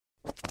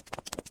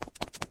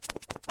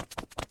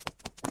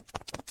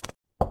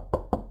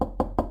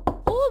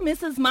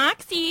Mrs.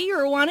 Moxie,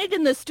 you're wanted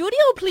in the studio,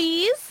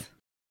 please.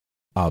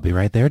 I'll be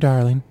right there,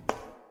 darling.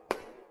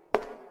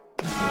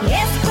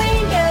 Yes,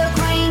 queen, go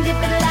queen, dip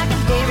it like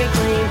a Dairy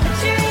Queen.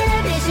 Put your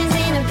inhibitions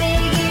in a big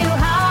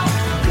U-Haul.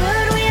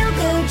 Goodwill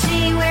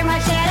Gucci, wear my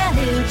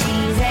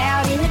Chattahoochees.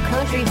 Out in the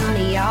country,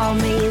 honey, y'all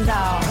means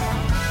all.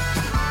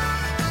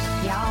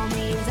 Y'all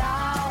means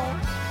all.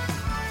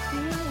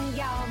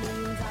 Y'all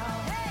means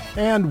all.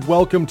 Hey. And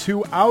welcome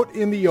to Out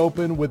in the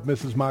Open with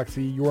Mrs.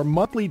 Moxie, your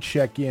monthly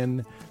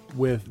check-in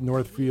with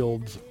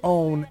Northfield's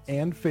own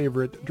and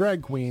favorite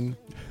drag queen,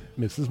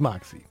 Mrs.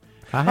 Moxie.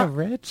 Hi,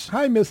 Rich.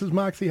 Hi, Mrs.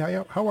 Moxie.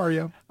 How are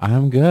you?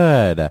 I'm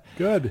good.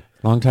 Good.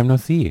 Long time no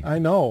see. I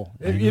know.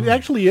 It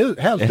actually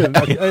has been.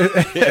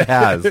 It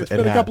has. It's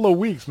been a couple of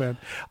weeks, man.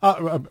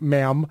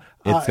 Ma'am.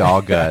 It's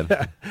all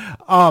good.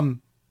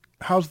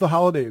 How's the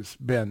holidays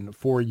been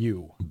for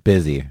you?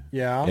 Busy.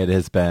 Yeah? It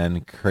has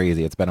been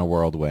crazy. It's been a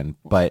whirlwind,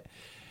 but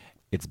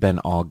it's been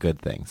all good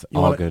things.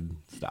 Good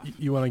stuff.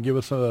 You want to give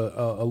us a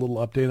little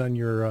update on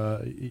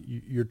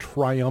your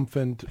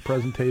triumphant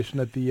presentation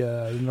at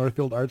the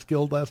Northfield Arts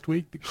Guild last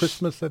week? The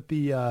Christmas at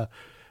the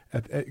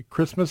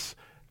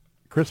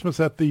Christmas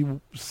at the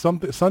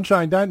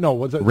Sunshine Diner? No,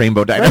 was it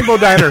Rainbow Diner? Rainbow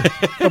Diner,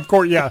 of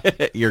course. Yeah,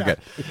 you're good.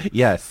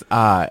 Yes,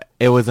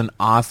 it was an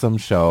awesome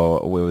show.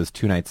 It was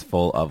 2 nights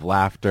full of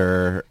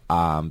laughter.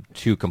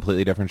 2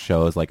 completely different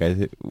shows. Like I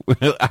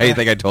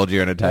think I told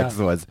you in a text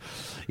was,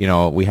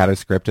 we had a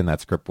script and that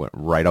script went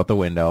right out the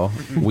window.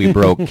 We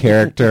broke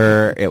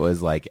character. It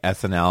was like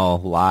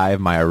SNL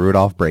live. Maya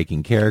Rudolph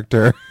breaking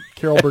character.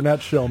 Carol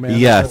Burnett's show, man.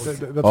 Yes.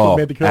 That's what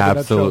made the Carol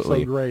Burnett show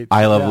so great.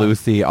 I Love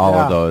Lucy, all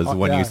of those.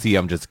 When you see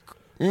them just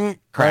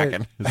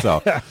cracking. Right.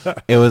 So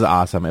it was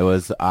awesome. It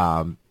was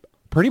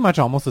pretty much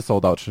almost a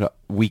sold-out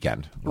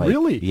weekend.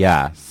 Really?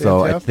 Yeah.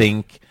 So Fantastic. I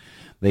think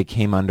they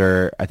came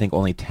under, I think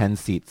only 10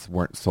 seats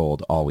weren't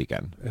sold all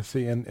weekend.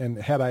 See, and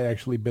had I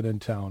actually been in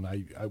town,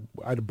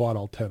 I'd have bought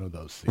all 10 of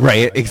those seats.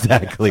 Right,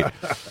 exactly.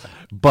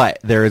 But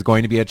there is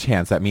going to be a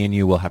chance that me and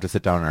you will have to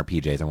sit down in our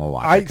PJs and we'll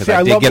watch it, because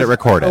I did get it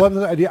recorded. I love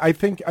this idea. I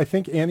think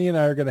Annie and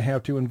I are going to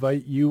have to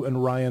invite you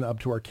and Ryan up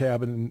to our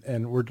cabin,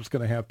 and we're just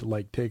going to have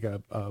to take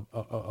a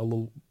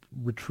little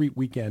retreat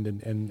weekend,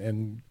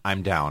 and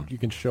I'm down. You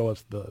can show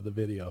us the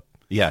video.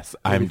 Yes,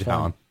 I'm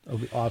down. It'll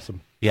be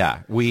awesome.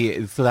 Yeah,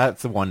 so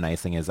that's the one nice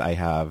thing is I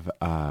have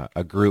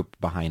a group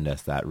behind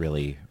us that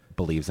really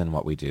believes in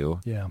what we do.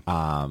 Yeah.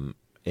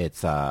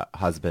 It's a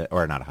husband,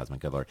 or not a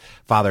husband, good Lord,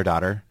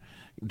 father-daughter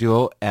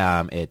duo.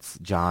 It's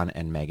John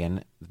and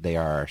Megan. They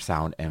are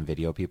sound and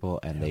video people,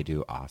 and they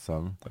do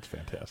awesome. That's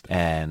fantastic.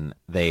 And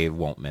they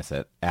won't miss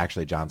it.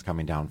 Actually, John's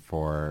coming down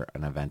for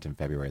an event in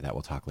February that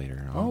we'll talk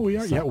later on. Oh, we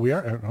are. So. Yeah, we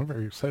are. I'm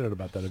very excited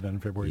about that event in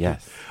February.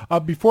 Yes.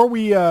 Before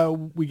we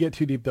get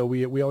too deep, though,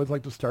 we always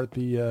like to start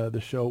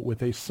the show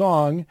with a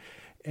song.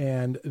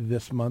 And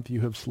this month you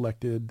have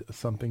selected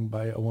something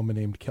by a woman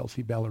named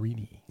Kelsey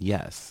Ballerini.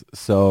 Yes.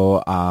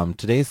 So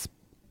today's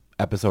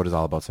episode is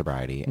all about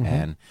sobriety. Mm-hmm.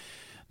 And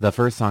the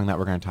first song that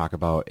we're going to talk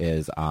about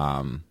is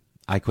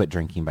I Quit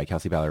Drinking by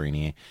Kelsey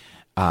Ballerini.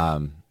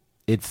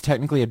 It's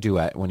technically a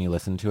duet when you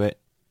listen to it.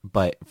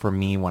 But for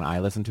me, when I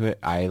listen to it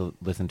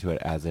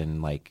as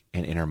in like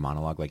an inner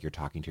monologue, like you're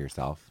talking to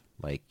yourself.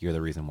 Like, you're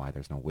the reason why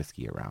there's no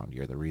whiskey around.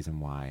 You're the reason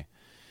why.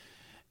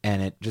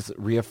 And it just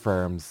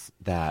reaffirms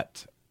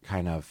that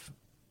kind of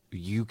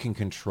you can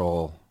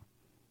control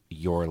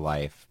your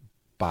life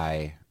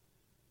by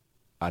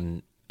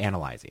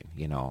analyzing,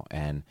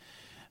 and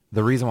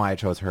the reason why I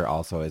chose her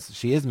also is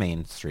she is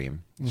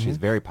mainstream. Mm-hmm. She's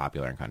very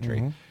popular in country,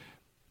 mm-hmm.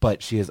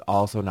 but she is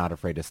also not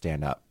afraid to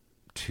stand up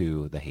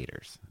to the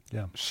haters.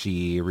 Yeah.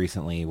 She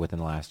recently, within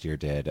the last year,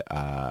 did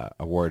a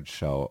award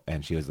show,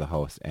 and she was the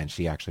host, and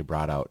she actually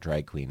brought out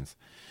drag queens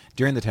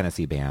during the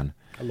Tennessee ban.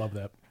 I love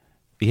that.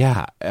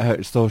 Yeah.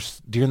 So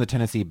during the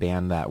Tennessee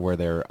ban, where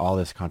there all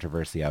this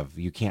controversy of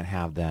you can't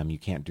have them, you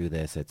can't do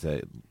this,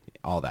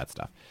 all that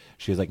stuff.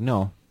 She was like,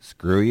 no,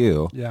 screw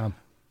you. Yeah.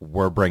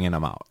 We're bringing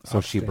them out.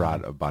 So she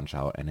brought a bunch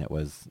out, and it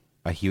was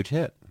a huge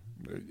hit.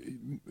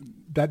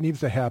 That needs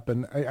to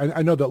happen.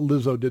 I know that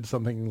Lizzo did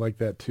something like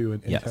that too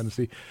in yes.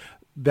 Tennessee.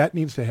 That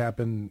needs to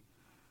happen,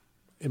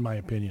 in my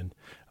opinion.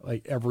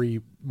 Like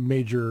every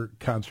major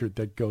concert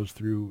that goes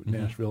through mm-hmm.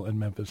 Nashville and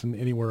Memphis and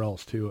anywhere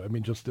else too. I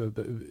mean, just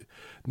the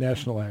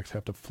national acts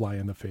have to fly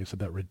in the face of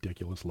that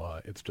ridiculous law.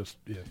 It's just,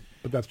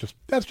 but that's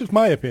just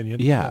my opinion.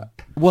 Yeah.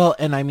 Well,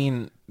 and I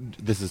mean,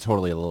 this is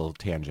totally a little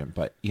tangent,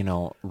 but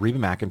Reba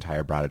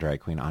McEntire brought a drag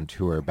queen on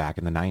tour back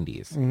in the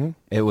 90s. Mm-hmm.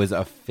 It was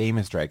a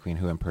famous drag queen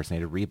who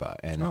impersonated Reba,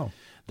 and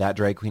that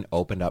drag queen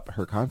opened up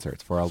her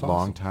concerts for a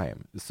long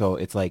time. So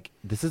it's like,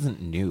 this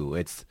isn't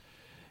new.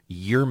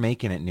 You're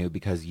making it new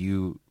because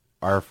you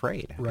are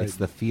afraid. Right. It's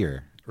the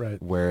fear.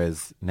 Right.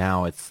 Whereas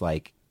now it's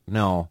like,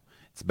 no,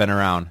 it's been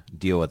around.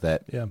 Deal with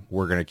it. Yeah.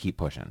 We're going to keep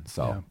pushing.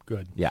 So yeah,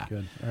 good. Yeah.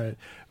 Good. All right.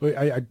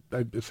 Well,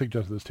 I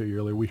suggested this to you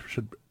earlier.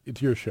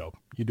 It's your show.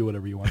 You do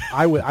whatever you want.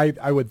 I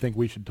would think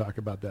we should talk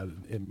about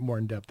that more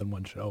in depth than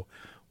one show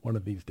one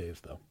of these days,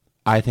 though.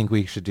 I think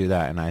we should do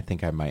that, and I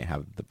think I might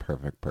have the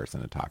perfect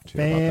person to talk to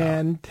about that.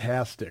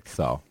 Fantastic.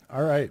 So,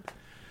 all right.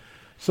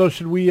 So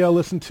should we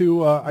listen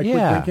to I Quit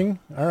Yeah. Drinking?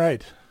 All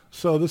right.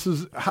 So this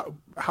is,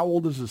 how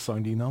old is this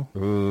song? Do you know?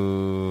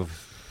 Ooh,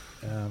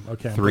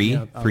 Okay. I'm Three, putting you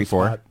on 3, the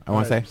 4, spot. I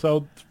wanna All right. say.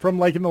 So from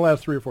like in the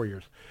last 3 or 4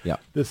 years. yeah.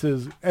 This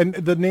is, and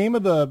the name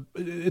of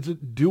it's a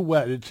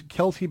duet. It's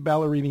Kelsey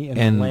Ballerini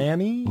and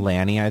Lanny.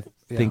 Lanny, I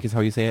think is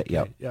how you say it.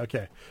 Yep. Yeah,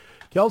 okay.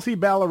 Kelsey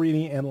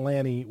Ballerini and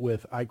Lanny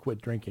with I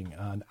Quit Drinking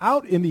on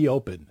Out in the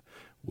Open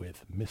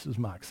with Mrs.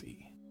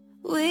 Moxie.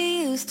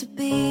 We used to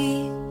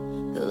be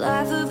the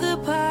life of the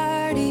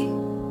party,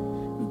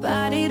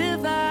 body to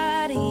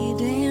body,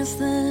 dance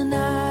the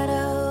night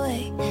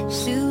away,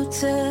 shoot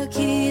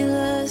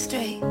tequila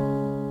straight,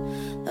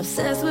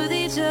 obsessed with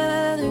each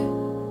other,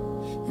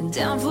 and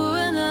down for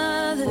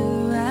another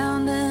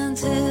round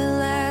until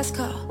last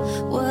call.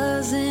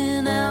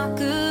 Wasn't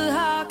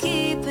alcohol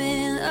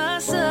keeping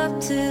us up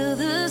till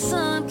the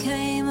sun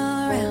came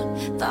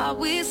around. Thought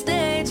we'd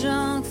stay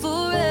drunk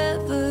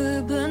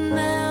forever, but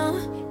now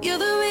you're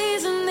the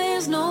reason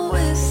there's no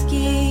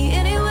whiskey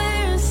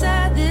anywhere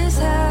inside this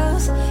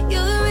house.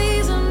 You're the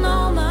reason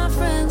all my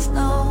friends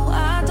know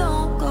I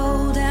don't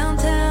go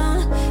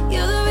downtown.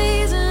 You're the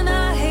reason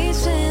I hate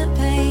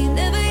champagne,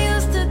 never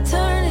used to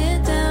turn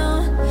it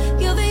down.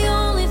 You're the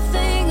only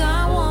thing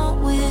I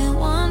want when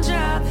one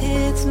drop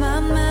hits my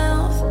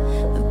mouth.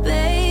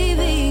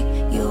 Baby,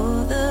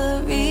 you're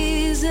the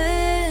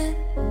reason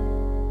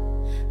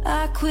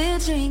I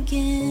quit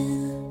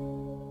drinking.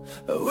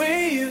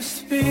 We used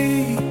to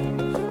be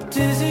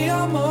dizzy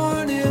all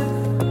morning,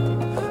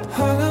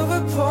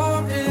 hungover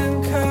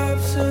pouring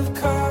cups of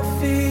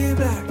coffee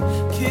black,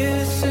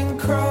 kiss and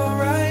crawl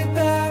right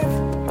back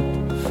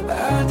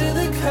under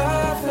the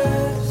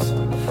covers,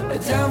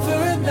 down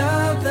for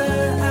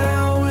another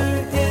hour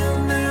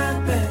in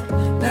that bed.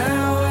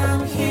 Now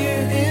I'm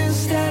here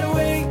instead,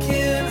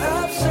 waking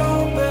up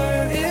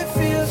sober. It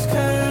feels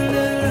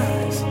kinda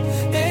nice,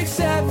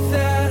 except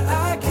that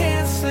I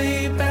can't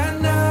sleep at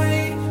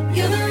night.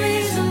 You're the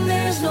reason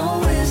there's no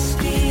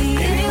whiskey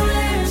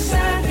anywhere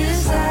inside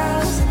this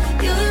house.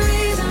 You're the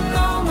reason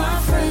all my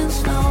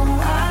friends know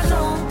I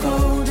don't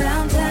go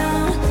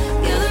downtown.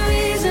 You're the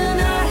reason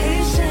I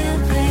hate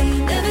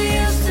champagne, never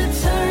used to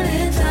turn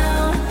it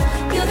down.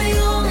 You're the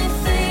only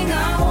thing I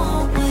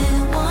want when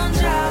one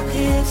drop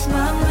hits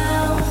my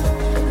mouth.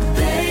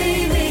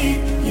 Baby,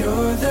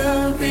 you're the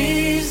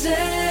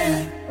reason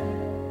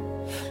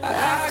I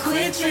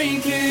quit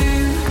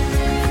drinking.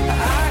 I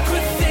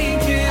quit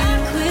thinking. I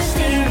quit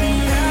Staring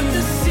thinking. at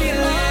the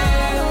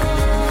ceiling.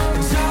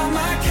 All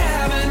my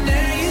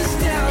cabinet is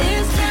down.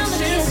 It's down to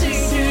kitchen kitchen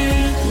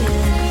sinking.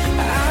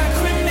 I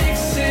quit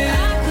mixing.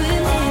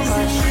 All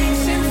my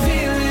drinks and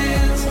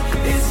feelings.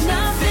 It's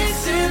not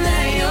fixing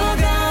that you're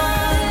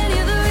gone.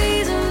 You're the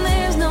reason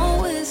there's no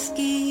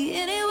whiskey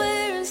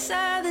anywhere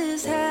inside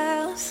this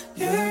house.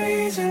 You're the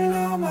reason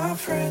all my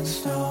friends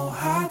know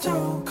I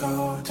don't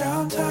go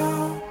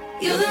downtown.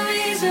 You're the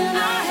reason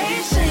I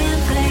hate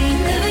champagne,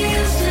 never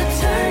used to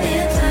turn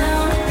it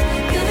down.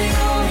 You're the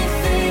only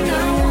thing I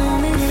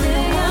want,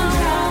 anything I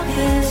want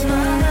is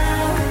my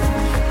mouth.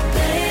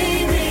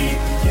 Baby,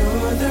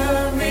 You're the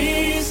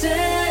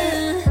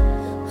reason.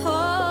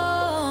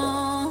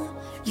 oh,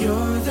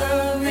 You're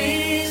the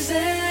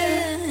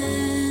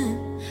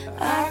reason.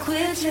 I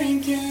quit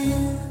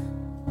drinking.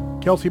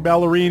 Kelsey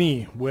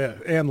Ballerini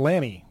and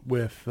Lanny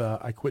with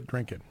I Quit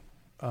Drinking.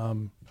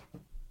 That's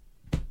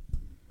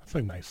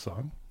a nice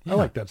song. I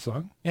like that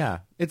song. Yeah.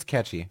 It's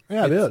catchy.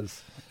 Yeah, it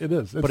is. It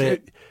is.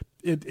 But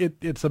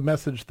It's a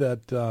message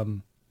that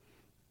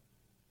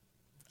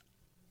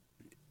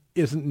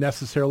isn't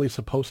necessarily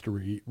supposed to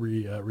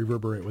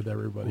reverberate with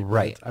everybody. but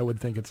Right. I would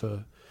think it's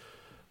a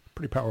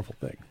pretty powerful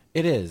thing.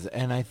 It is.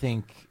 And I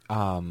think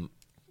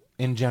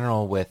in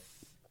general with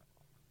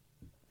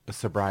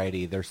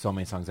sobriety, there's so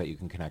many songs that you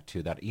can connect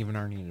to that even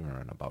aren't even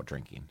about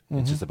drinking.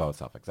 It's just about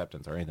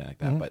self-acceptance or anything like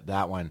that. But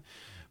that one,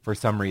 for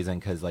some reason,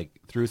 because like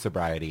through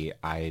sobriety,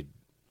 I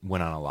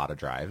went on a lot of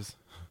drives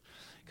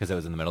because it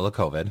was in the middle of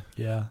COVID.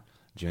 Yeah.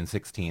 June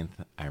 16th.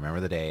 I remember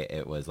the day.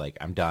 It was like,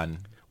 I'm done.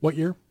 What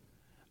year?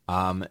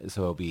 So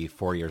it'll be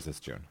 4 years this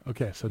June.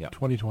 Okay, so Yep.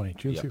 2020,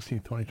 June Yep.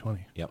 16th,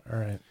 2020. Yep. All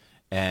right.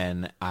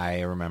 And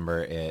I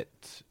remember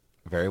it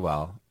very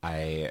well.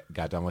 I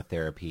got done with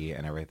therapy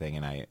and everything,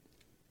 and I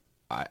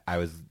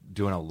was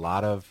doing a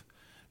lot of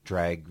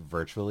drag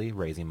virtually,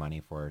 raising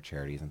money for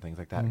charities and things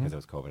like that because it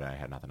was COVID and I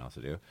had nothing else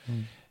to do.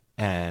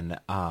 And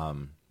I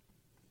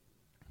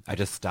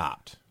just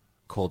stopped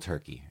cold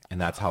turkey,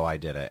 and that's how I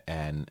did it.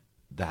 And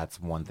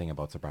that's one thing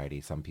about sobriety.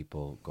 Some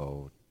people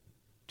go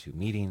to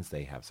meetings,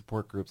 they have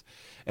support groups,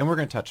 and we're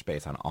going to touch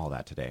base on all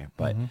that today.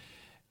 But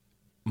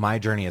my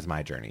journey is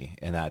my journey,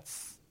 and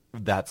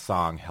that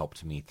song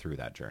helped me through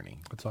that journey.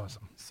 That's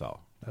awesome. So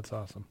That's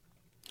awesome.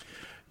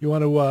 You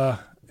want to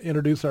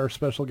introduce our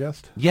special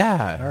guest?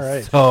 yeah, All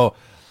right. So,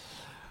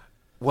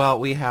 well,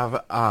 we have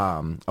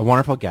a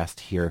wonderful guest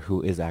here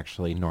who is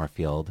actually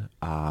Northfield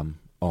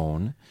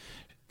own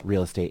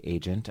real estate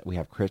agent. We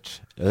have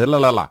Chris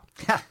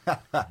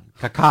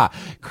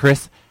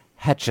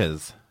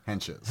Hentges.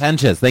 Hentges.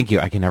 Hentges. Thank you.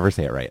 I can never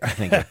say it right.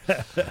 Thank you.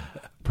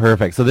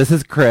 Perfect. So this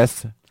is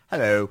Chris.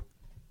 Hello.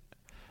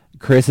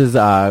 Chris is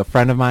a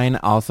friend of mine,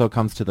 also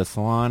comes to the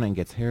salon and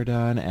gets hair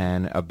done,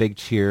 and a big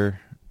cheer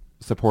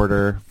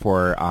supporter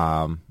for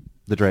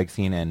the drag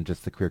scene and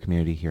just the queer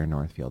community here in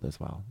Northfield as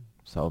well.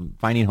 So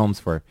finding homes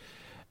for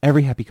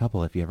every happy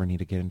couple if you ever need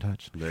to get in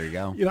touch. There you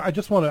go. You know, I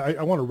just want to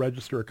I want to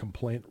register a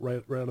complaint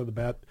right out of the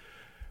bat.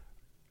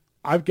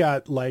 I've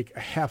got like a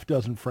half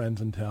dozen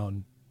friends in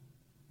town,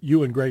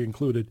 you and Greg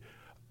included,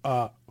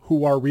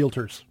 who are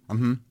realtors,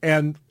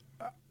 and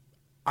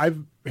I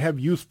have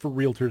use for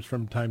realtors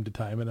from time to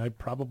time, and I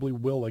probably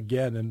will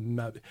again. And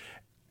not.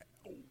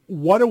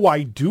 What do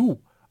I do?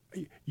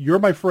 You're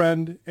my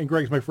friend, and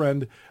Greg's my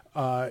friend.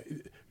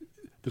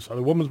 This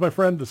other woman's my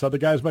friend. This other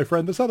guy's my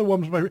friend. This other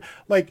woman's my friend.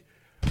 Like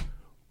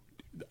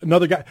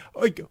another guy.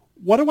 Like,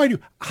 what do I do?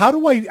 How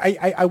do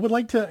I would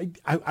like to.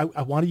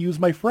 I want to use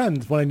my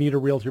friends when I need a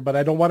realtor, but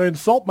I don't want to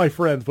insult my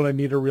friends when I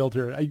need a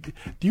realtor.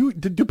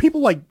 Do people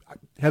like?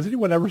 Has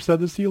anyone ever said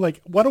this to you? Like,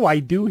 what do I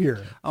do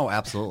here? Oh,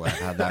 absolutely. I've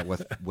had that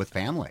with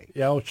family.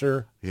 Yeah, oh,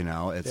 sure. You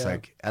know, it's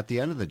like at the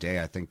end of the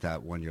day, I think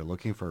that when you're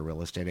looking for a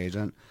real estate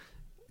agent,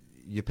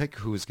 you pick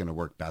who's going to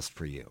work best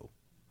for you,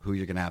 who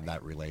you're going to have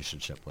that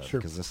relationship with.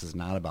 Sure. Because this is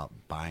not about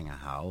buying a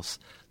house.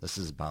 This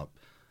is about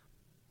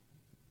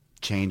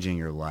changing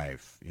your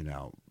life, you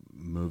know,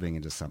 moving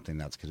into something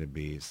that's going to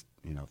be,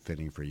 you know,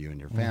 fitting for you and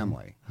your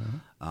family,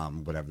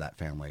 whatever that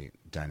family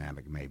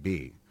dynamic may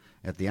be.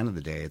 At the end of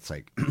the day, it's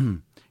like,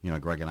 you know,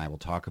 Greg and I will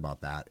talk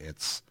about that.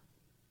 It's,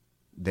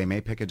 they may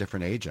pick a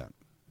different agent.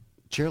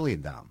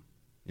 Cheerlead them.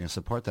 You know,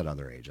 support that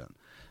other agent.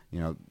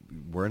 You know,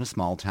 we're in a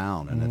small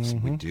town, and it's,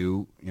 we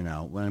do, you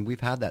know, when we've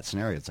had that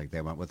scenario, it's like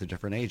they went with a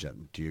different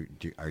agent.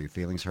 Are your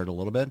feelings hurt a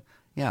little bit?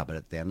 Yeah, but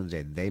at the end of the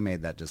day, they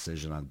made that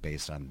decision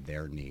based on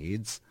their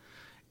needs.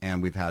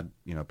 And we've had,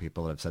 you know,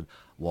 people that have said,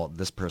 well,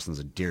 this person's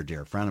a dear,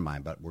 dear friend of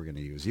mine, but we're going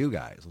to use you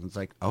guys. And it's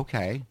like,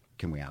 okay,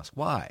 can we ask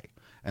why?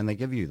 And they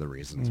give you the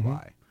reasons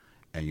why,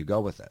 and you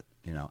go with it.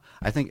 You know,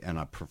 I think on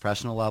a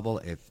professional level,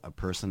 if a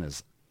person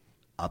is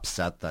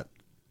upset that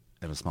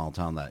in a small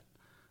town that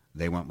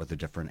they went with a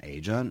different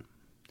agent,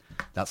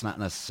 that's not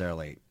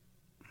necessarily,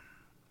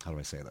 how do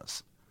I say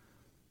this?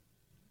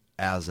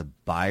 As a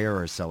buyer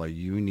or seller,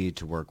 you need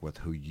to work with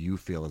who you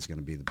feel is going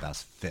to be the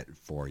best fit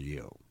for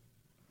you.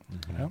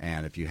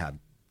 And if you have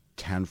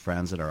 10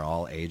 friends that are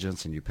all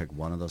agents and you pick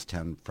one of those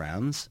 10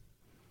 friends,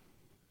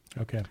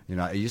 okay. You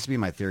know, it used to be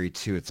my theory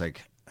too. It's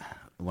like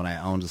when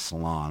I owned a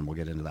salon, we'll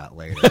get into that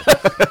later.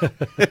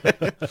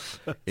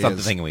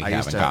 Something we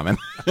have in common.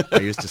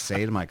 I used to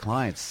say to my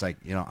clients, it's like,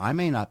 you know, I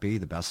may not be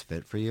the best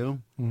fit for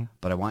you,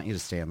 but I want you to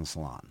stay in the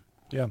salon.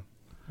 Yeah.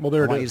 Well,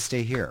 there I it want you is. to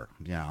stay here.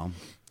 You know,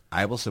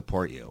 I will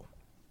support you.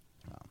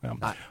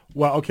 Yeah.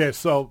 Well, okay,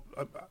 so,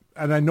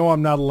 and I know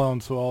I'm not alone,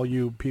 so all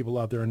you people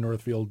out there in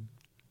Northfield,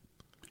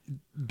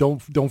 don't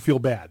feel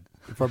bad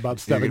for about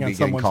stepping on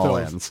someone's toes.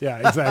 call-ins.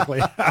 Yeah,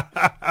 exactly.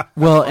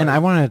 Well, and I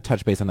want to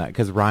touch base on that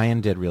because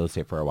Ryan did real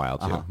estate for a while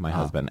too, my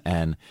husband,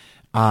 and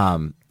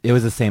it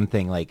was the same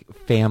thing. Like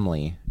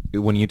family,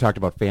 when you talked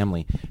about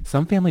family,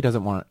 some family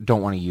don't want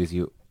to use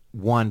you.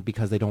 One,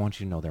 because they don't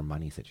want you to know their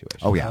money situation.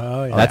 Oh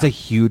yeah, That's a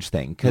huge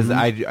thing because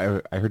I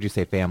heard you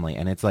say family,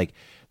 and it's like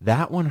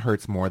that one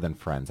hurts more than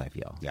friends. I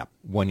feel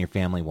when your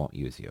family won't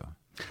use you.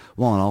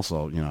 Well, and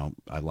also, you know,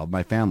 I love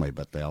my family,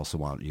 but they also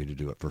want you to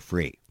do it for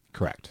free.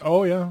 Correct.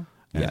 Oh, yeah.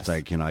 And Yes. it's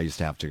like, you know, I used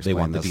to have to explain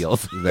want the this.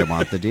 deals. They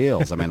want the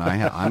deals. I mean,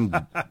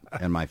 I'm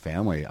in my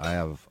family, I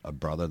have a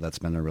brother that's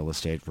been in real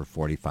estate for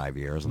 45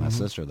 years and a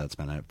sister that's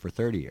been in it for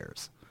 30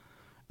 years.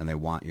 And they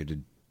want you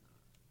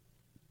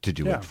to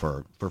do it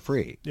for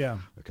free. Yeah.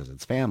 Because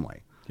it's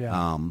family.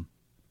 Yeah.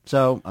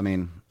 So, I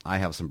mean, I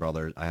have a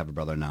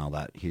brother now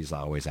that he's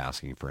always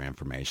asking for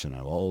information.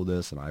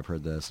 This, and I've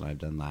heard this, and I've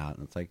done that.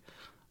 And it's like,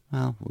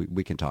 well,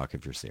 we can talk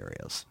if you're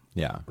serious.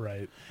 Yeah.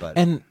 Right. But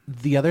And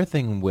the other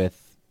thing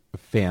with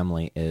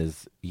family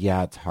is,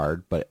 it's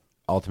hard, but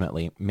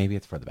ultimately, maybe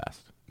it's for the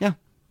best. yeah.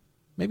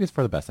 Maybe it's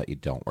for the best that you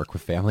don't work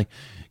with family,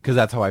 because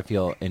that's how I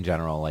feel in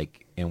general.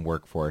 Like in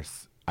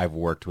workforce, I've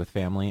worked with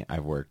family.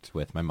 I've worked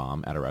with my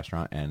mom at a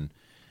restaurant, and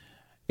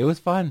it was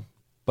fun.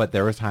 But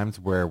there was times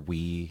where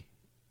we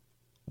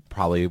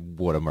probably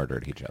would have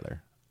murdered each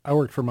other. I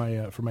worked for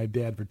my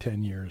dad for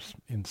 10 years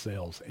in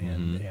sales,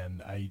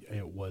 and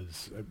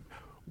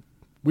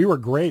we were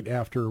great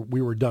after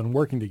we were done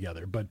working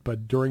together,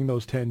 but during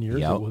those 10 years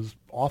Yep. it was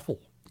awful.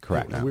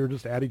 Correct. We were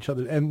just at each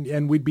other,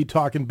 and we'd be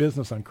talking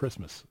business on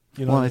Christmas.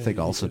 You know, Well, I think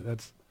also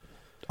that's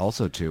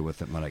too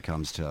with it, when it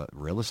comes to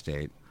real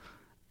estate,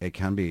 it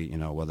can be, you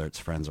know, whether it's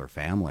friends or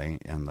family,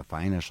 and the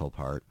financial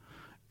part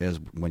is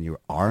when you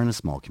are in a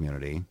small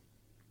community,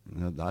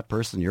 you know, that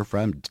person, your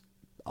friend,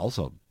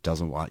 also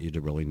doesn't want you to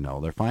really know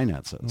their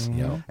finances.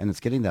 And it's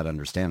getting that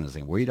understanding,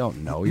 saying, we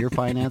don't know your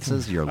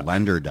finances, your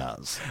lender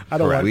does.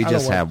 We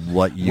just have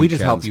what you We just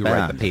can help you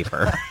write the spend.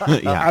 paper.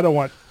 I don't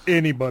want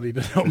anybody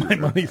to know my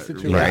money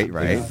situation.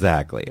 Right.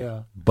 Exactly.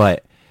 Yeah.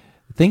 But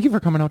thank you for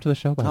coming out to the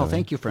show. By the Oh, way.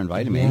 thank you for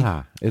inviting me.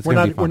 Yeah, it's We're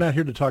gonna be not fun. we're not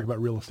here to talk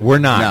about real estate. We're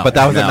not. No, but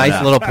that was a no,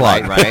 nice no. little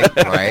plug.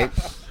 Right.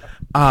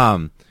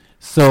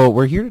 So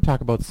we're here to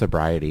talk about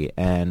sobriety,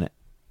 and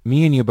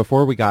me and you,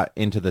 before we got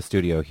into the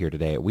studio here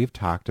today, we've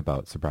talked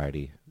about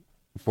sobriety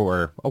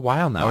for a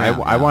while now.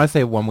 I want to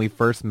say when we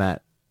first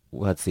met,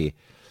 let's see,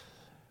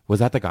 was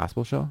that the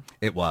gospel show?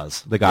 It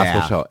was. The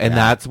gospel show. And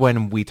that's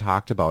when we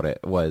talked about it,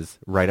 was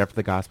right after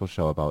the gospel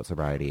show about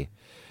sobriety.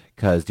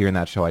 Because during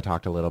that show, I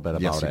talked a little bit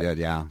about it. Yes, you did,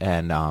 yeah.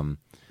 And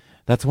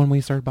that's when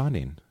we started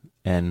bonding.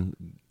 And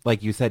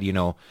like you said, you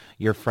know,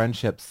 your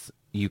friendships,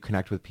 you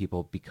connect with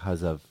people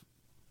because of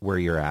where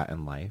you're at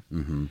in life.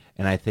 Mm-hmm.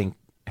 And I think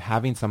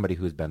having somebody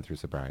who's been through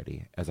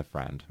sobriety as a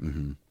friend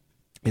mm-hmm.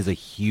 is a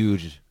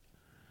huge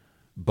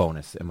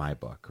bonus in my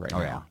book right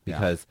now. Yeah.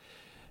 Because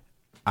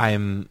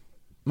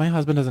my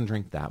husband doesn't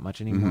drink that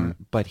much anymore,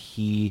 mm-hmm. but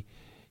he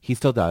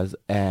still does.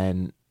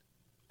 And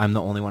I'm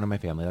the only one in my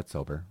family that's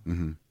sober.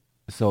 Mm-hmm.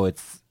 So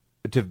it's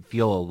to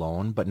feel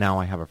alone, but now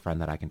I have a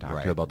friend that I can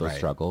talk to about those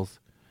struggles.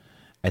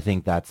 I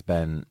think that's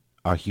been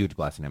a huge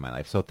blessing in my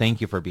life. So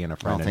thank you for being a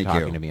friend and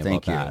talking to me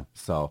about that.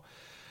 So,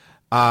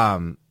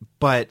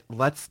 but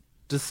let's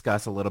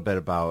discuss a little bit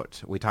about,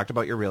 we talked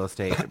about your real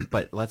estate,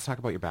 but let's talk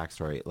about your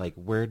backstory. Like,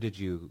 where did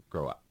you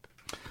grow up?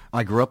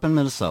 I grew up in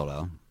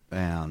Minnesota,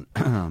 and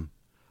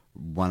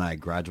when I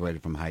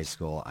graduated from high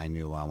school, I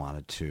knew I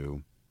wanted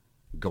to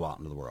go out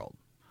into the world.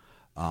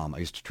 I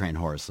used to train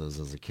horses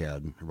as a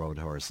kid, rode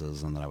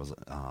horses, and then I was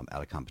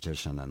at a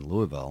competition in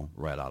Louisville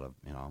right out of,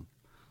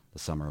 the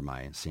summer of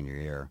my senior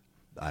year.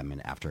 I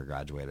mean, after I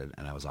graduated,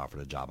 and I was offered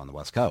a job on the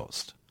West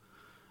Coast.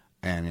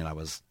 And, I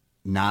was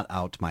not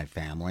out to my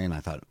family, and I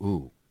thought,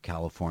 ooh,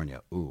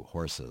 California, ooh,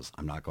 horses.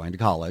 I'm not going to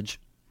college.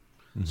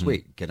 Mm-hmm.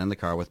 Sweet. Get in the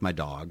car with my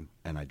dog,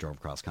 and I drove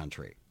cross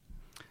country.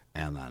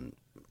 And then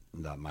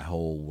my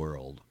whole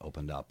world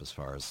opened up as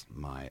far as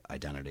my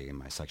identity and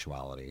my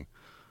sexuality.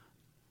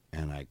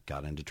 And I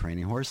got into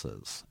training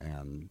horses,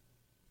 and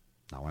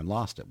now I'm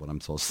lost at what I'm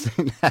supposed to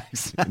say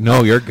next.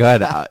 No, you're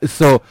good.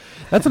 So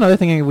that's another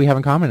thing we have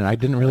in common, and I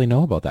didn't really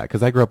know about that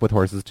because I grew up with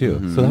horses too.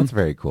 Mm-hmm. So that's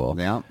very cool.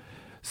 Yeah.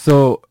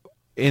 So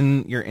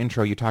in your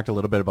intro, you talked a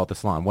little bit about the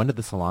salon. When did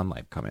the salon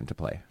life come into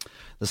play?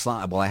 The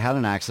salon. Well, I had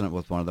an accident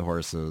with one of the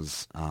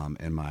horses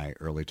in my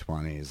early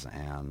 20s,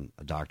 and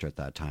a doctor at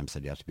that time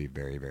said you have to be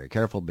very, very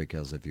careful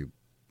because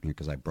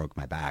because I broke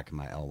my back,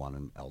 my L1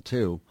 and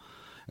L2.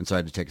 And so I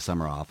had to take a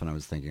summer off, and I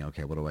was thinking,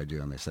 okay, what do I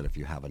do? And they said, if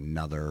you have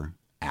another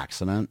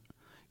accident,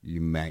 you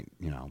might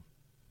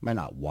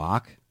not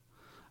walk,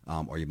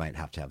 or you might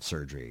have to have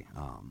surgery.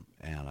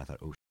 And I thought,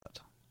 oh, shit.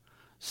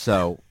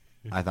 So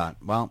I thought,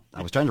 well,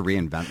 I was trying to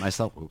reinvent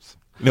myself. Oops.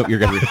 No, you're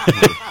good.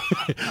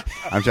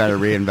 I'm trying to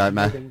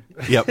reinvent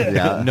Yep.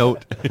 Yeah.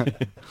 Note.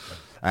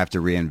 I have to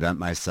reinvent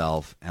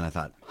myself. And I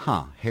thought,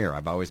 hair.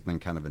 I've always been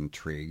kind of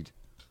intrigued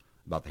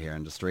about the hair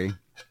industry.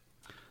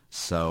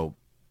 So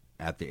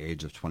at the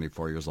age of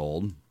 24 years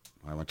old,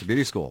 I went to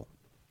beauty school.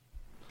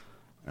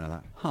 And I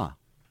thought,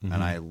 mm-hmm.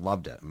 And I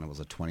loved it. And it was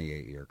a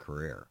 28-year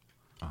career.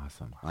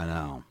 Awesome. I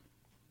know.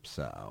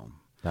 So,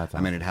 that's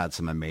awesome. I mean, it had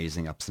some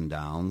amazing ups and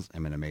downs. I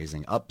mean,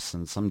 amazing ups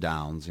and some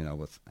downs,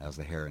 as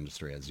the hair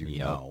industry, as you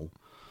know.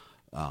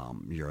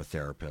 You're a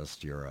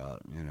therapist, you're a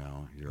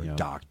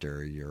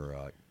doctor, you're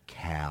a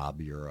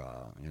cab, you're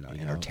a,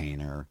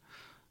 entertainer.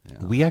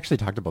 We actually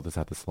talked about this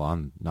at the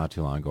salon not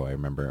too long ago. I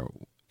remember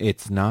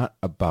it's not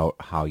about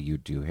how you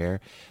do hair.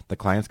 The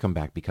clients come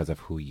back because of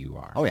who you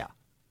are. Oh, yeah.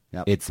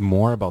 Yep. It's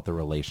more about the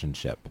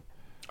relationship.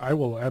 I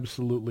will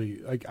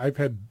absolutely,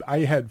 I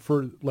had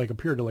for like a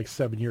period of like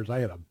 7 years, I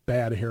had a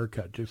bad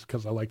haircut just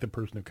because I like the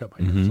person who cut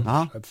my hair. So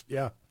much.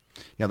 Yeah,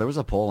 there was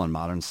a poll in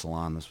Modern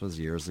Salon, this was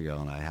years ago,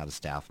 and I had a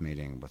staff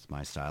meeting with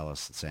my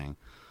stylist saying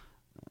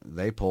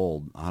they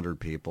polled 100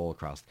 people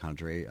across the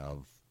country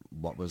of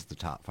what was the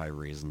top 5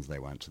 reasons they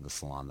went to the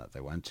salon that they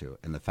went to.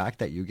 And the fact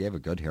that you gave a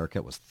good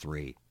haircut was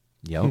 3.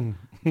 Yep.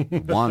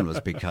 One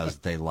was because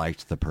they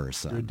liked the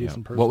person. You're a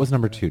decent person. What was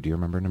number 2? Do you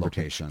remember number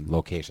Location. 2?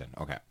 Location.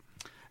 Okay.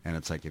 And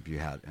it's like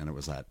and it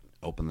was that,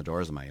 open the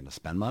doors, am I going to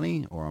spend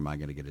money or am I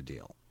going to get a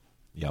deal?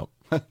 Yep.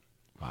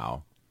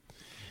 Wow.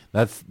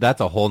 That's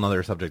a whole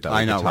nother subject that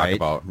we can talk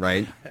about.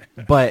 Right.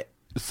 But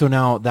so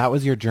now that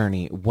was your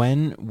journey.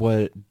 When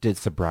did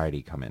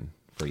sobriety come in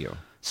for you?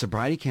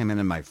 Sobriety came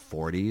in my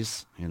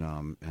 40s,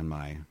 in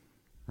my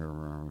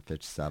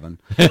 57.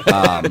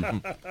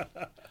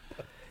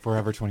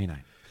 Forever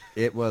 29.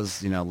 It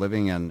was,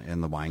 living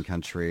in the wine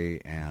country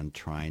and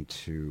trying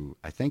to,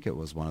 I think it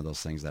was one of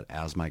those things that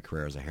as my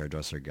career as a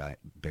hairdresser got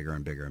bigger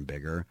and bigger and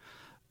bigger,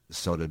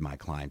 so did my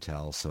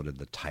clientele, so did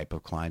the type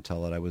of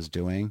clientele that I was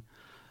doing.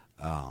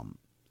 And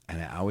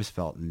I always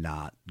felt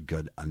not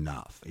good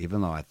enough,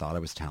 even though I thought I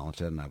was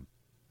talented and I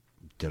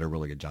did a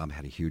really good job,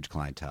 had a huge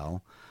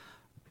clientele.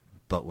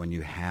 But when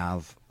you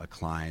have a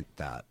client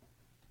that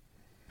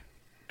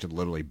could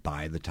literally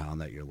buy the town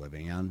that you're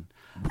living in,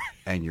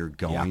 and you're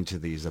going to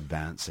these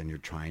events and you're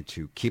trying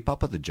to keep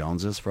up with the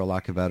Joneses, for a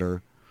lack of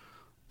better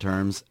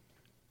terms.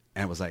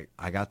 And it was like,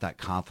 I got that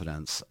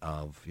confidence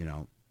of,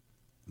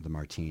 the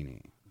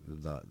martini,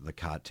 the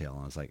cocktail.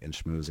 And it's like, and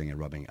schmoozing and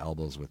rubbing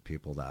elbows with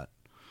people that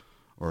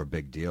were a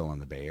big deal in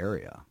the Bay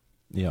Area.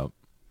 Yep.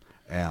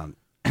 And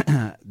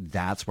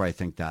that's where I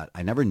think that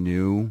I never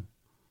knew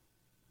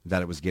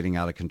that it was getting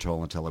out of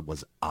control until it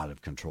was out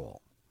of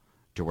control,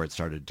 to where it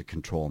started to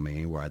control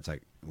me, where it's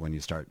like when you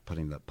start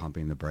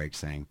pumping the brakes,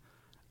 saying,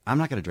 I'm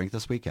not going to drink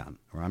this weekend,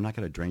 or I'm not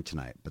going to drink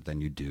tonight, but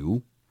then you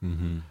do.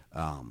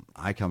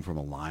 I come from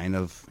a line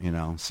of,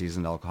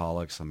 seasoned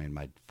alcoholics. I mean,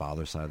 my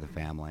father's side of the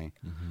family,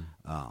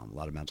 a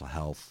lot of mental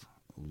health,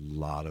 a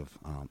lot of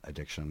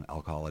addiction,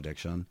 alcohol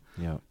addiction.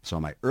 Yeah. So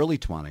in my early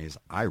 20s,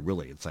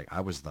 it's like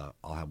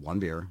I'll have one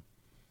beer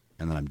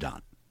and then I'm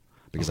done,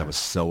 because I was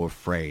so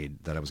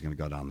afraid that I was going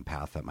to go down the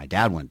path that my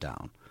dad went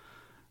down.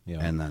 Yeah.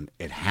 And then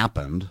it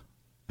happened.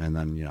 And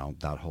then,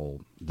 that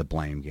the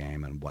blame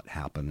game and what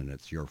happened and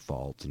it's your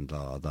fault and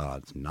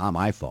it's not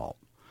my fault.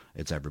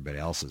 It's everybody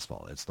else's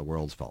fault. It's the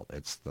world's fault.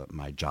 It's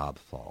my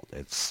job's fault.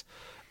 It's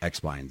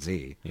X, Y, and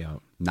Z. Yeah.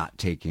 Not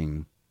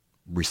taking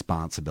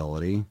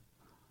responsibility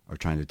or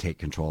trying to take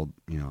control,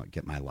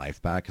 get my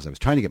life back. Because I was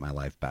trying to get my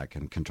life back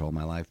and control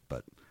my life,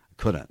 but I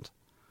couldn't,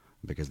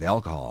 because the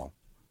alcohol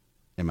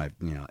in my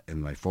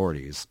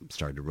 40s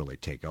started to really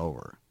take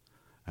over.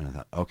 And I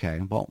thought,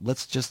 okay, well,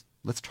 let's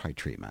try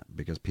treatment,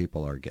 because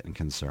people are getting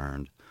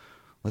concerned.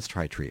 Let's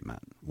try treatment.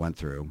 Went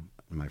through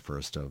my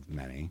first of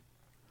many.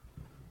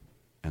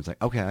 And it's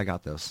like, okay, I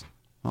got this.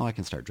 Well, I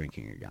can start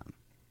drinking again.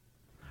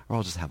 Or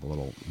I'll just have a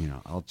little,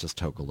 I'll just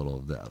toke a little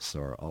of this,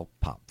 or I'll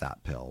pop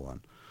that pill, and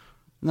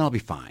then I'll be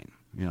fine.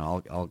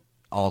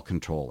 I'll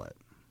control it.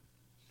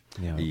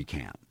 Yeah. You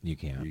can't. You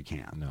can't. You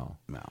can't. No.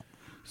 No.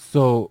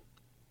 So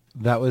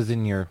that was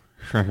in your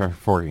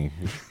 40.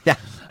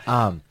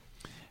 Yeah.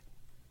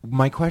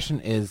 My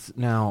question is,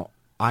 now,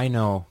 I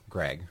know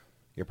Greg,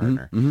 your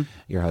partner,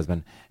 your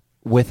husband.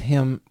 With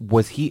him,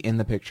 was he in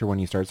the picture when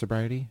you started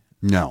sobriety?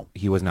 No.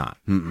 He was not.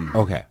 Mm-mm.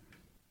 Okay.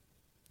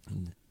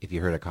 If you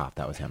heard a cough,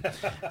 that was him.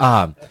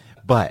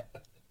 But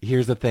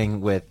here's the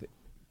thing with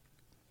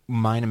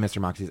mine and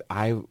Mr. Moxie's.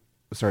 I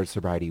started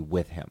sobriety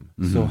with him.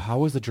 So how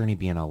was the journey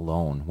being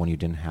alone when you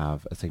didn't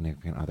have a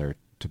significant other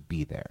to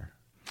be there?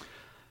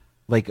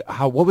 Like,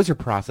 what was your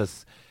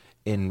process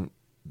in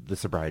the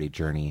sobriety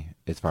journey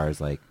as far as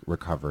like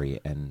recovery,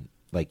 and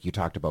like you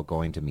talked about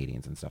going to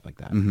meetings and stuff like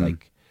that?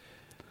 Like,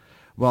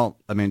 well,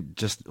 I mean,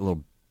 just a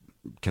little.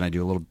 Can I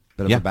do a little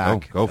bit of a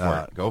back? Go for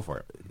it. Go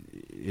for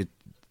it.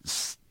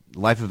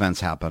 Life events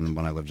happened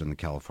when I lived in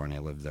California.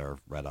 I lived there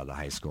right out of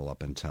high school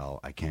up until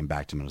I came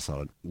back to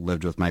Minnesota.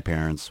 Lived with my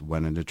parents.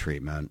 Went into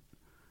treatment.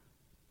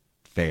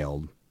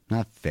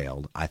 Not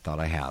failed. I thought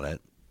I had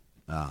it.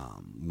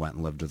 Went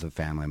and lived with a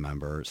family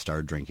member.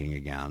 Started drinking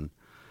again.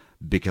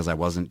 Because I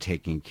wasn't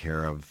taking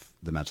care of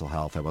the mental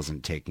health. I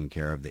wasn't taking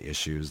care of the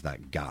issues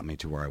that got me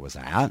to where I was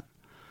at.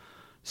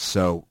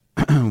 So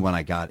when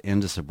I got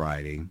into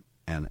sobriety,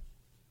 and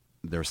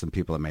there were some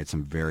people that made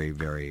some very,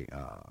 very,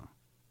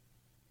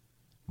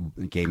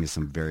 gave me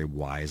some very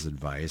wise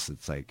advice.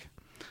 It's like,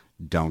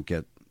 don't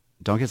get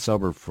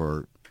sober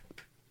for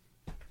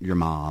your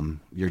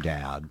mom, your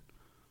dad,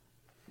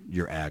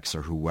 your ex,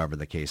 or whoever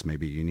the case may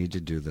be. You need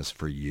to do this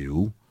for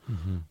you,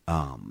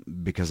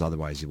 because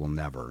otherwise you'll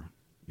never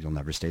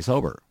stay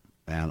sober.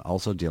 And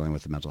also dealing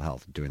with the mental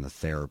health, doing the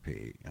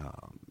therapy,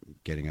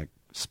 getting a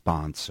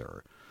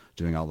sponsor,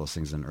 doing all those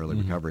things in early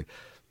recovery.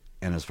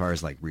 And as far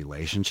as like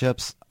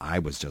relationships, I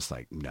was just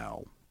like,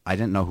 no. I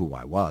didn't know who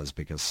I was,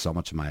 because so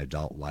much of my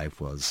adult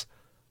life was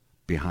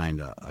behind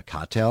a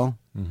cocktail.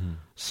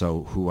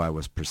 So who I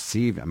was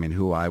perceived,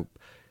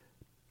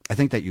 I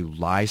think that you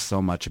lie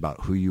so much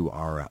about who you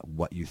are,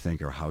 what you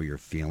think, or how you're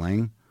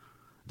feeling,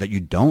 that you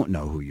don't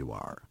know who you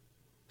are.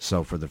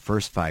 So for the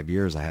first 5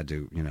 years, I had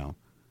to,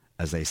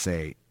 as they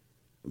say,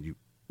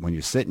 when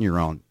you sit in your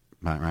own,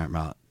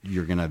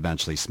 you're going to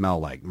eventually smell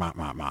like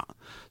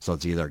So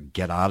it's either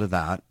get out of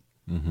that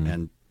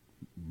and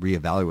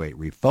reevaluate,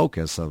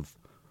 refocus of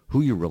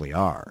who you really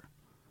are.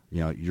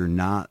 You're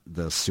not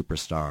the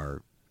superstar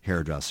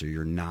hairdresser.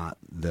 You're not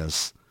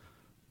this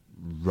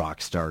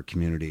rock star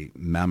community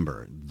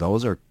member.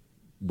 Those are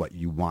what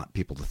you want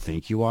people to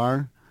think you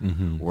are.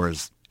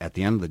 Whereas at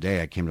the end of the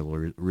day, I came to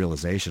the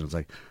realization, it's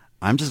like,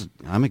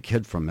 I'm a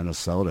kid from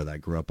Minnesota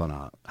that grew up on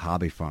a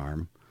hobby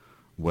farm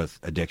with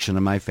addiction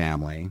in my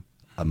family,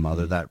 a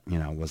mother that,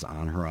 was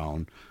on her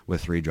own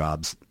with 3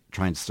 jobs,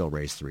 trying to still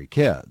raise 3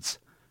 kids.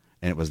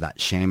 And it was that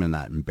shame and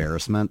that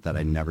embarrassment that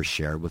I never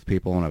shared with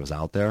people when I was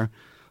out there.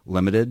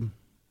 Limited,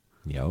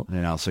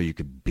 so you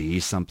could be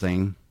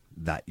something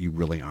that you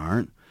really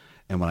aren't.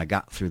 And when I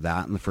got through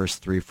that in the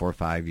first 3, 4,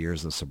 5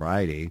 years of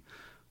sobriety,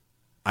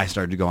 I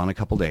started to go on a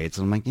couple dates,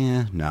 and I'm like,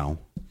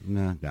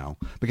 no,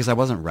 because I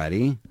wasn't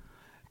ready.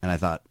 And I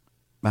thought,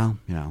 well,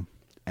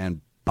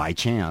 and by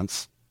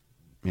chance,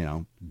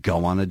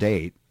 go on a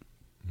date.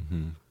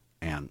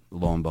 And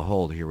lo and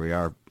behold, here we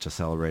are, just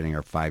celebrating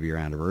our 5-year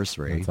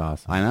anniversary. That's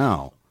awesome. I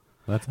know.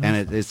 That's awesome.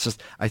 And it's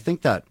just, I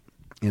think that,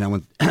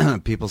 when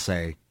people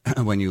say,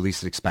 when you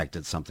least expect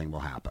it, something will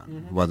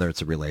happen, whether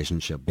it's a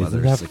relationship, whether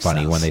Isn't that it's success.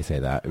 funny when they say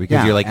that?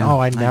 Because you're like,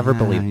 I never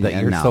believed that.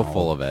 You're so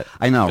full of it.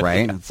 I know,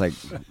 right? It's like,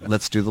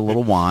 let's do the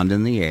little wand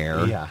in the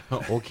air. Yeah.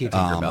 Okay,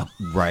 Tinkerbell.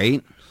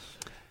 Right?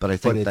 But I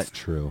think it's that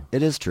true.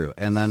 It is true.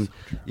 And then,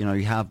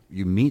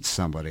 you meet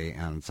somebody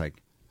and it's like,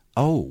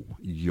 oh,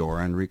 you're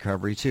in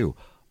recovery too.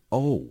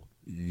 Oh,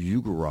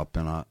 you grew up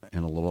in a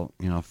little,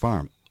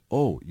 farm.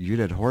 Oh, you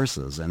did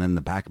horses. And in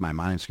the back of my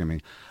mind, I'm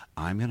screaming,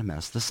 I'm going to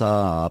mess this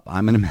up.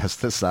 I'm going to mess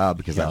this up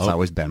because that's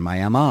always been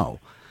my MO.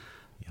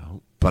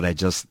 Yep. But I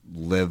just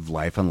live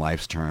life on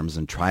life's terms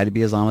and try to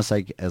be as honest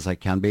as I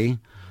can be.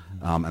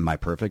 Am I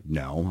perfect?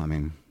 No. I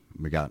mean,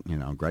 we got,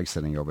 Greg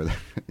sitting over there.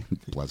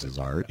 Bless his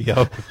heart.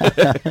 Yep.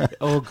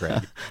 Oh,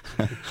 Greg.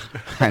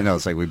 I know.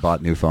 It's like we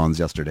bought new phones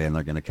yesterday and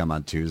they're going to come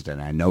on Tuesday.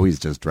 And I know he's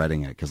just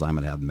dreading it because I'm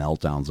going to have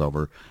meltdowns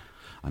over.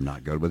 I'm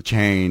not good with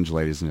change,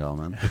 ladies and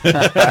gentlemen.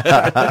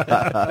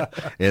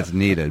 It's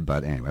needed.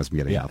 But anyways, I'm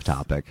getting off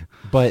topic.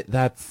 But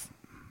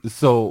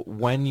so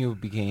when you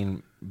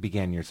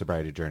began your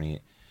sobriety journey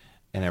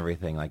and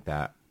everything like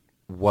that,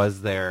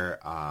 was there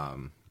a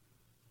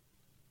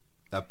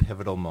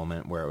pivotal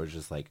moment where it was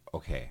just like,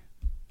 okay,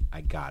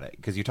 I got it?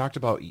 Because you talked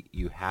about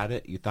you had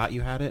it, you thought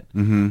you had it,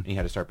 and you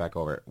had to start back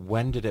over.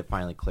 When did it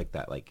finally click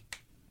that, like,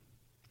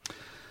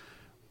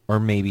 or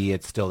maybe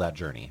it's still that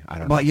journey? I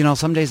don't know. Well,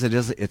 some days it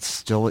is. It's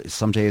still.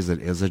 Some days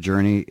it is a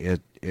journey.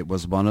 It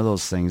was one of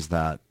those things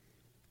that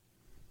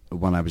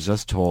when I was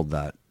just told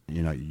that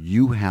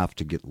you have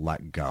to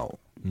let go.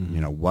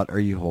 What are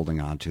you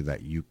holding on to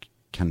that you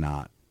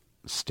cannot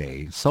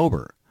stay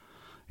sober?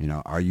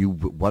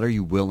 What are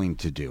you willing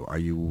to do? Are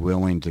you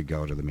willing to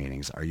go to the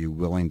meetings? Are you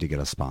willing to get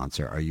a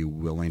sponsor? Are you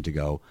willing to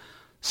go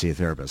see a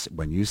therapist?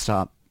 When you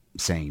stop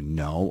saying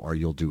no, or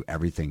you'll do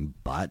everything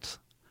but,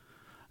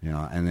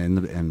 and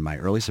in my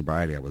early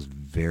sobriety, I was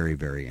very,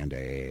 very into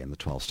AA and the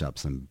 12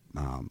 steps and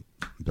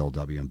Bill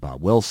W. and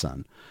Bob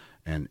Wilson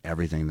and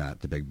everything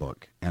that the big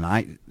book. And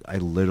I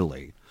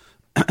literally,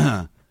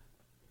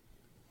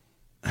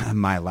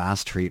 my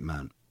last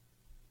treatment,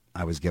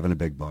 I was given a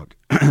big book.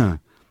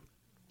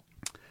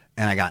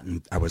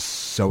 And I was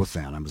so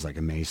thin. I was like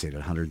emaciated,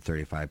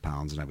 135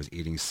 pounds, and I was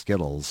eating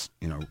Skittles,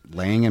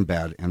 laying in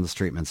bed in the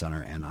treatment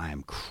center, and I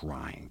am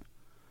crying.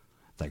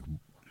 It's like,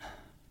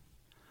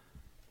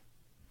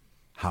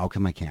 how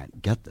come I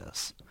can't get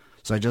this?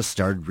 So I just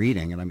started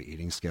reading, and I'm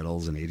eating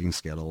Skittles and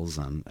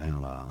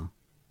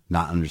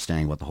not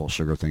understanding what the whole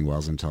sugar thing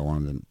was until one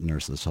of the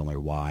nurses told me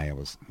why I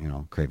was,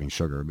 craving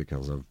sugar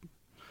because of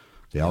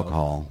the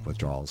alcohol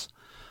withdrawals.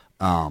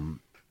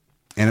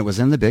 And it was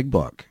in the big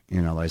book,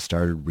 I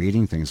started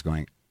reading things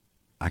going,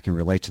 I can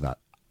relate to that.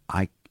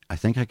 I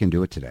think I can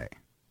do it today.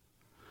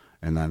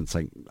 And then it's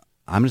like,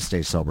 I'm going to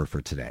stay sober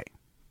for today.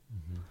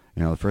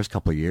 The first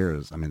couple of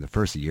years, the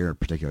first year in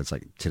particular, it's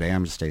like, today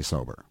I'm going to stay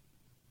sober.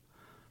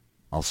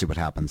 I'll see what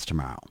happens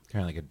tomorrow.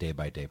 Kind of like a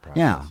day-by-day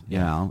process.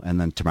 Yeah. And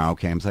then tomorrow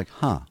came, it's like,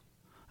 I'm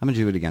going to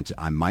do it again.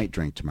 I might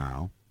drink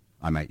tomorrow.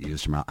 I might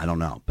use tomorrow. I don't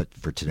know. But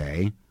for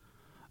today,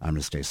 I'm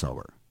going to stay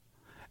sober.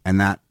 And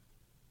that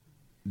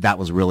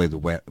was really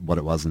what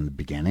it was in the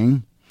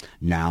beginning.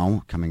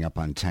 Now, coming up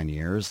on 10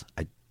 years,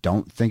 I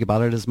don't think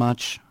about it as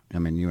much.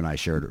 You and I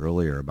shared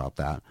earlier about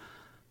that.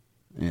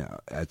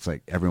 It's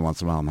like every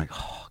once in a while I'm like,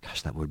 oh,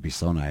 gosh, that would be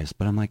so nice.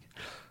 But I'm like,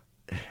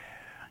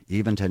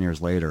 even 10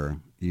 years later,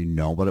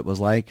 what it was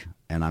like,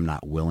 and I'm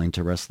not willing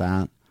to risk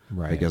that.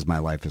 Right. Because my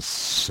life is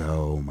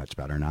so much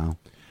better now.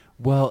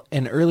 Well,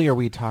 and earlier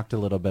we talked a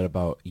little bit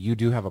about you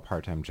do have a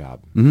part-time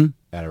job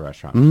at a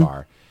restaurant and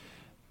bar.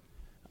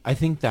 I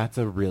think that's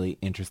a really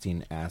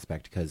interesting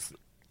aspect because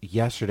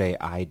yesterday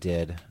I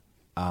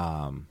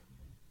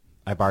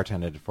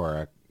bartended for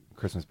a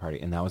Christmas party,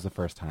 and that was the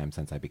first time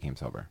since I became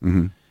sober.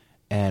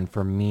 And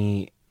for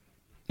me,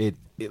 it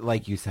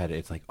like you said,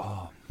 it's like,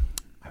 oh,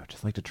 I would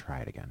just like to try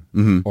it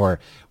again.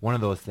 Or one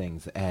of those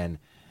things. And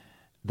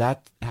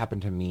that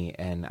happened to me,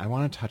 and I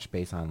want to touch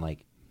base on,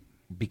 like,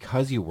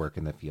 because you work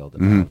in the field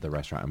of the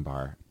restaurant and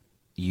bar,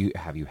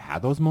 have you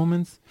had those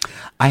moments?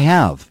 I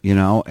have,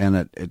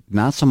 and it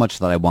not so much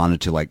that I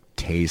wanted to like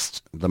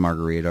taste the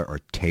margarita or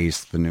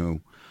taste the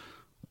new,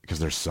 because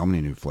there's so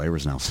many new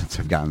flavors now since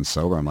I've gotten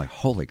sober. I'm like,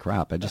 holy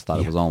crap! I just thought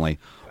it was only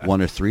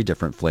 1 or 3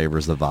 different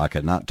flavors of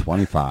vodka, not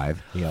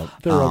 25. Yep,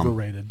 they're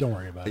overrated. Don't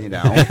worry about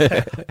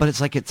it. But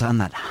it's like it's on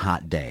that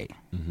hot day,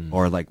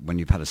 or like when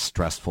you've had a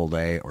stressful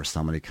day, or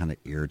somebody kind of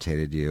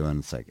irritated you, and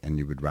it's like, and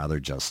you would rather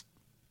just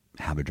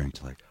have a drink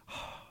to like.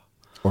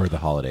 Or the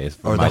holidays.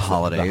 Or the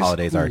holidays. The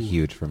holidays are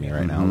huge for me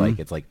right now. Like,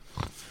 it's like,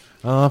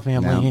 oh,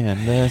 family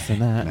and this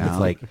and that. It's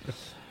like,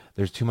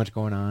 there's too much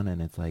going on,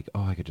 and it's like,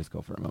 oh, I could just go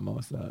for a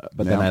mimosa.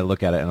 But then I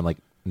look at it, and I'm like,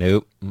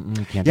 nope,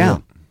 can't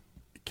do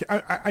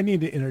it. I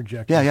need to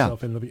interject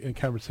myself in the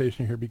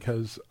conversation here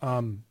because,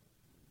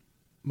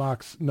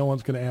 Mox, no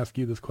one's going to ask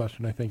you this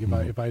question, I think,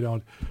 if I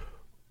don't.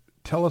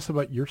 Tell us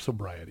about your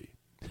sobriety.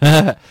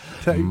 Would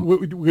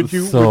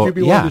you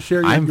be willing to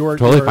share your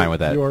totally fine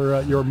with that.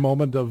 Your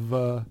moment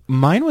of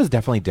mine was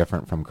definitely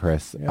different from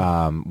Chris.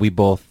 Yeah. We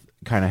both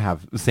kind of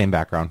have the same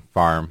background,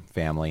 farm,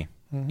 family,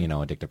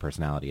 addictive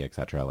personality,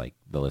 etc. Like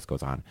the list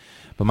goes on.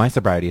 But my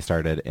sobriety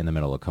started in the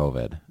middle of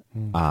COVID.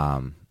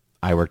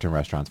 I worked in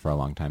restaurants for a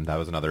long time. That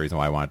was another reason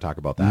why I wanted to talk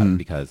about that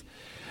because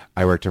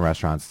I worked in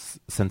restaurants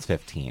since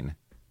 15,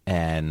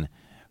 and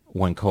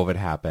when COVID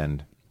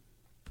happened,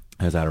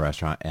 I was at a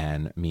restaurant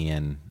and me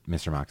and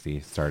Mr. Moxie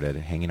started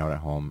hanging out at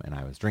home and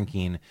I was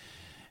drinking.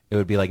 It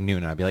would be like noon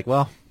and I'd be like,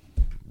 well,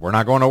 we're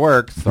not going to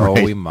work, so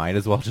we might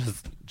as well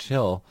just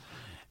chill.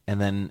 And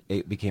then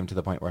it became to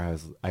the point where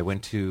I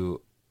went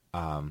to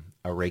a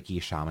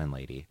Reiki shaman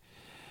lady.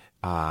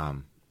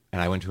 And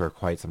I went to her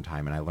quite some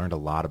time and I learned a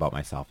lot about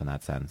myself in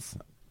that sense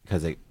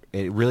because it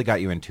really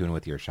got you in tune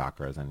with your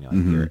chakras and like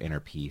your inner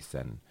peace.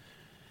 And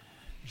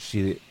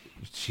she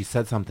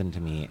said something to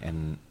me,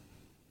 and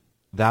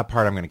that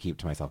part I'm going to keep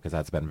to myself because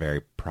that's been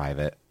very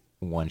private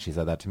when she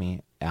said that to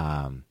me.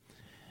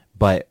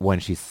 But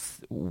when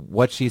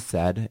what she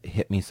said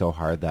hit me so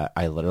hard that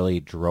I literally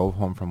drove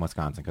home from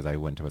Wisconsin because I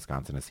went to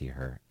Wisconsin to see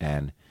her.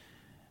 And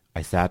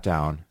I sat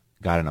down,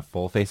 got in a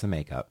full face of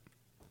makeup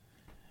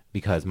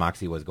because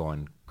Moxie was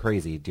going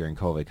crazy during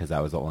COVID because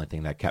that was the only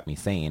thing that kept me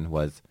sane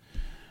was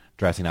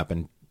dressing up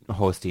and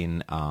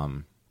hosting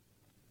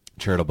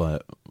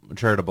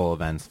charitable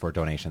events for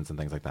donations and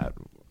things like that.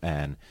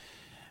 And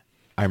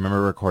I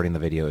remember recording the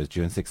video. It was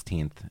June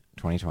 16th,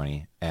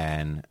 2020,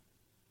 and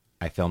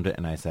I filmed it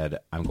and I said,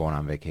 I'm going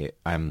on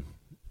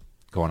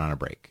a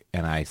break.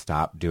 And I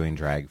stopped doing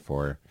drag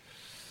for,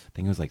 I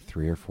think it was like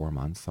 3 or 4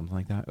 months, something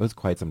like that. It was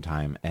quite some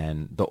time.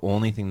 And the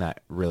only thing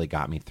that really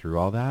got me through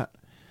all that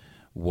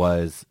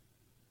was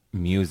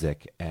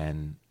music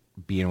and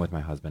being with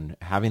my husband,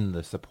 having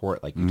the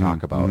support like you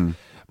talk about.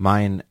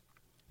 Mine,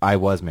 I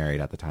was married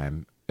at the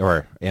time,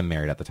 or am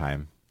married at the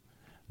time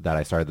that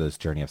I started this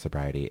journey of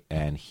sobriety,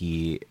 and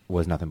he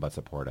was nothing but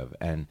supportive.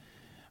 And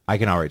I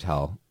can already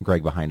tell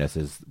Greg behind us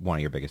is one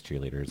of your biggest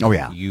cheerleaders. Oh,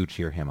 yeah. You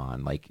cheer him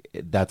on. Like,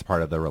 that's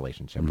part of the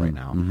relationship right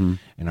now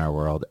in our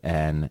world.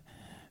 And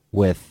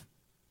with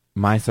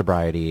my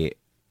sobriety,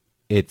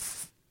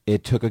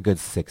 it took a good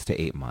 6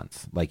 to 8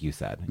 months, like you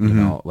said. You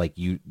know, like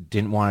you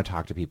didn't want to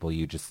talk to people.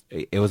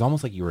 It was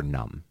almost like you were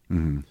numb.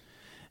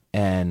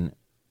 And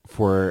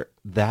for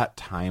that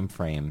time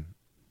frame,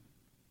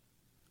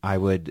 I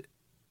would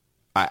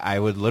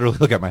literally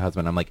look at my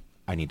husband. I'm like,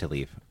 I need to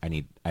leave.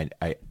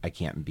 I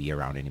can't be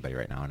around anybody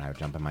right now. And I would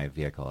jump in my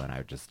vehicle and I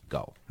would just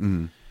go.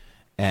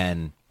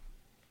 And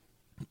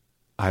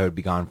I would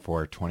be gone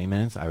for 20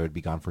 minutes. I would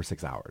be gone for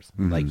 6 hours.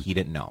 Like, he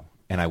didn't know.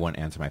 And I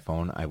wouldn't answer my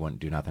phone. I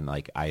wouldn't do nothing.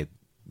 Like,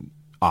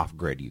 off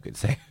grid, you could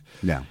say.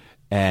 Yeah.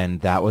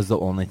 And that was the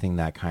only thing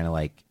that kind of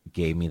like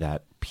gave me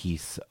that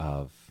piece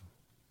of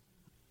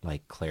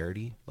like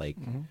clarity. Like,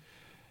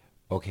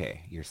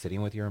 okay, you're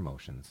sitting with your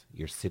emotions,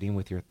 you're sitting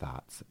with your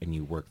thoughts, and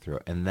you work through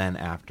it. And then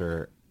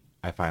after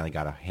I finally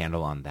got a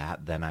handle on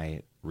that, then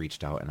I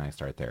reached out and I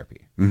started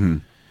therapy.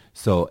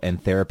 So,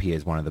 and therapy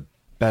is one of the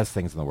best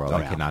things in the world.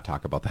 I cannot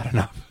talk about that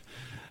enough.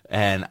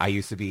 And I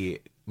used to be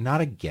not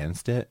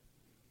against it,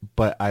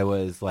 but I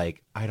was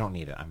like, I don't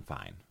need it. I'm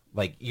fine.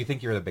 Like, you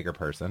think you're the bigger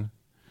person.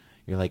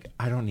 You're like,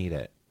 I don't need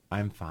it.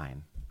 I'm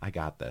fine. I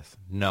got this.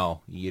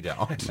 No, you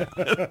don't.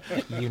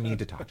 You need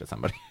to talk to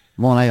somebody.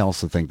 Well, and I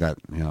also think that,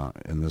 you know,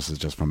 and this is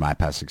just from my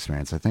past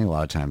experience, I think a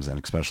lot of times, and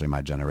especially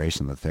my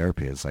generation, the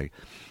therapy is like,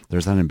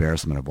 there's an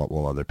embarrassment of what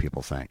will other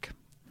people think.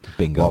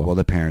 Bingo. What will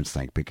the parents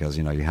think? Because,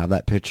 you know, you have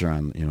that picture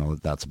on, you know,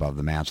 that's above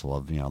the mantle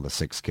of, you know, the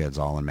 6 kids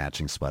all in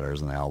matching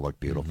sweaters and they all look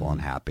beautiful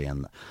and happy.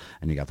 And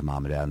you got the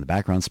mom and dad in the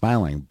background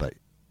smiling, but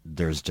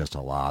there's just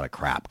a lot of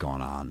crap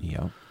going on.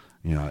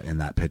 You know, in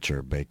that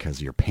picture,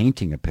 because you're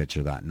painting a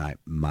picture that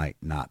might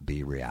not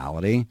be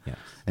reality. Yes.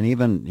 And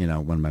even, you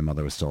know, when my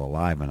mother was still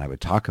alive and I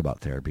would talk about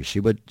therapy, she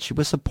was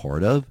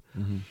supportive,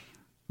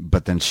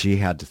 but then she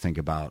had to think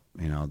about,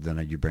 you know,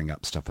 then you bring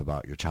up stuff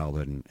about your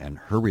childhood and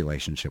her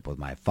relationship with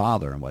my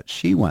father and what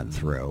she went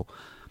through.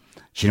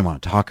 She didn't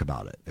want to talk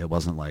about it. It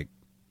wasn't like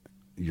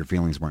your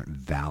feelings weren't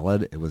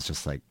valid. It was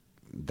just like,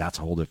 that's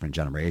a whole different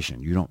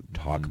generation. You don't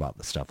talk about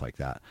the stuff like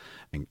that.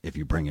 And if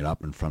you bring it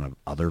up in front of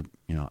other,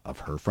 you know, of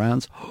her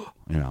friends,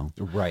 you know,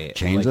 right,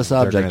 change like the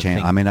subject.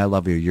 think... I mean, I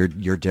love you.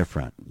 You're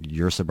different.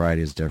 Your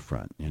sobriety is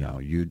different. You know,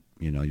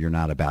 you're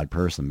not a bad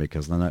person,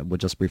 because then it would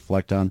just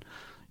reflect on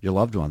your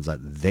loved ones that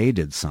they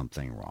did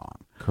something wrong.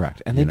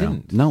 Correct. And they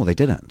didn't. No, they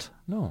didn't.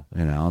 No.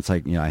 You know, it's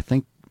like, you know, I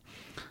think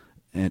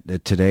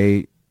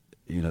today,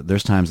 you know,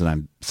 there's times that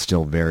I'm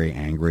still very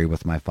angry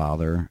with my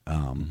father,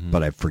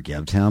 but I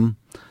forgived him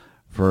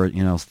for,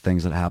 you know,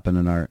 things that happened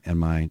in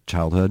my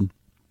childhood,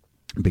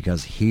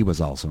 because he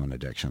was also in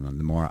addiction. And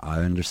the more I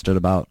understood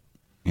about,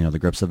 you know, the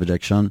grips of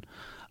addiction,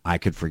 I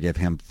could forgive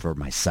him for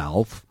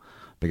myself,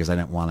 because I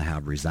didn't want to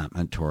have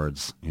resentment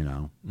towards, you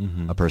know,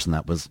 a person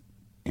that was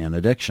in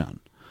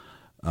addiction.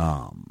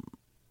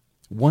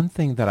 One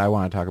thing that I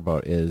want to talk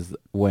about is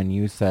when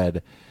you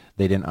said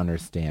they didn't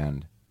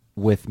understand.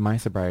 With my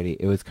sobriety,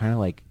 it was kind of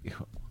like,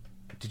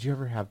 did you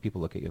ever have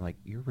people look at you like,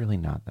 you're really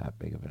not that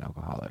big of an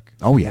alcoholic?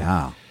 Oh,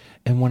 yeah.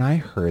 And when I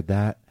heard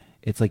that,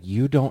 it's like,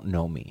 you don't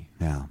know me.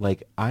 Yeah.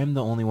 Like, I'm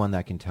the only one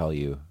that can tell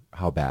you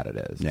how bad it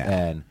is. Yeah.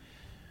 And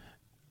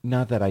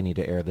not that I need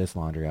to air this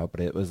laundry out,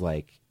 but it was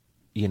like,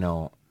 you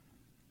know,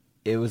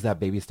 it was that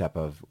baby step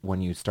of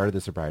when you started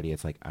the sobriety,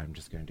 it's like, I'm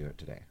just going to do it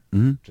today.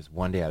 Just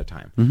one day at a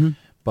time.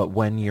 But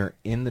when you're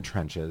in the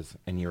trenches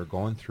and you're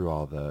going through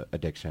all the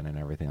addiction and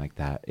everything like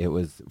that, it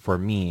was, for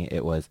me,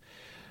 it was,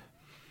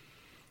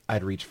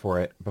 I'd reach for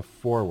it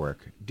before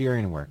work,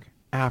 during work,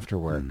 after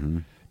work,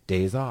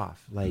 days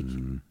off, like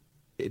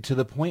to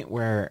the point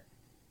where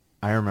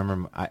I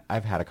remember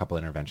I've had a couple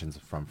interventions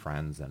from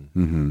friends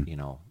and, you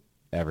know,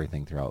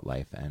 everything throughout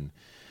life. And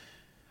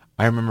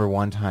I remember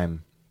one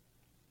time,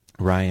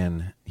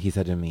 Ryan, he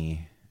said to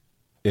me,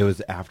 it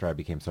was after I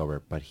became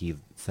sober, but he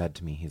said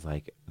to me, he's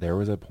like, there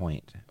was a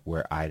point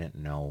where I didn't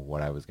know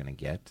what I was going to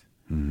get.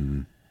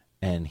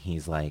 And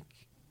he's like,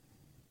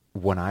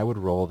 when I would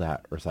roll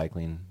that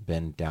recycling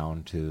bin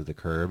down to the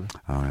curb,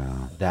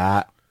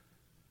 that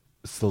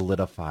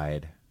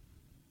solidified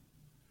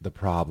the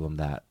problem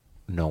that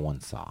no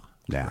one saw.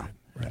 Yeah.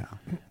 Right.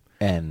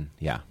 And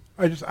yeah.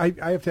 I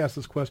have to ask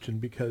this question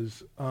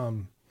because,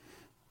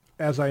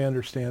 as I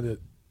understand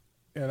it,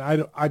 and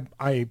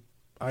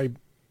I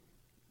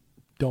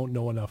don't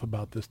know enough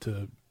about this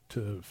to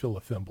fill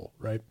a thimble,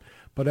 right?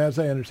 But as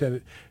I understand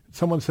it,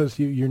 someone says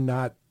to you, you're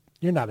not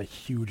a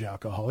huge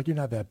alcoholic. You're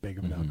not that big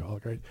of an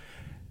alcoholic, right?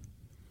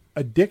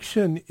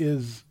 Addiction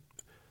is,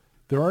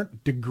 there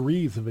aren't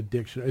degrees of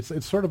addiction.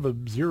 It's sort of a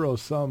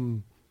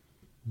zero-sum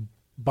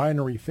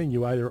binary thing.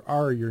 You either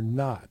are or you're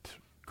not,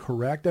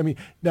 correct? I mean,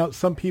 now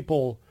some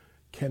people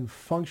can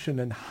function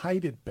and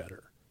hide it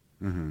better.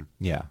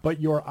 Yeah. But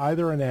you're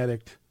either an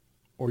addict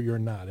or you're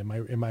not. Am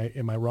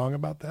I wrong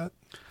about that?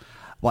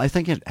 Well, I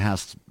think it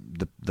has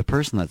the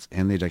person that's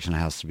in the addiction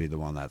has to be the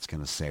one that's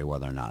going to say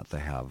whether or not they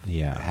have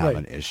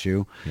an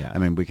issue. Yeah. I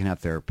mean, we can have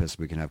therapists,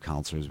 we can have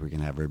counselors, we can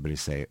have everybody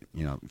say,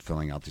 you know,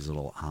 filling out these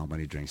little, how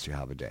many drinks do you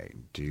have a day?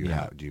 Do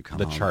you come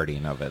the home?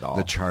 charting of it all?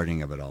 The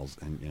charting of it all,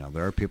 and you know,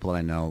 there are people that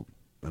I know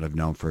that I've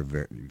known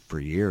for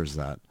years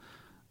that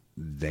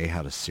they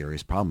had a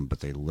serious problem, but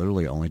they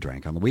literally only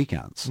drank on the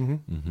weekends.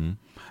 And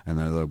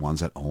they're the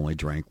ones that only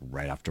drank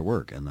right after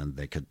work, and then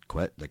they could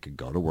quit, they could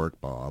go to work,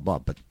 blah, blah, blah,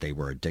 but they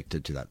were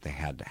addicted to that. They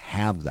had to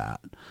have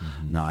that.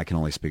 Now, I can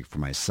only speak for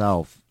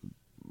myself,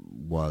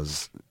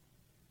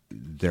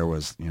 there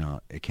was, you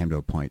know, it came to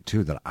a point,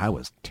 too, that I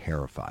was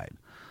terrified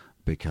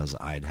because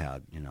I'd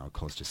had, you know,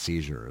 close to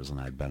seizures, and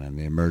I'd been in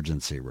the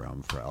emergency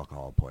room for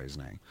alcohol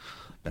poisoning,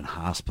 been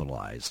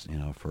hospitalized, you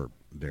know, for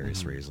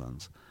various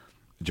reasons,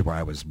 where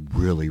I was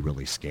really,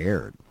 really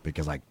scared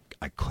because I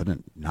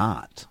couldn't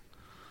not.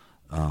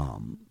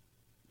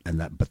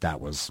 But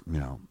that was, you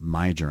know,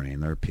 my journey.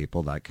 And there are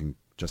people that can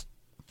just,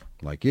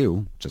 like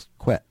you, just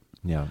quit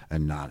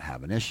and not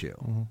have an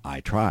issue. I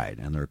tried.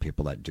 And there are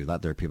people that do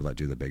that. There are people that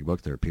do the big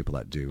book. There are people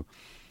that do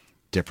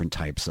different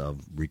types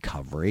of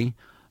recovery.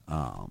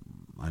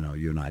 I know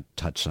you and I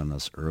touched on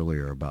this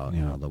earlier about,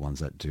 you know, the ones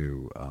that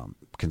do,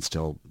 can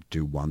still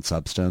do one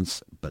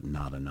substance, but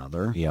not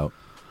another.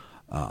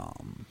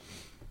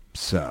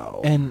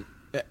 So, and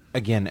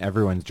again,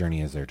 everyone's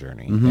journey is their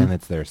journey, and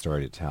it's their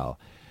story to tell.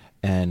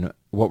 And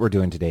what we're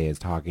doing today is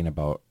talking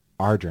about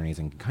our journeys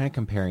and kind of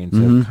comparing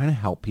to kind of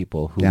help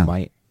people who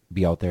might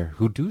be out there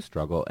who do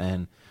struggle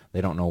and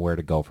they don't know where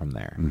to go from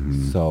there.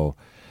 So,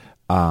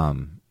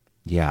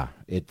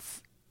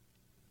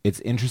 it's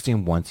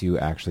interesting once you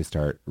actually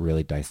start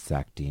really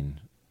dissecting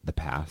the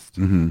past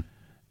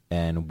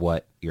and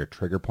what your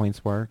trigger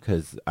points were.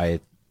 Because I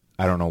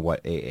don't know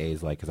what AA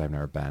is like because I've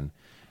never been.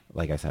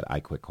 Like I said, I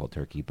quit cold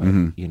turkey, but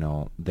you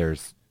know,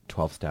 there's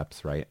 12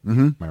 steps, right?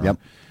 Yep.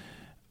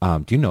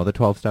 Do you know the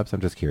 12 steps? I'm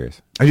just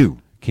curious. I do.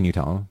 Can you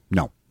tell them?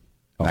 No.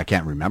 I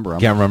can't remember them.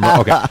 Can't remember?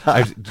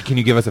 Okay. Can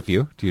you give us a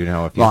few? Do you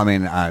know a few? Well, I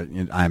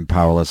mean, I'm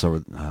powerless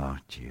over,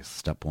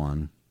 step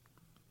one.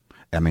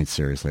 I mean,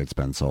 seriously, it's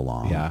been so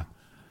long. Yeah.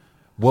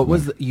 What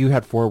was, you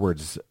had 4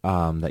 words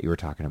that you were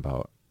talking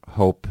about.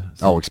 Hope.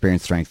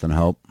 Experience, strength, and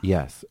hope.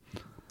 Yes.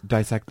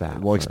 Dissect that.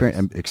 Well,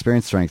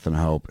 experience, strength, and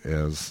hope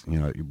is, you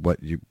know,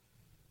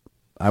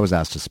 I was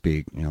asked to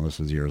speak, you know, this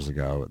was years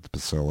ago at the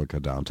Basilica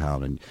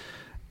downtown, and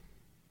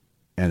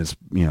it's,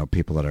 you know,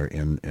 people that are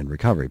in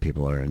recovery,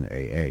 people that are in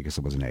AA, because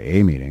it was an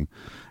AA meeting,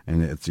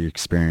 and it's the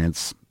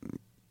experience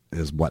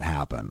is what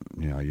happened.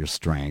 You know, your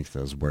strength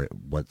is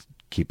what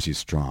keeps you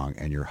strong,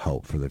 and your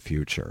hope for the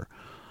future.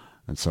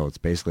 And so it's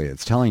basically,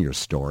 it's telling your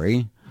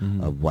story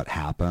of what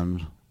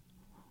happened,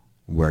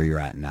 where you're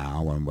at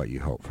now, and what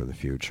you hope for the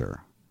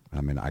future. I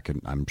mean,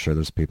 I'm sure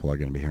there's people that are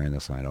going to be hearing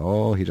this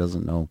and he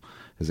doesn't know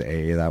his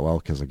AA that well,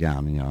 because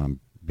again, you know, I'm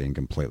being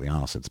completely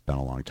honest, it's been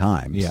a long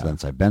time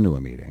since I've been to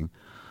a meeting.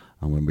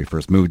 And when we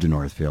first moved to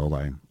Northfield,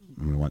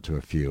 we went to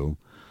a few.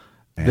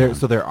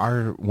 So there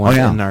are ones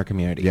in our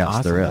community. Yes,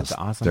 awesome. there is. That's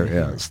awesome.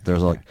 There is.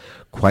 There's like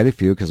quite a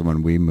few, because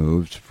when we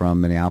moved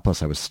from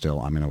Minneapolis, I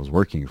was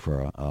working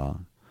for a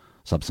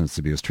substance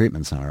abuse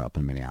treatment center up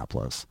in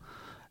Minneapolis.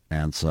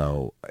 And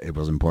so it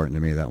was important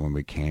to me that when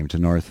we came to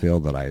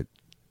Northfield that I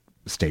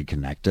stayed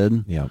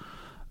connected.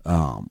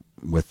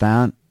 With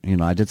that, you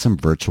know, I did some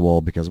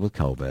virtual, because with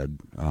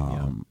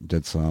COVID,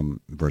 did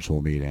some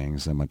virtual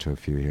meetings and went to a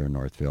few here in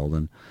Northfield.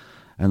 And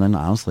then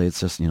honestly, it's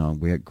just, you know,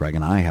 Greg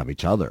and I have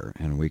each other,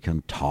 and we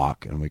can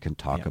talk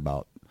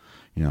about,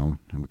 and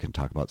we can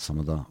talk about some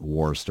of the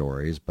war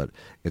stories, but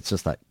it's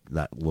just that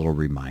little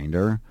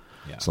reminder.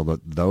 Yeah. So that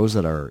those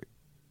that are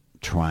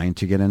trying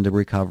to get into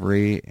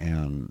recovery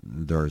and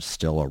they're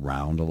still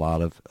around a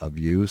lot of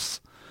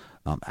use,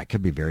 it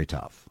could be very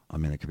tough. I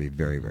mean, it could be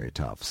very, very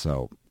tough.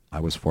 So I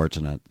was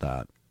fortunate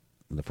that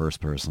the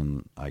first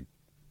person I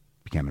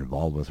became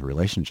involved with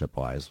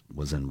relationship-wise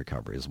was in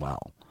recovery as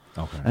well.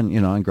 Okay. And,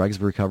 and Greg's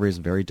recovery is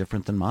very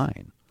different than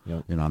mine.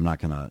 Yep. I'm not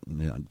going to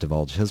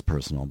divulge his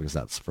personal because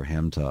that's for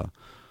him to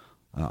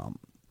Talk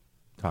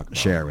about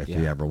share it, if yeah.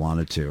 he ever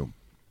wanted to.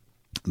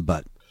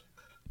 But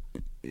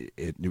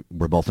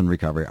we're both in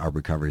recovery. Our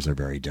recoveries are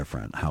very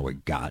different. How we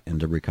got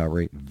into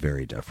recovery,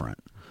 very different.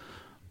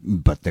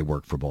 But they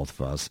work for both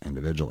of us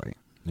individually.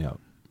 Yeah.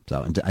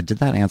 So did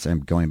that answer,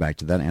 and going back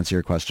to that, answer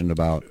your question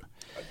about...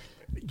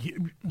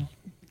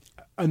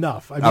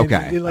 Enough. I mean,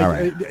 Okay, all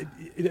right.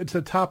 It's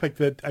a topic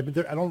that, I mean,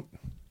 I don't...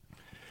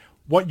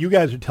 What you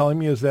guys are telling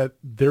me is that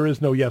there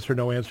is no yes or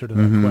no answer to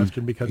that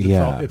question because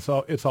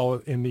it's all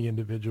in the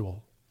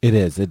individual. It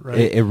is. Right?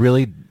 It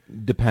really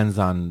depends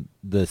on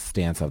the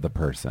stance of the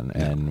person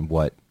and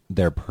what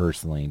they're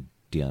personally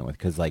dealing with.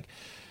 Because, like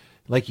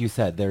you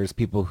said, there's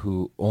people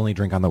who only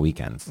drink on the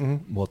weekends.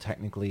 Mm-hmm. Well,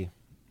 technically,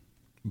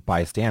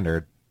 by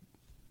standard,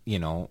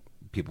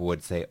 people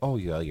would say, "Oh,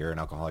 you're an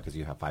alcoholic because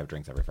you have 5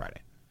 drinks every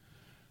Friday."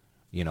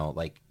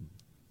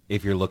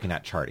 If you're looking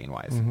at charting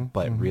wise,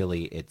 but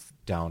really it's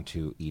down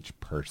to each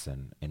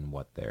person and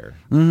what their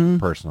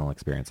personal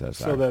experiences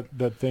are. So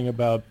that thing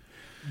about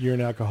you're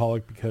an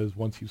alcoholic because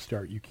once you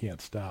start, you can't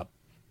stop,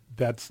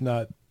 that's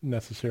not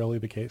necessarily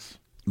the case.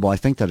 Well, I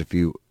think that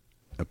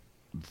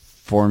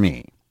for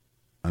me,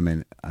 I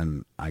mean,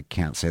 I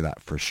can't say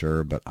that for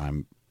sure, but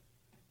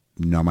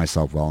know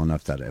myself well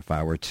enough that if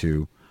I were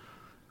to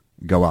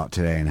go out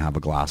today and have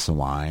a glass of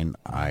wine,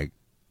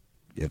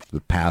 if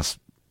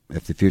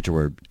the future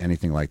were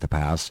anything like the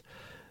past,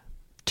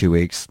 2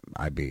 weeks,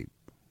 I'd be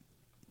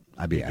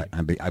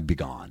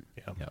gone.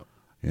 Yeah.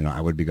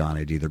 I would be gone.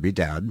 I'd either be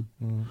dead,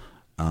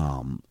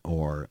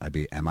 or I'd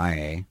be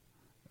MIA.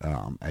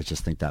 I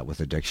just think that with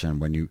addiction,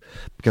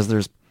 because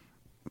there's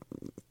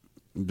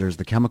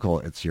the chemical,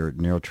 it's your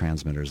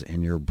neurotransmitters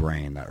in your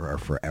brain that are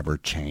forever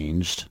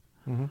changed.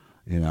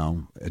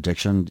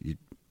 Addiction,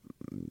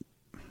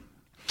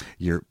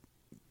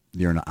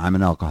 I'm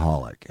an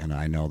alcoholic, and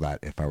I know that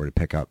if I were to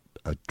pick up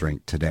a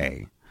drink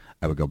today,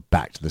 I would go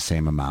back to the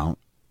same amount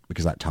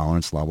because that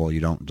tolerance level, you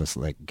don't just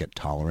get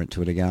tolerant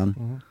to it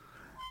again.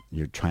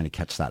 You're trying to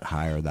catch that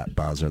high or that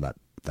buzz or that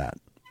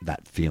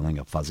feeling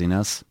of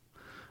fuzziness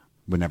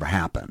would never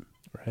happen.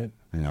 Right.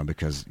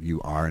 Because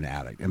you are an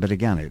addict. But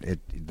again,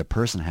 the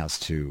person has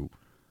to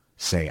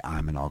say,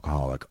 I'm an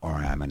alcoholic or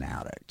I'm an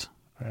addict.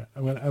 All right.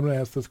 I'm going to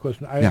ask this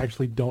question. I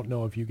actually don't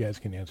know if you guys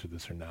can answer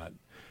this or not.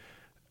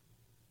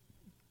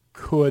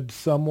 Could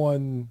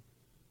someone,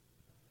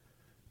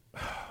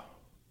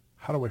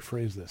 how do I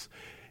phrase this?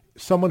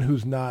 Someone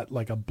who's not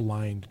like a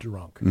blind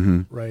drunk,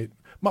 right?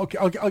 I'll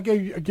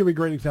give you a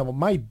great example.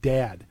 My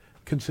dad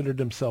considered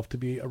himself to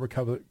be a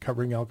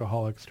recovering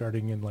alcoholic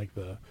starting in like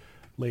the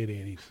late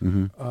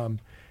 80s.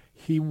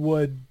 He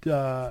was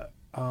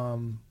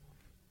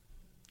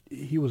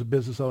a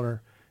business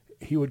owner.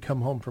 He would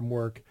come home from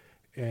work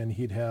and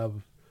he'd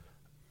have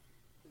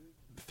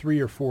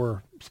 3 or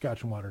 4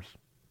 Scotch and waters.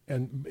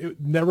 And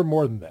never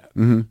more than that.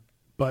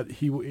 But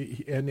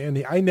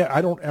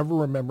I don't ever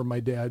remember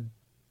my dad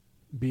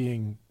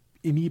being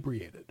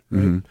inebriated.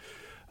 Right?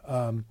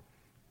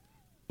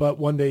 But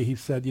one day he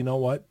said, "You know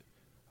what?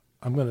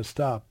 I'm going to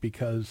stop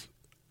because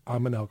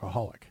I'm an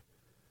alcoholic,"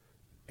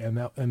 and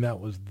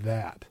that was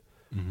that.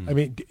 I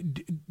mean,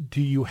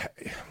 do you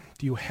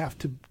have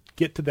to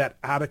get to that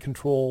out of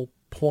control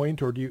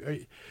point, or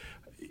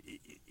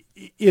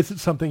is it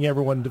something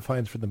everyone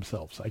defines for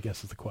themselves? I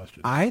guess is the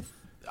question.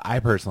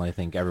 I personally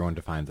think everyone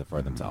defines it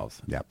for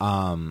themselves. Yep.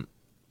 I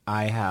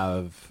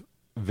have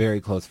very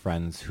close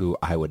friends who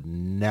I would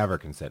never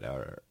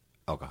consider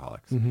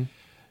alcoholics.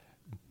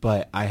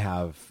 But I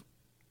have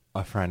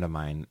a friend of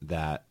mine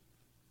that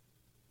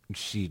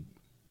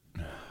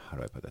how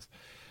do I put this?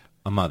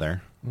 A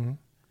mother.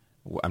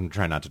 I'm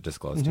trying not to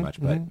disclose too much,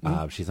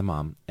 but she's a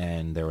mom.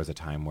 And there was a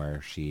time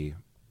where she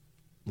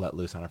let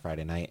loose on a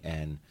Friday night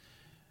and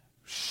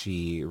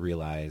she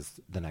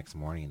realized the next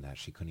morning that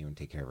she couldn't even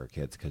take care of her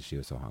kids because she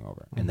was so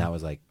hungover. And that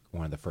was like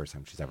one of the first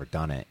times she's ever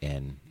done it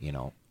in,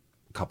 a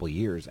couple of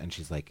years. And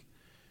she's like,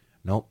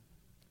 nope,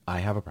 I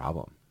have a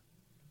problem.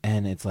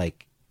 And it's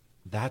like,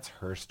 that's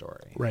her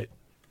story. Right.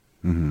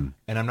 And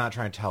I'm not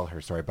trying to tell her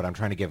story, but I'm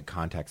trying to give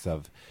context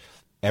of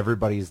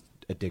everybody's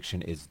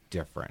addiction is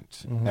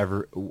different.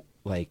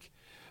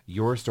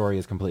 Your story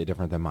is completely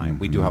different than mine.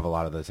 We do have a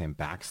lot of the same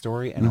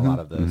backstory and a lot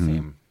of the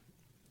same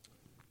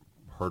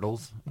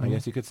hurdles, I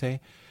guess you could say.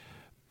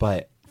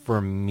 But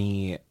for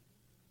me,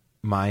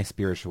 my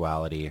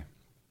spirituality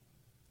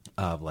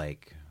of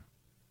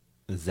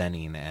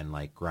zenning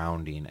and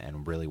grounding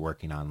and really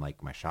working on my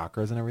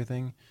chakras and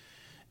everything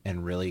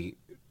and really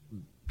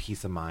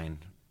peace of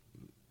mind,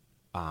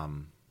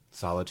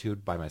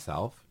 solitude by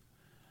myself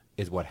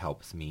is what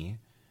helps me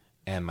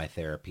and my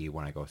therapy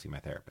when I go see my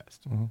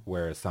therapist.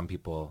 Whereas some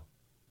people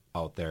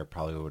out there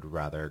probably would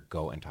rather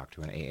go and talk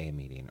to an AA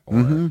meeting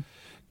or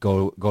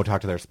go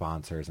talk to their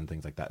sponsors and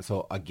things like that.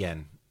 So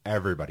again,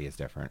 everybody is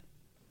different.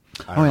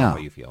 I don't know how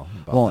you feel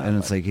about well, that, and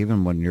it's like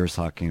even when you're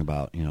talking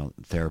about,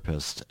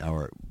 therapists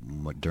or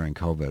during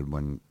COVID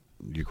when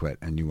you quit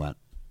and you went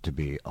to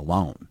be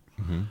alone,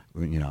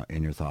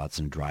 in your thoughts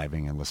and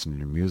driving and listening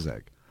to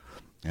music.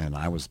 And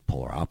I was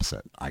polar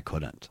opposite. I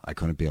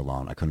couldn't be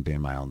alone. I couldn't be in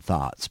my own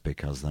thoughts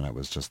because then it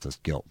was just this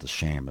guilt, the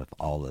shame of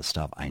all this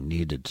stuff. I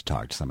needed to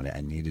talk to somebody.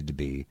 I needed to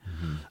be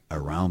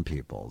around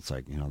people. It's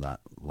like, that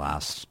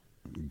last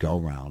go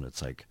round,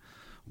 it's like,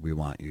 we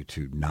want you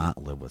to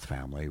not live with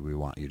family. We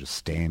want you to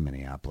stay in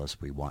Minneapolis.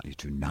 We want you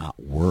to not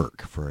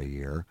work for a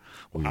year.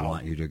 We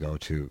want you to go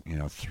to,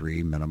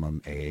 3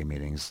 minimum AA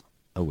meetings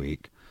a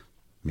week,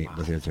 meet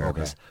with your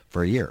therapist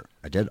for a year.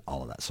 I did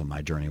all of that. So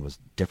my journey was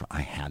different.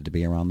 I had to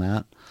be around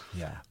that.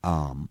 Yeah.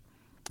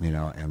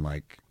 And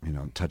like,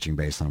 touching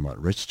base on what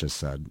Rich just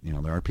said,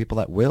 there are people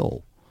that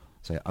will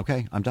say,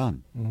 okay, I'm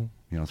done.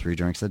 3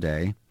 drinks a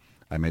day.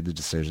 I made the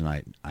decision.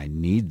 I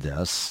need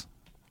this.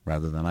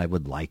 Rather than I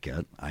would like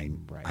it, I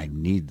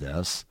need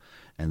this,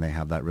 and they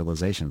have that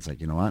realization. It's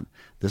like, you know what?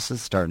 This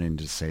is starting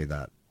to say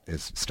that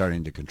it's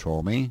starting to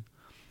control me.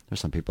 There's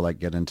some people that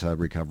get into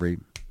recovery,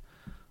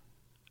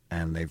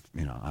 and they've,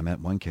 I met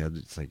one kid.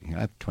 It's like,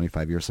 I have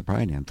 25 years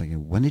sobriety. I'm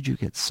thinking, when did you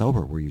get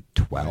sober? Were you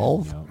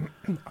 12?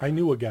 I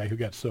knew a guy who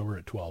got sober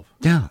at 12.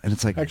 Yeah, and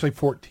it's like Actually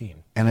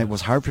 14. And it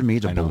was hard for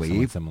me to I know someone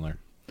believe. similar.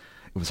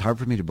 It was hard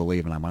for me to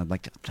believe, and I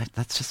wanted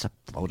that's just a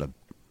load of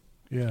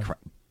crap.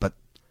 But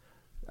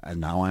and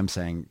now I'm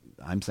saying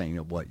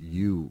what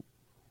you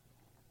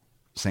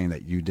saying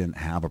that you didn't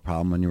have a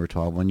problem when you were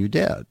 12 when you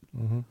did.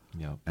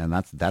 Yep. And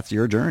that's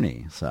your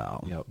journey.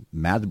 So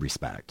mad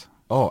respect.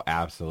 Oh,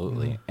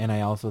 absolutely. And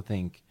I also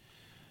think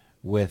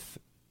with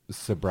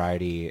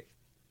sobriety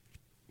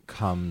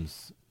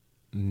comes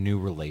new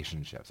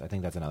relationships. I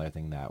think that's another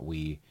thing that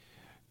we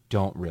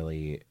don't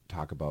really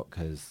talk about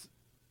because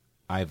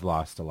I've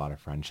lost a lot of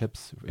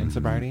friendships in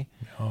sobriety.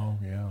 Oh,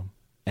 yeah.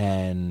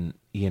 And,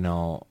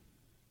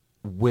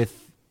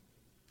 with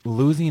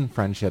losing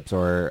friendships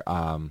or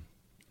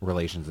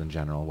relations in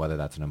general, whether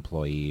that's an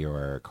employee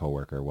or a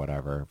coworker,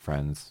 whatever,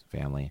 friends,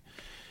 family,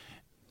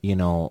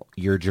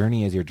 your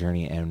journey is your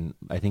journey. And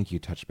I think you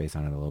touched base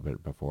on it a little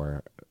bit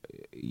before.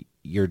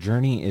 Your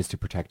journey is to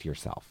protect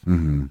yourself.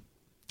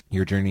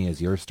 Your journey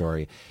is your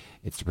story.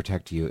 It's to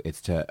protect you.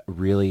 It's to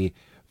really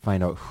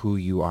find out who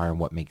you are and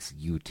what makes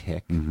you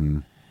tick.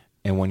 And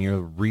when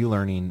you're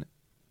relearning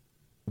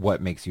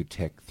what makes you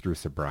tick through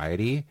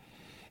sobriety,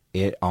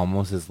 it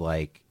almost is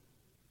like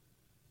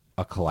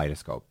a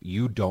kaleidoscope.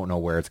 You don't know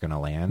where it's going to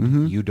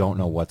land. You don't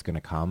know what's going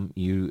to come.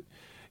 You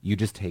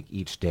just take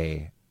each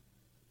day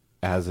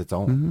as its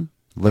own.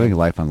 Living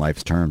life on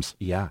life's terms.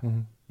 Yeah.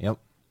 Yep.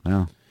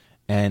 Yeah.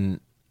 And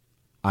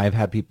I've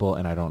had people,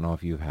 and I don't know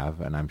if you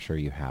have, and I'm sure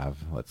you have,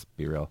 let's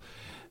be real,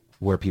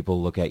 where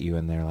people look at you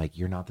and they're like,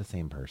 you're not the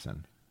same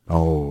person.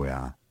 Oh,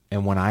 yeah.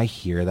 And when I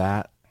hear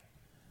that,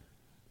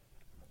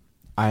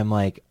 I'm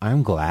like,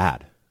 I'm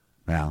glad.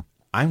 Yeah.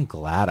 I'm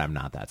glad I'm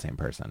not that same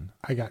person.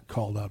 I got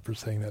called out for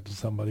saying that to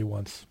somebody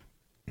once,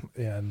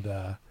 and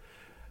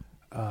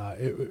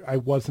I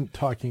wasn't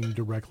talking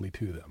directly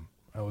to them.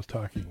 I was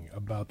talking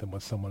about them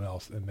with someone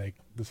else, and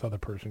this other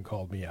person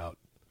called me out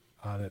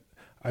on it.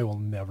 I will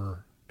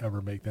never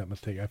ever make that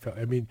mistake.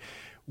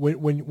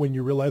 When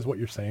you realize what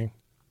you're saying,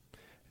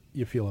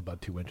 you feel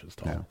about 2 inches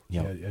tall.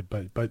 Yeah.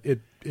 But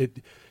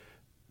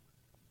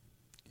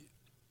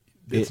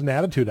it's an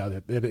attitude out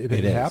of it.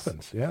 It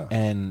happens. Yeah.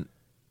 And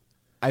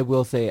I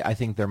will say, I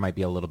think there might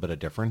be a little bit of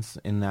difference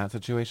in that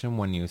situation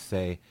when you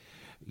say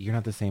you're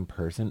not the same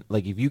person.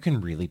 Like if you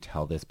can really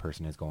tell this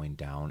person is going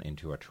down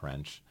into a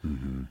trench,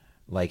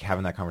 like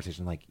having that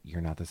conversation, like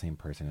you're not the same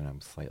person and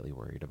I'm slightly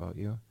worried about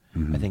you.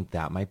 I think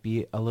that might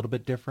be a little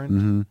bit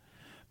different.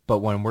 But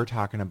when we're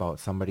talking about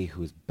somebody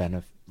who's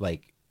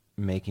like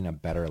making a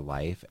better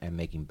life and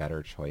making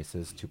better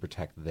choices to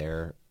protect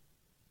their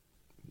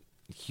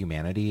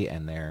humanity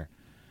and their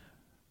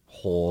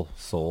whole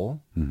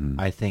soul,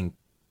 I think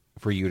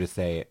for you to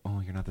say,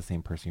 oh, you're not the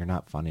same person, you're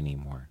not fun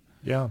anymore.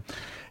 Yeah.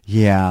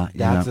 Yeah.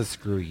 That's a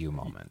screw you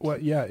moment. Well,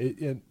 yeah.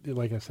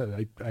 Like I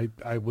said,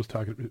 I was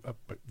talking,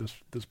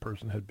 this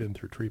person had been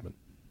through treatment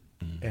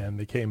and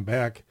they came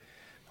back.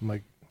 I'm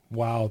like,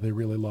 wow, they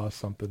really lost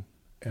something.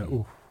 And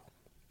ooh.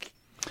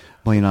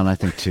 Well, and I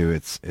think too,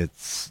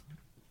 it's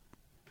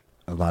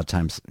a lot of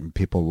times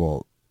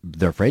people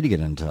they're afraid to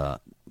get into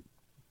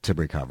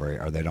recovery,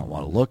 or they don't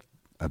want to look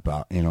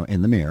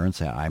in the mirror and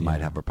say, I might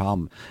have a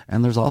problem.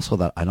 And there's also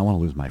that I don't want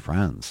to lose my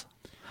friends.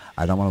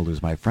 I don't want to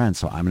lose my friends,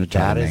 so I'm going to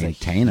try to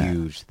maintain it. That is a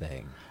huge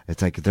thing.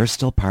 It's like they're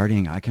still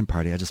partying. I can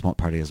party. I just won't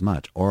party as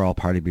much. Or I'll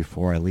party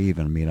before I leave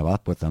and meet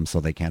up with them so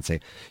they can't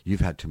say,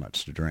 you've had too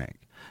much to drink.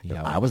 If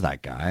I was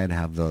that guy, I'd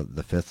have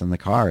the fifth in the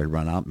car. I'd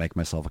run out, make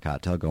myself a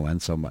cocktail, go in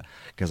so much.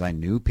 Because I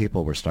knew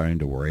people were starting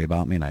to worry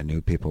about me, and I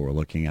knew people were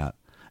looking at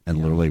and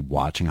literally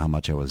watching how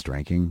much I was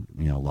drinking,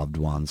 loved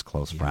ones,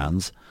 close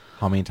friends.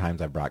 How many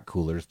times I brought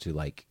coolers to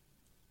like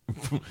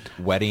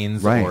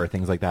weddings Right. or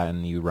things like that,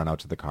 and you run out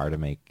to the car to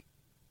make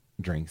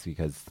drinks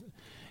because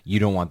you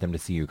don't want them to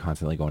see you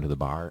constantly going to the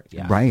bar.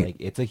 Yeah, Right. Like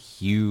it's a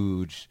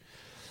huge,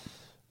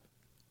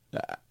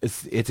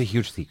 it's a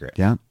huge secret.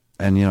 Yeah.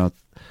 And,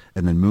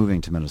 and then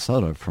moving to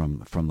Minnesota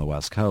from the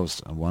West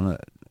Coast,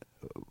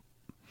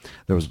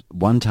 there was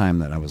one time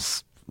that I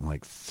was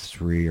like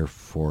 3 or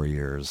 4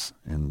 years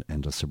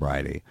into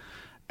sobriety,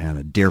 and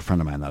a dear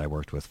friend of mine that I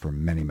worked with for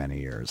many, many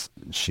years,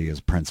 she is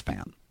a Prince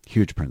fan,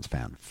 huge Prince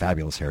fan,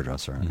 fabulous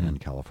hairdresser in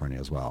California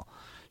as well.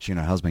 She and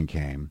her husband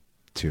came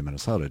to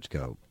Minnesota to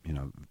go,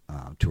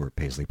 tour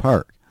Paisley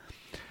Park.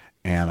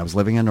 And I was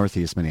living in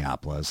Northeast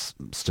Minneapolis,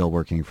 still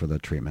working for the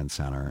treatment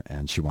center,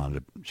 and she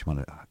wanted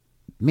to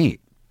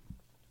meet.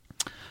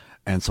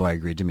 And so I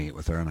agreed to meet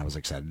with her, and I was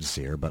excited to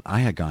see her. But I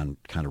had gone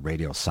kind of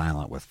radio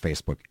silent with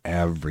Facebook,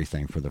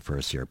 everything for the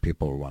first year.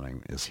 People were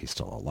wondering, is he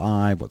still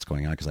alive? What's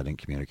going on? Because I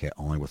didn't communicate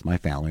only with my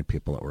family,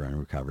 people that were in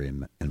recovery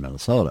in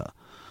Minnesota.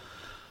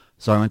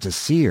 So I went to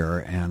see her,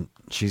 and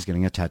she's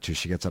getting a tattoo.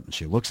 She gets up, and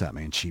she looks at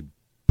me, and she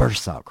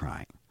bursts out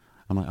crying.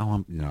 I'm like,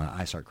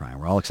 I start crying.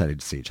 We're all excited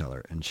to see each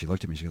other. And she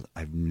looked at me, she goes,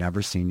 I've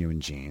never seen you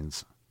in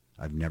jeans.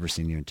 I've never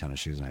seen you in tennis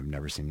shoes, and I've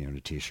never seen you in a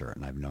T-shirt,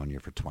 and I've known you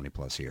for 20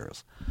 plus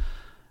years.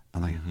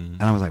 I'm like,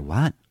 and I was like,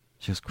 what?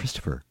 She goes,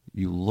 Christopher,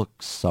 you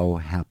look so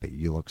happy.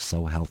 You look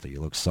so healthy.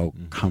 You look so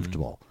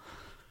comfortable.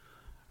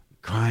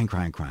 Crying.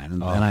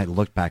 And then I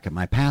looked back at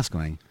my past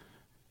going,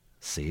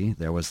 see,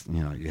 there was,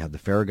 you had the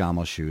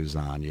Ferragamo shoes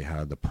on, you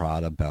had the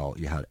Prada belt,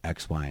 you had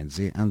X, Y, and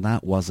Z, and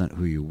that wasn't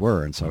who you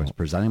were. And so I was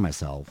presenting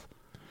myself.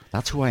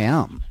 That's who I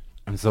am.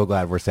 I'm so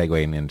glad we're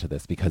segueing into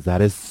this because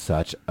that is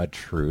such a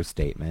true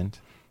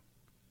statement.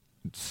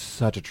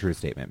 Such a true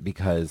statement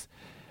because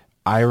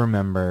I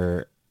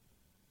remember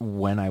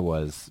when I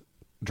was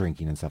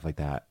drinking and stuff like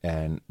that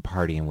and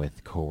partying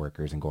with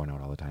coworkers and going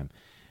out all the time,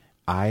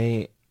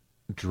 I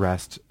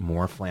dressed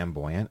more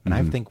flamboyant. And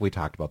I think we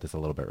talked about this a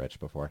little bit, Rich,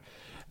 before.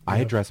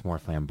 I dressed more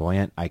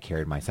flamboyant. I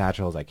carried my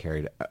satchels. I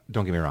carried,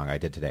 don't get me wrong, I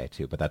did today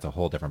too, but that's a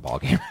whole different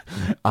ballgame.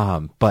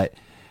 But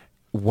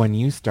when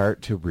you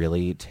start to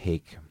really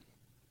take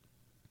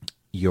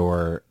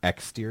your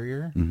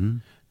exterior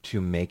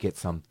to make it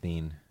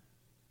something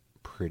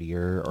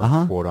prettier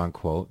or quote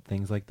unquote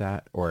things like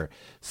that, or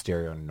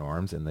stereo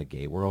norms in the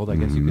gay world, I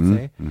guess you could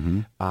say.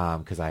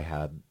 Because I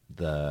had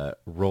the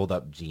rolled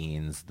up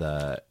jeans,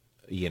 the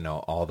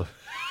all the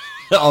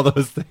all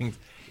those things.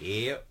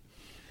 Yep.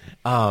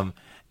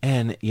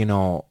 And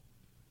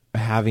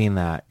having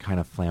that kind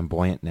of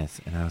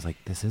flamboyantness, and I was like,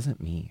 this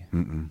isn't me.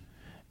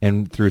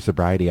 And through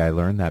sobriety, I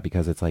learned that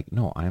because it's like,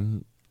 no,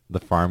 I'm the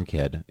farm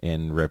kid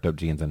in ripped up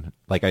jeans. And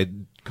like I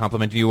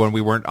complimented you when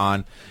we weren't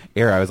on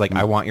air. I was like,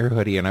 I want your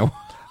hoodie, and I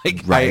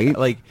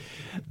like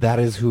that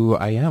is who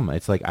I am.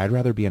 It's like I'd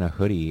rather be in a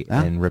hoodie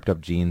and ripped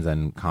up jeans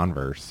and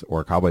Converse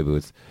or cowboy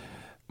boots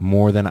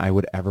more than I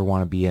would ever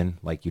want to be in,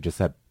 like you just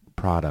said,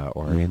 Prada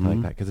or anything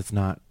like that, because it's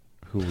not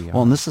who we are.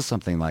 Well, and this is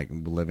something like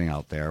living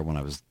out there when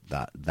I was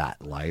that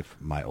life,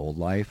 my old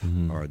life,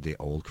 or the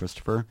old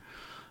Christopher,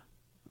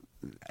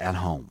 at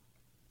home.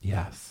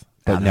 Yes.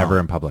 But never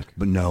in public.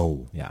 But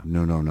no. Yeah.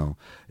 No.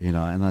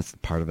 And that's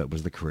part of it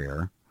was the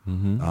career,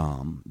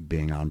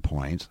 being on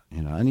point,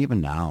 and even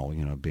now,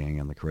 being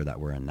in the career that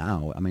we're in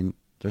now, I mean,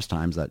 there's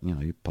times that,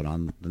 you put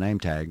on the name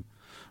tag,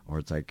 or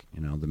it's like,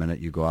 the minute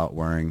you go out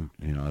wearing,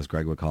 as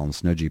Greg would call them,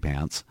 snudgy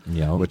pants,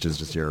 which is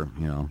just your,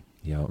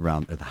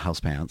 around at the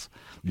house pants,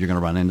 you're going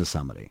to run into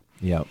somebody.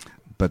 Yep.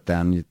 But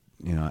then,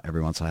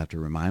 every once I have to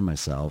remind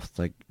myself, it's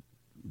like,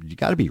 you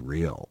got to be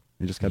real.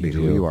 You just got to be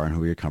who you are and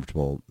who you're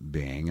comfortable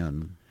being.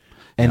 And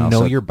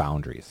know your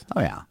boundaries.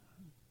 Oh, yeah.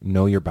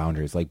 Know your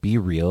boundaries. Like, be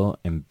real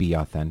and be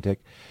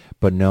authentic,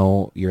 but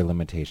know your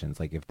limitations.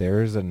 Like, if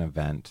there's an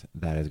event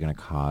that is going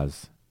to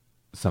cause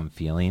some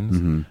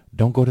feelings,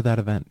 don't go to that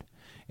event.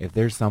 If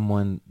there's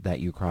someone that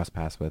you cross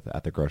paths with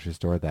at the grocery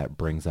store that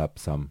brings up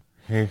some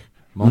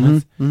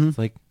moments, it's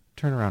like,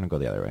 turn around and go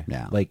the other way.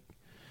 Yeah. Like,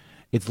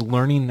 it's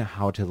learning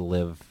how to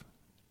live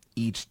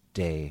each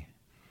day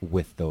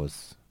with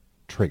those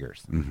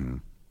triggers.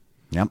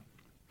 Yep.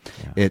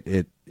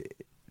 Yeah.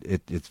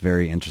 It's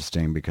very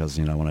interesting because,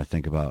 when I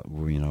think about,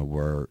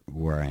 where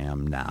I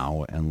am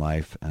now in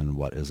life and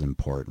what is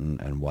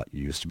important and what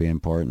used to be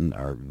important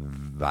are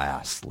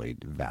vastly,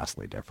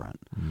 vastly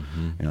different.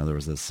 There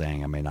was this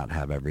saying, I may not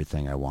have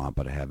everything I want,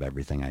 but I have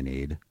everything I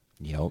need.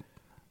 Yep.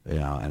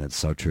 And it's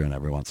so true. And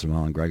every once in a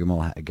while, and Greg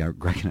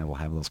and I will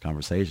have those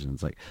conversations.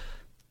 It's like,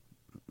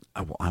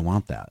 I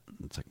want that.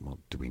 It's like, well,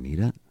 do we need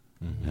it?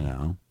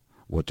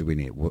 What do we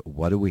need?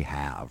 What do we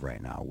have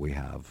right now? We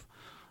have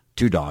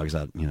 2 dogs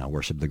that,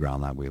 worship the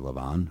ground that we live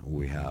on.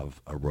 We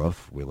have a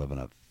roof. We live in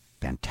a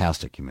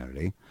fantastic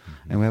community,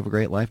 and we have a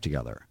great life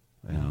together.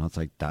 It's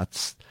like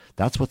that's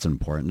what's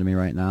important to me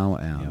right now,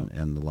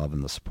 and the love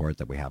and the support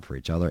that we have for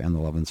each other, and the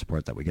love and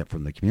support that we get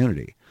from the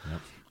community.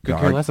 Yep. Could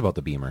care less about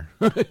the Beamer.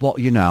 Well,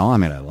 I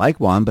mean, I like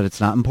one, but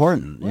it's not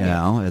important.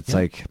 It's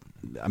like,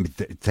 I mean,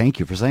 thank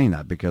you for saying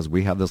that, because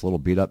we have this little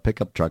beat up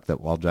pickup truck that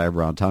I'll drive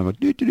around town and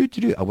go,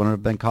 do. I wouldn't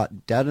have been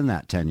caught dead in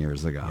that 10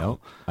 years ago.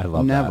 Yep. I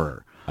love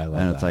Never. that. I love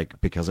and that. it's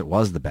like, because it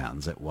was the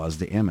Benz, it was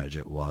the image,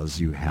 it was,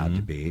 you had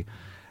to be.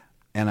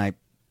 And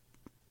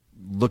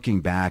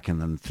looking back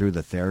and then through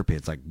the therapy,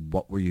 it's like,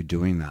 what were you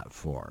doing that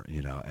for?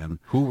 And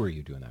who were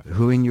you doing that for?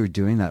 Who you were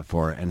doing that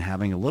for, and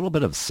having a little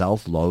bit of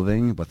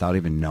self-loathing without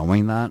even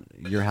knowing that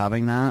you're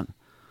having that.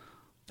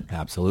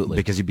 Absolutely.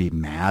 Because you'd be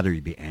mad or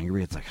you'd be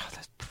angry. It's like,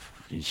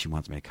 she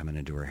wants me to come in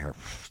and do her hair.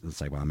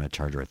 It's like, well, I'm going to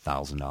charge her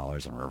 $1,000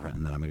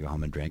 and then I'm going to go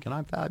home and drink and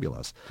I'm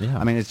fabulous. Yeah.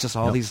 I mean, it's just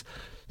all these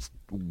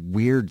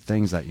weird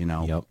things that,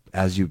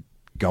 as you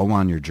go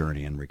on your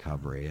journey in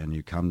recovery and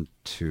you come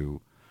to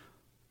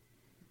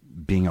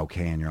being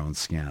okay in your own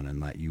skin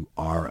and that you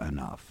are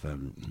enough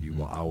and you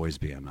will always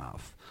be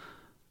enough.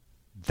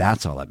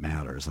 That's all that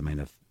matters. I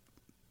mean,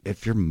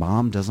 if your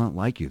mom doesn't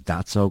like you,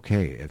 that's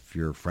okay. If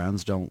your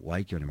friends don't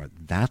like you anymore,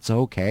 that's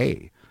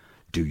okay.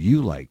 Do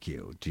you like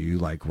you? Do you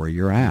like where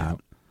you're at?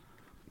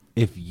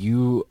 If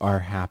you are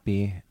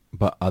happy,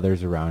 but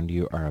others around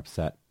you are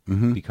upset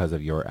because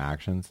of your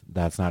actions,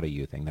 that's not a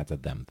you thing. That's a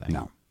them thing.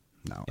 No.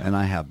 Yeah. And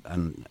I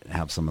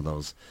have some of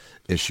those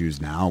issues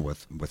now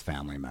with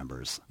family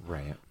members.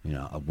 Right.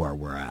 Of where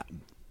we're at.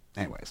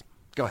 Anyways,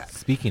 go ahead.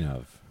 Speaking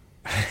of,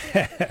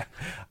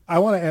 I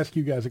want to ask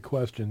you guys a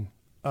question.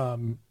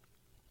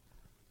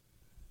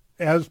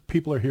 As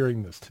people are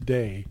hearing this,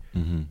 today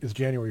is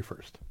January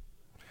 1st.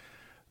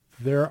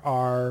 There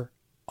are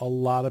a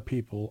lot of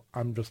people,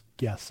 I'm just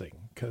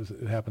guessing, because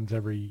it happens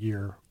every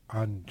year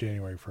on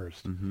January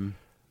 1st,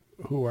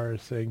 who are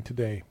saying,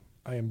 today,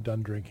 I am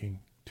done drinking.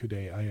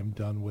 Today, I am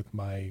done with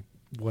my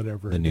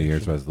whatever. The New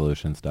Year's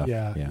resolution stuff.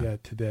 Yeah,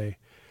 today.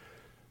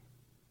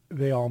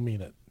 They all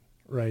mean it,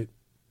 right?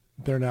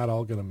 They're not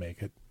all going to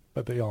make it,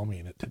 but they all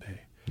mean it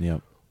today.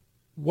 Yep.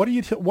 What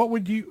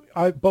would you,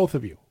 both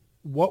of you,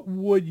 what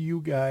would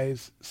you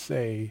guys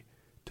say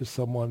to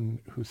someone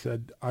who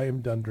said, I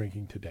am done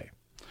drinking today?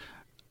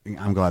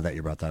 I'm glad that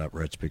you brought that up,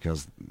 Rich,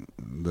 because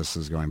this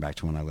is going back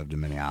to when I lived in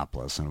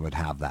Minneapolis and would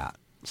have that.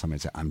 Somebody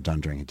say, I'm done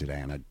drinking today.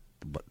 And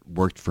what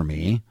worked for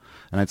me,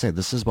 and I'd say,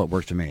 this is what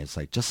worked for me. It's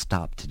like, just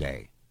stop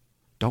today.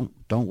 Don't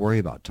worry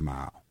about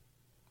tomorrow.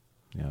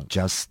 Yep.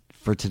 Just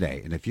for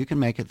today. And if you can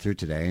make it through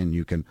today and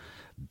you can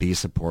be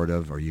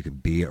supportive or you can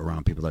be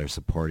around people that are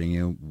supporting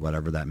you,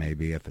 whatever that may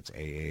be, if it's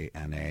AA,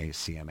 NA,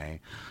 CMA,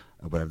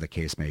 whatever the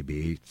case may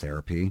be,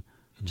 therapy,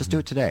 just do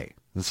it today.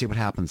 Let's see what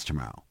happens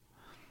tomorrow.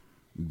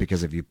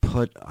 Because if you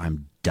put,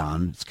 I'm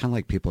done, it's kind of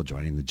like people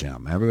joining the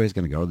gym. Everybody's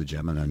going to go to the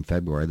gym, and then in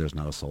February, there's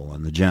not a soul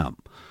in the gym.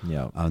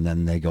 Yeah. And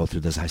then they go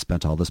through this, I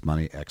spent all this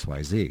money, X,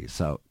 Y, Z.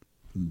 So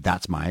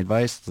that's my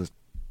advice.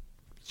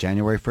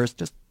 January 1st,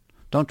 just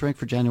don't drink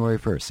for January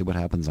 1st. See what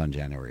happens on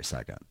January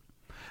 2nd.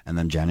 And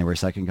then January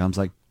 2nd comes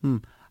like,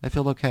 I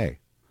feel okay.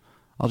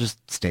 I'll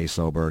just stay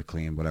sober,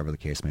 clean, whatever the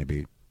case may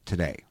be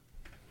today.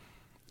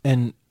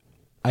 And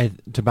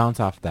to bounce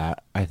off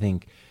that, I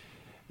think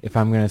if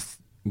I'm going to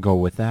go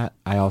with that,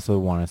 I also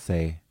want to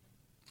say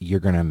you're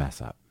going to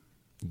mess up.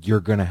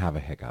 You're going to have a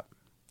hiccup.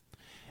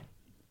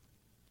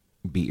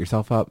 Beat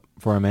yourself up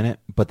for a minute,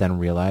 but then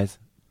realize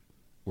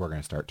we're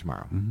going to start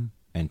tomorrow.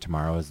 And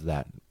tomorrow is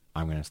that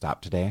I'm going to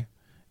stop today,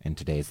 and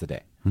today's the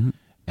day.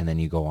 And then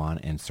you go on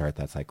and start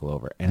that cycle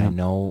over. And I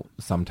know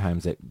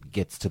sometimes it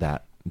gets to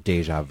that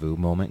deja vu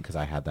moment, because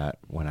I had that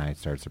when I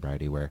started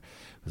sobriety, where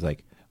it was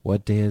like,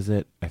 what day is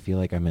it? I feel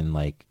like I'm in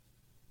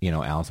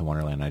Alice in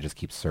Wonderland. I just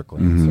keep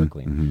circling and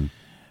circling.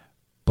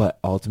 But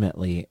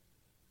ultimately,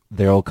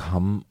 there'll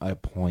come a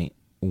point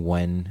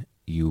when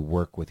you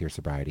work with your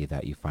sobriety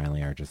that you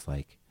finally are just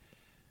like,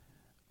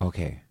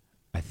 okay,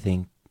 I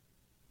think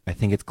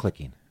it's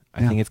clicking.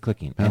 I think it's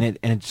clicking. Yeah.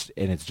 And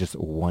it's just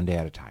one day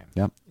at a time.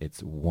 Yep.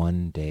 It's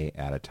one day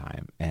at a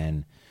time.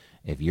 And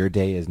if your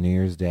day is New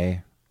Year's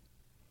Day,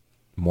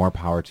 more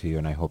power to you,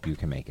 and I hope you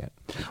can make it.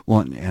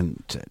 Well,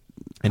 and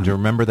to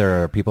remember,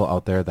 there are people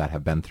out there that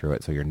have been through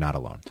it, so you're not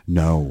alone.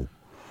 No.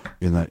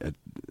 In that,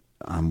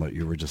 what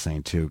you were just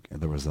saying too,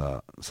 there was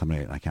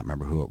somebody, I can't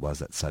remember who it was,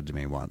 that said to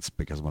me once,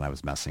 because when I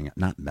was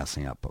not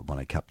messing up, but when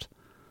I kept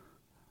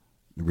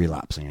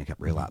relapsing,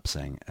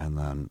 and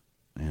then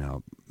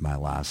my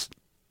last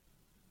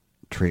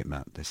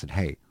treatment, they said,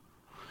 hey,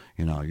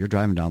 you're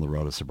driving down the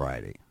road of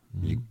sobriety.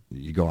 You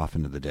go off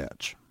into the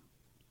ditch.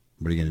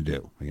 What are you going to do?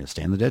 Are you going to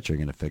stay in the ditch, or are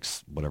you going to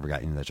fix whatever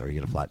got you in the ditch? Or are you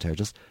going to flat tire?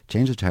 Just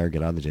change the tire,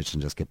 get out of the ditch,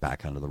 and just get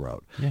back onto the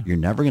road. Yeah. You're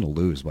never going to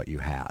lose what you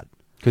had.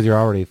 Because you're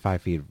already 5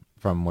 feet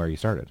from where you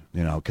started.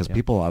 Because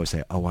people always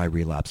say, oh, I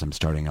relapsed, I'm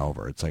starting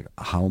over. It's like,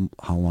 how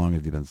long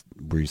have you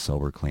were you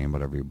sober, clean,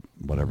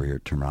 whatever your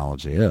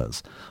terminology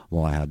is?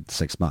 Well, I had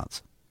 6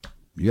 months.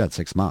 You had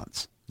 6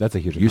 months. That's a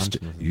huge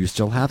you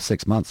still have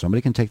 6 months.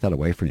 Nobody can take that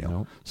away from you.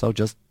 Nope. So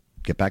just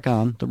get back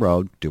on the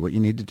road, do what you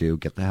need to do,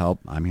 get the help.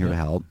 I'm here to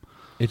help.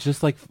 It's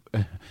just like,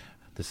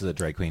 this is a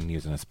drag queen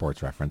using a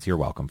sports reference. You're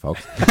welcome,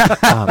 folks.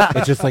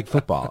 It's just like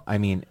football. I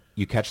mean,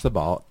 you catch the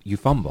ball, you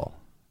fumble.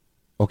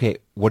 Okay,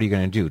 what are you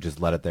going to do? Just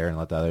let it there and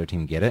let the other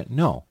team get it?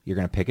 No, you're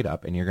going to pick it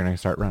up and you're going to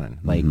start running.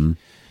 Like,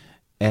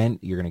 And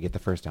you're going to get the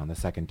first down, the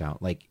second down.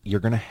 Like,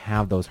 you're going to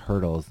have those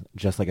hurdles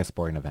just like a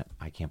sporting event.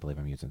 I can't believe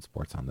I'm using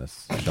sports on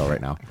this show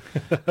right now.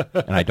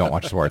 And I don't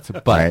watch sports.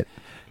 But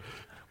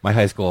my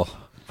high school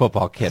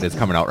football kid is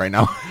coming out right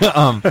now.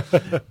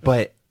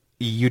 But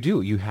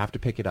you have to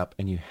pick it up,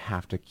 and you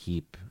have to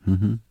keep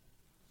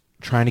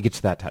trying to get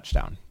to that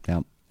touchdown.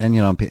 Yeah. And,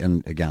 you know,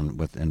 and again,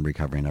 in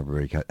recovery, and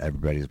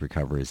everybody's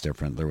recovery is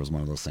different. There was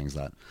one of those things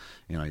that,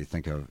 you know, you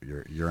think of,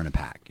 you're in a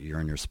pack, you're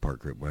in your support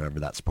group, whatever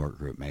that support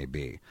group may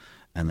be,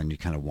 and then you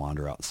kind of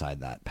wander outside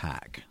that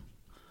pack.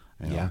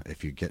 You know,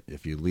 if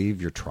you leave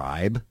your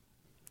tribe,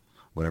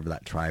 whatever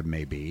that tribe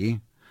may be,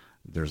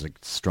 there's a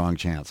strong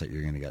chance that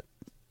you're going to get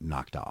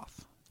knocked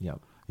off. Yep.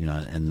 You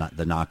know, and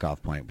the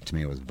knockoff point to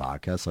me was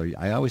vodka, so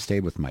I always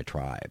stayed with my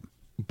tribe.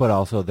 But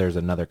also, there's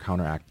another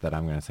counteract that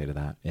I'm going to say to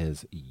that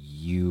is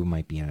you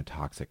might be in a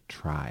toxic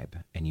tribe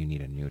and you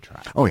need a new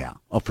tribe. Oh, yeah.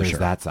 Oh, for there's sure.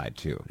 that side,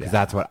 too. Because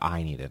that's what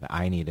I needed.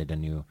 I needed a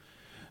new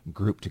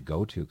group to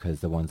go to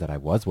because the ones that I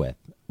was with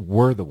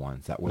were the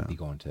ones that would be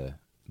going to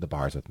the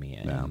bars with me.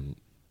 And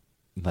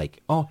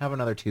like, oh, have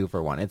another 2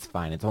 for 1. It's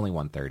fine. It's only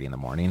 1:30 in the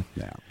morning.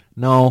 Yeah.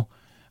 No,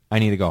 I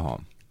need to go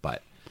home.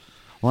 But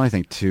well, I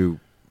think,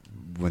 too,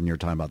 when you're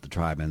talking about the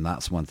tribe, and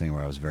that's one thing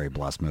where I was very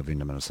blessed moving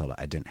to Minnesota,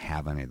 I didn't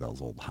have any of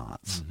those old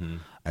haunts.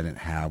 I didn't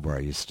have where I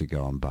used to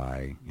go and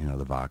buy, you know,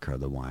 the vodka or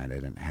the wine. I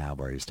didn't have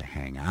where I used to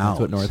hang out. That's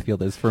what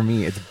Northfield is for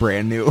me. It's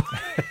brand new.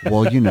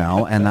 Well, you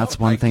know, and that's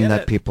one thing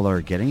that people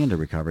are getting into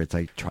recovery. It's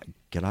like,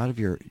 get out of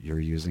your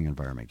using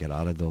environment. Get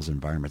out of those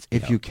environments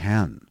if you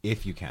can.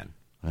 If you can.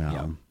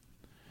 Yeah.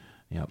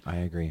 Yep, I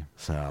agree.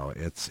 So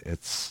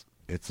it's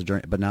a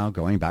journey. But now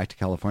going back to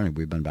California,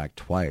 we've been back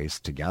twice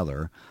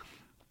together.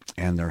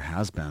 And there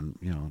has been,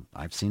 you know,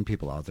 I've seen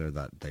people out there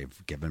that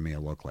they've given me a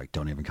look like,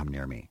 don't even come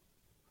near me.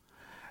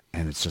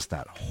 And it's just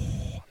that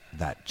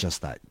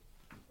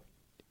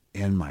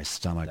in my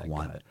stomach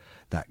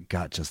that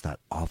gut, just that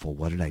awful,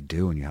 what did I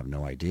do? And you have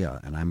no idea.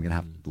 And I'm going to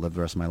have to live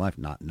the rest of my life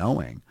not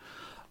knowing.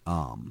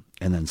 And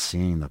then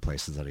seeing the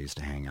places that I used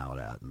to hang out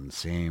at and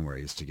seeing where I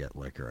used to get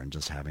liquor and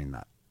just having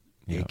that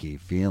achy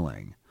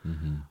feeling.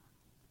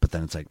 But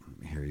then it's like,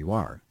 here you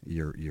are,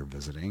 you're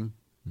visiting.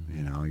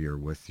 You know, you're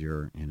with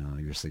your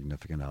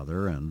significant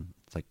other, and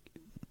it's like,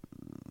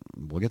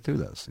 we'll get through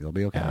this. You'll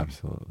be okay.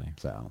 Absolutely.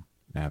 So,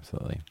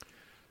 absolutely.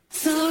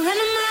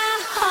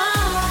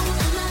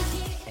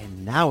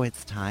 And now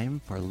it's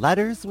time for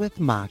Letters with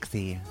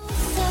Moxie.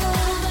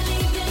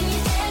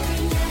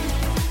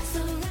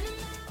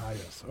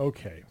 Yes.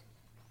 Okay.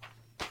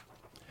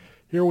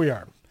 Here we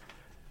are.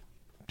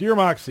 Dear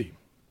Moxie,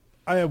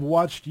 I have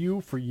watched you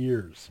for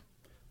years.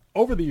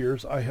 Over the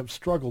years, I have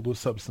struggled with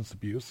substance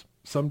abuse.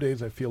 Some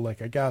days I feel like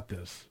I got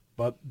this,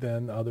 but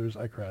then others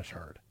I crash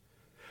hard.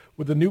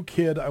 With a new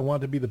kid, I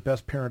want to be the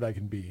best parent I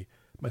can be.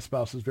 My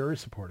spouse is very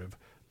supportive,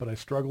 but I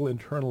struggle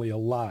internally a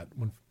lot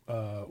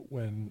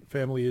when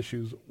family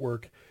issues,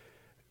 work,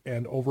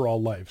 and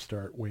overall life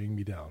start weighing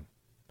me down.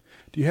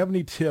 Do you have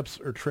any tips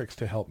or tricks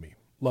to help me?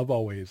 Love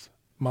always.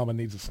 Mama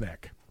needs a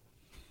snack.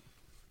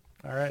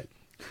 All right.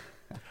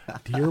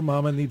 Dear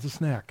Mama needs a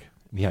snack.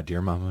 Yeah,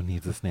 dear Mama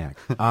needs a snack.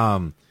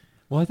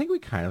 Well, I think we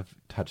kind of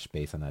touched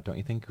base on that, don't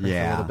you think, Chris,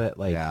 a little bit?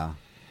 Like,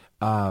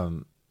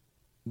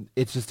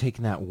 it's just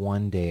taking that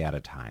one day at a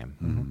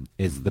time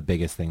is the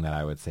biggest thing that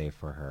I would say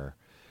for her.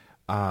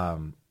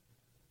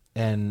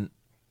 And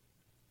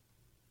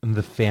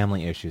the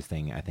family issues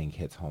thing, I think,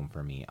 hits home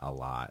for me a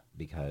lot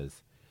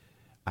because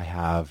I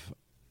have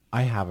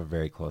a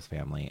very close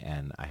family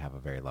and I have a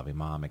very loving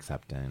mom,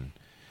 except in,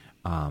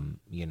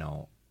 you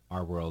know,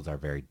 our worlds are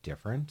very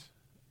different.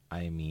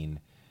 I mean,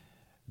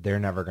 they're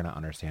never going to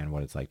understand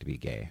what it's like to be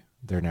gay.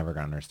 They're never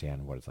going to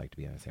understand what it's like to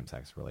be in a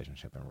same-sex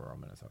relationship in rural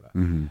Minnesota.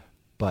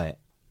 But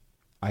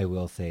I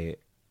will say,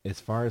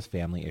 as far as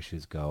family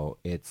issues go,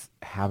 it's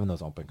having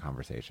those open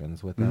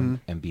conversations with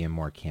them and being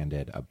more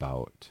candid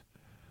about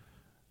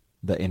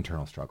the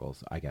internal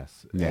struggles, I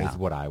guess, is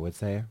what I would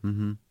say.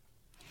 Do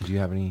you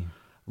have any?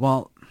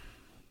 Well,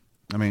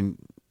 I mean,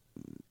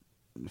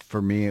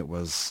 for me, it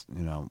was,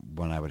 you know,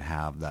 when I would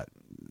have that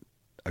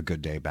a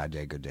good day, bad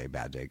day, good day,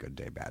 bad day, good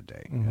day, bad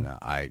day. You know,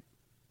 I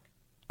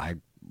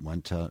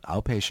went to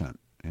outpatient,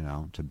 you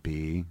know,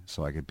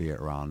 so I could be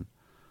around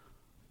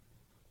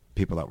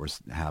people that were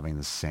having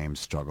the same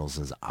struggles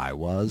as I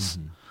was,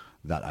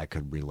 that I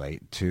could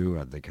relate to,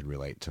 or they could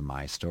relate to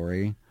my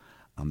story.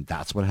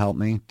 That's what helped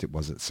me.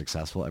 Was it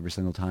successful every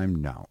single time?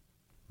 No.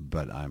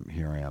 But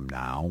here I am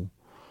now,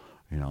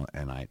 you know,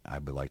 and I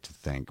would like to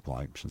think, well,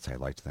 I shouldn't say I'd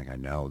like to think, I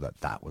know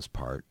that was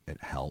part, it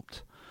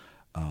helped.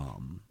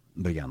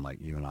 But again, like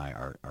you and I,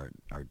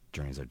 our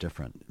journeys are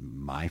different.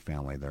 My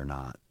family, they're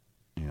not,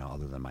 you know,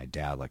 other than my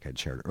dad, like I'd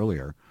shared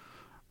earlier,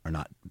 are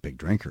not big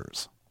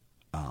drinkers.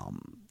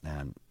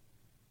 And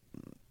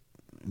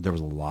there was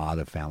a lot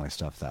of family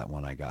stuff that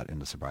when I got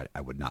into sobriety,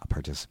 I would not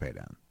participate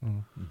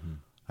in.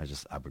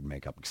 I would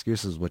make up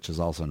excuses, which is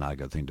also not a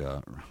good thing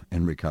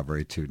in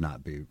recovery, to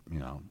not be, you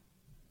know,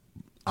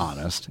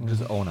 honest.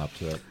 Just own up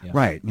to it. Yeah.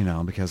 Right. You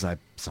know, because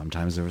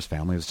sometimes there was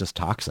family that was just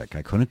toxic.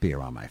 I couldn't be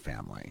around my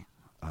family.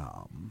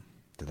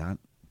 Did that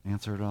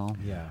answer it all?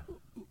 Yeah.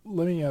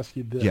 Let me ask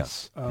you this.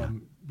 Yes.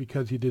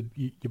 Because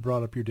you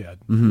brought up your dad,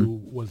 Mm-hmm.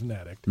 who was an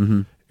addict,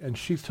 and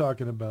she's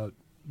talking about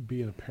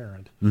being a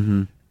parent.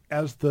 Mm-hmm.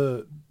 As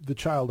the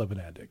child of an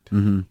addict,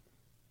 Mm-hmm.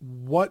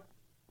 what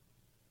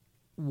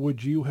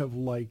would you have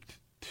liked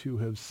to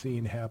have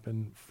seen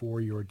happen for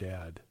your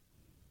dad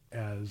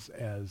as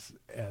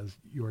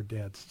your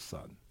dad's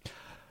son?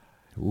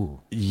 Ooh.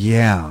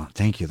 Yeah,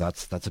 thank you.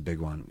 That's a big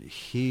one.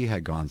 He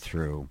had gone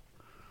through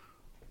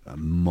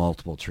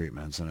multiple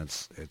treatments, and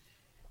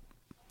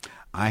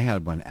I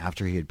had one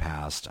after he had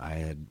passed. I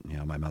had,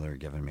 my mother had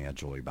given me a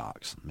jewelry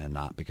box, and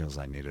not because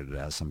I needed it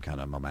as some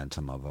kind of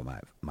momentum of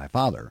my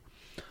father,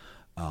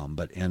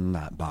 but in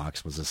that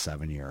box was a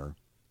 7-year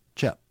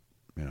chip,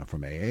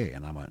 from AA,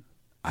 and I went,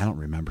 I don't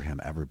remember him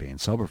ever being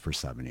sober for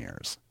 7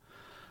 years.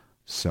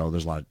 So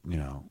there's a lot,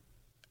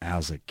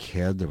 as a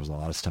kid, there was a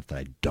lot of stuff that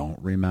I don't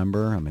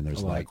remember. I mean,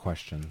 there's A lot of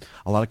questions.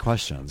 a lot of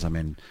questions. I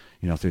mean,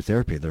 through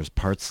therapy, there's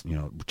parts,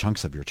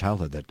 chunks of your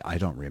childhood that I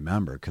don't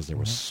remember because there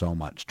was so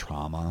much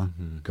trauma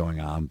going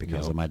on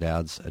because of my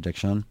dad's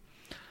addiction.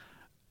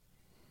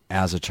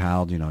 As a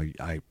child,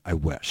 I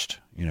wished,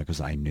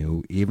 because I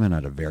knew, even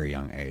at a very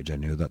young age, I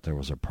knew that there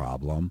was a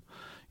problem.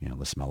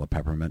 The smell of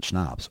peppermint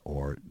schnapps,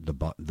 or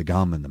the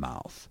gum in the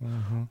mouth,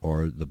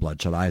 or the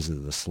bloodshot eyes,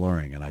 the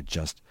slurring, and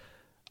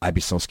I'd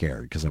be so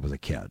scared because I was a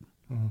kid,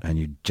 and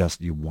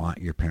you want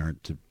your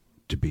parent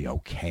to be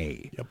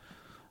okay,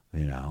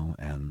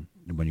 and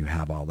when you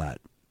have all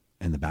that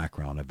in the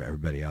background of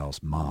everybody else,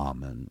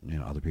 mom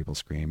and other people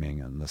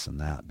screaming and this and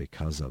that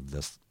because of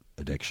this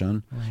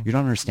addiction, you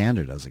don't understand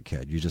it as a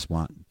kid. You just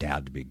want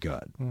dad to be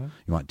good. You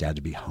want dad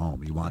to be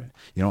home. You don't want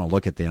to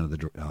look at the end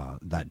of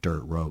that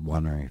dirt road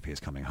wondering if he's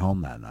coming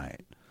home that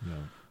night.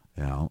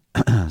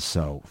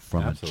 So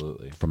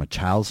from a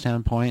child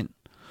standpoint,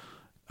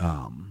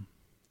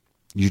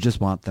 you just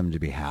want them to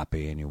be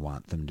happy, and you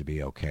want them to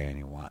be okay, and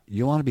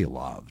you want to be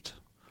loved.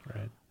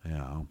 Right.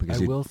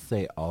 Because I will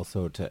say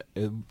also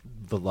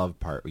the love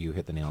part, you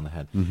hit the nail on the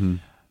head. Mm-hmm.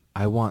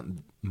 I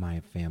want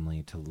my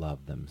family to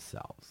love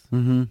themselves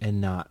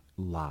and not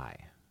lie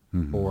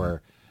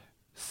or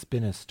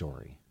spin a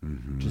story.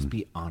 Just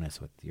be honest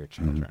with your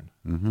children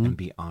and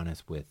be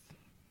honest with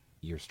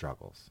your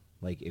struggles.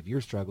 Like, if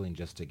you're struggling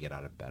just to get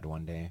out of bed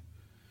one day,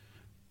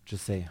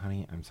 just say,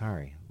 honey, I'm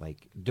sorry.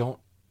 Like, don't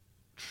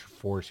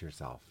force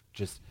yourself.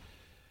 Just,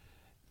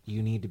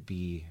 you need to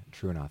be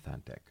true and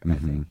authentic, I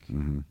think,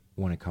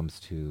 when it comes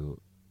to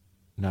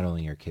not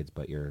only your kids,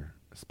 but your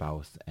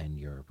spouse and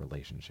your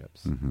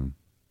relationships.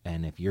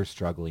 And if you're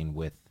struggling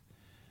with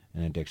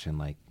an addiction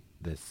like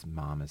this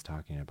mom is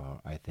talking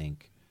about, I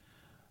think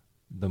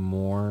the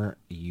more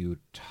you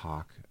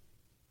talk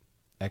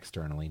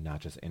externally, not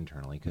just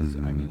internally, because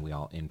I mean, we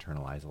all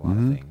internalize a lot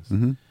of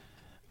things.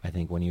 I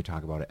think when you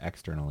talk about it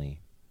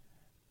externally,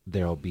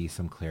 there'll be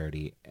some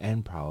clarity,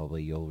 and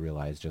probably you'll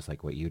realize, just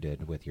like what you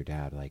did with your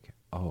dad, like,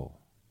 oh,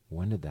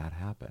 when did that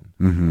happen?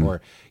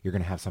 Or you're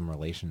going to have some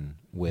relation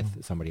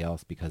with somebody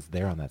else because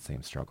they're on that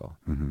same struggle.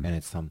 And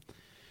it's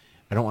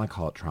I don't want to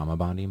call it trauma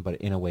bonding, but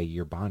in a way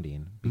you're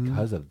bonding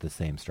because of the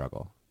same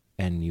struggle,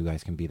 and you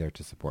guys can be there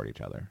to support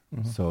each other.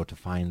 So to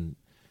find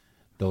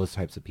those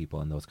types of people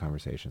in those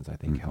conversations, I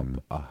think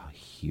help a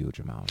huge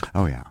amount.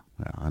 Oh yeah.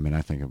 I mean,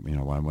 I think, when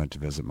I went to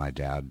visit my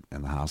dad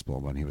in the hospital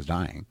when he was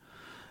dying,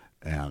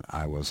 and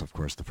I was, of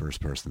course, the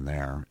first person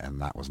there, and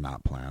that was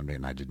not planned,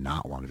 and I did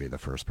not want to be the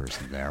first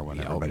person there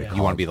when everybody called.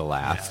 You want to be the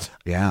last.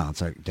 Yeah,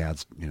 it's like,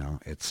 Dad's,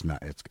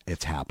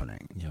 it's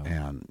happening. Yeah.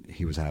 And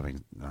he was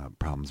having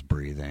problems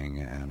breathing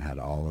and had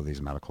all of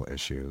these medical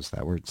issues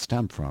that were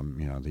stemmed from,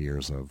 the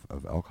years of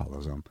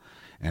alcoholism.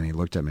 And he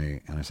looked at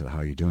me, and I said, how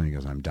are you doing? He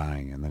goes, I'm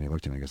dying. And then he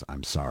looked at me and goes,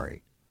 I'm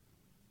sorry.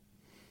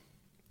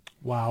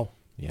 Wow.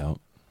 Yep.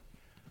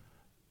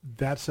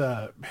 That's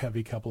a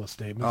heavy couple of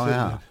statements, Oh, isn't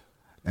yeah. it?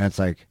 And it's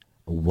like,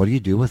 what do you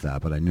do with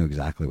that? But I knew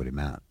exactly what he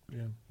meant.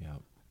 Yeah.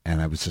 Yep.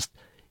 And I was just,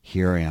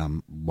 here I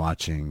am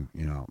watching,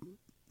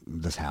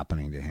 this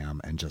happening to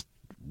him, and just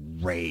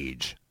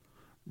rage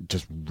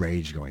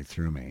going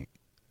through me.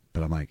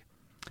 But I'm like,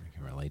 I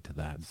can relate to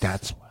that.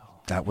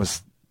 that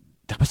was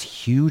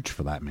huge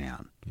for that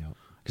man. Yep.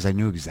 Because I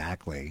knew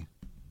exactly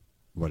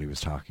what he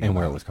was talking And about.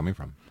 where it was coming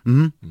from.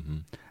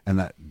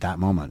 And that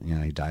moment,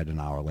 he died an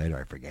hour later.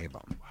 I forgave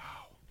him.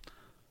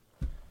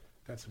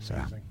 That's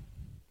amazing.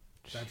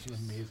 That's an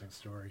amazing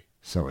story.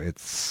 So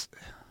it's,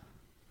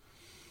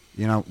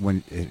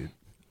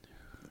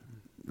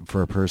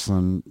 for a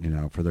person,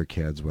 for their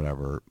kids,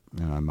 whatever,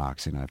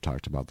 Moxie and I have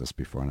talked about this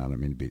before, and I don't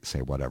mean to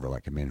say whatever,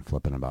 like I'm being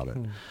flippant about it.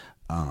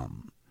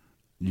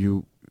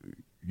 You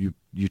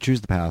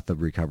choose the path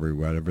of recovery,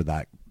 whatever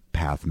that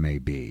path may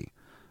be,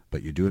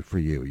 but you do it for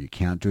you. You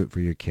can't do it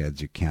for your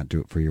kids. You can't do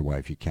it for your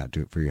wife. You can't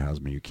do it for your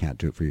husband. You can't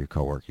do it for your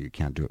coworker. You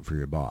can't do it for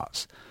your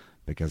boss.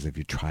 Because if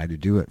you try to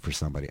do it for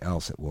somebody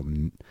else, it will,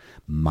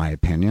 my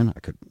opinion,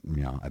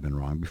 I've been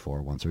wrong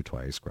before, once or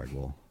twice. Greg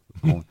will,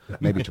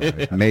 maybe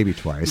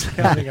twice.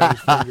 Counting on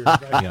his fingers,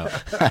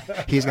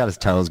 right? He's got his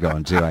toes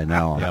going too, I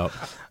know.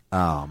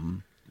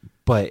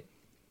 But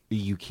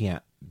you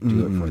can't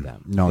do it for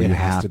them. No, it you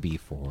has have to be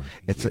for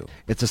it's you.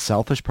 it's a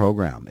selfish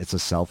program. It's a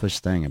selfish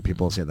thing, and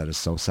people say that is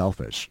so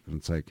selfish. And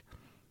it's like,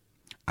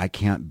 I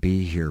can't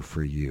be here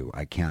for you.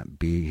 I can't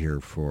be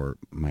here for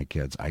my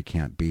kids. I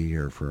can't be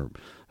here for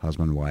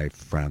husband, wife,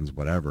 friends,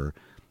 whatever.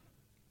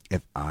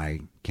 If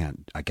I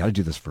can't, I got to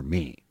do this for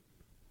me,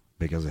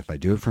 because if I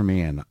do it for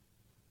me, and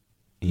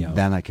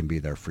then I can be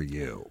there for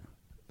you.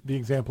 The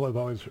example I've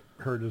always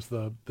heard is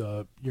the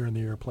you're in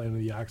the airplane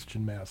and the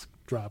oxygen mask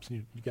drops,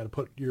 and you got to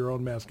put your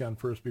own mask on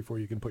first before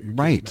you can put your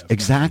Right, kid's mask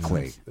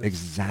exactly, on. That's-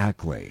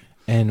 exactly.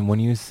 And when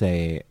you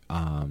say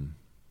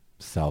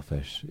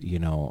selfish,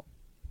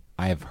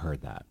 I have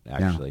heard that,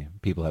 actually.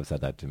 People have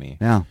said that to me.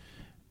 Yeah.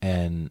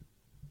 And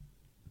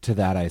to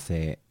that I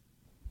say,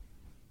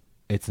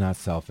 it's not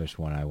selfish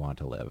when I want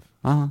to live.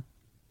 Uh-huh.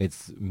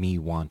 It's me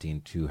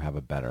wanting to have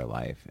a better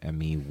life and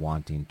me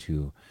wanting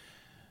to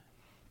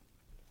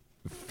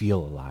feel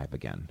alive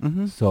again.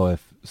 Mm-hmm. So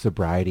if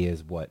sobriety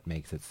is what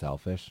makes it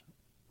selfish,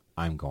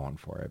 I'm going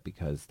for it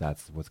because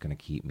that's what's going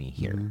to keep me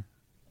here. Mm-hmm.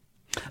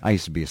 I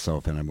used to be so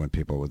offended when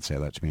people would say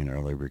that to me in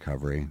early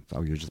recovery.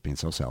 Oh, you're just being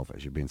so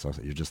selfish.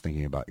 You're just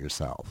thinking about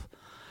yourself.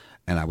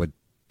 And I would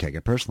take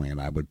it personally,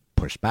 and I would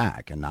push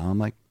back. And now I'm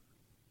like,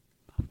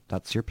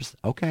 that's your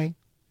okay.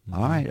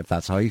 All right, if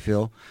that's how you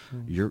feel,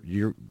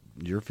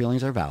 your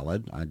feelings are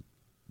valid.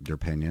 Your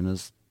opinion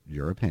is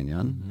your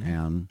opinion,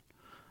 and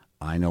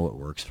I know what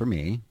works for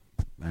me.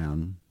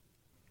 And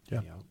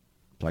Yeah.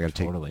 so I got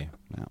to Totally.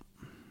 take. Yeah.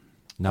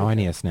 Now I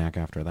need a snack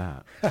after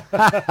that.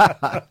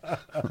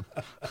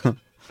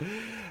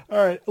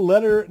 All right,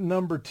 letter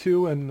number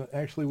 2, and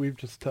actually we've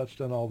just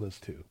touched on all this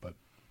too, but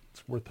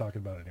it's worth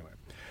talking about anyway.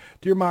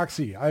 Dear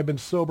Moxie, I've been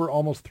sober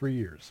almost 3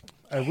 years.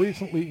 I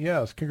recently,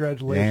 yes,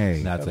 congratulations.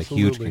 Yay. That's a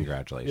huge Absolutely.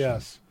 congratulations.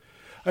 Yes.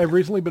 I've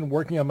recently been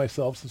working on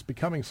myself since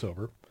becoming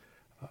sober.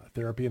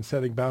 Therapy and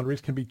setting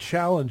boundaries can be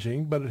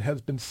challenging, but it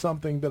has been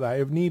something that I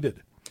have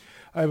needed.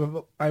 I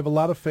have a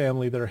lot of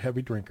family that are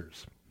heavy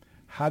drinkers.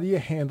 How do you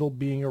handle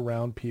being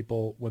around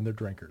people when they're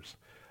drinkers?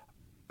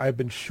 I've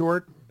been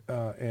short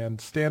and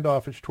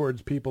standoffish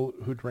towards people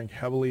who drink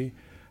heavily.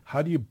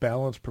 How do you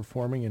balance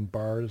performing in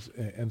bars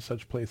and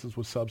such places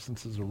with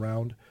substances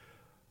around?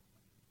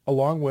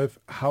 Along with,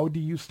 how do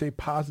you stay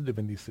positive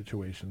in these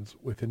situations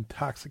with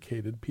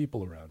intoxicated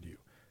people around you?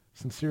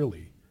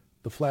 Sincerely,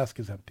 the flask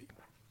is empty.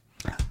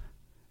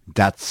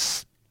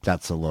 That's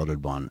a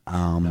loaded one.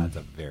 That's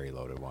a very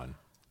loaded one.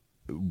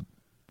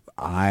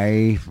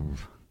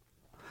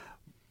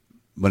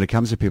 When it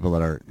comes to people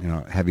that are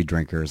heavy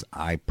drinkers,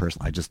 I'm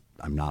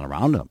not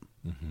around them,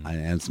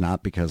 and it's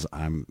not because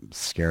I'm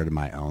scared of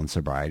my own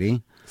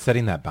sobriety.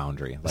 Setting that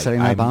boundary. Like, Setting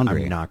that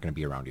boundary. I'm not going to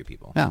be around you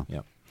people. Yeah.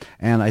 Yep.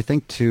 And I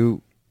think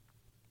too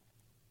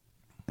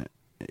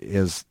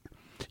is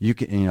you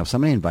can if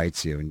somebody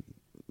invites you, and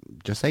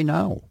just say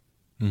no.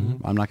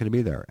 I'm not going to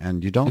be there,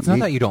 and you don't. It's not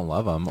that you don't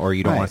love them or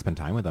you don't want Right. to spend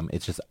time with them.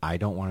 It's just I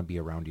don't want to be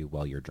around you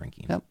while you're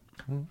drinking. Yep.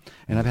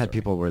 And I've had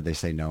people where they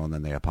say no and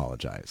then they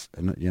apologize.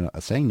 And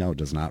saying no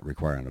does not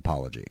require an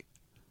apology.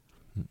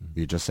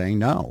 You're just saying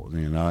no.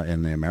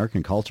 In the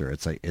American culture,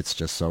 it's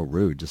just so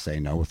rude to say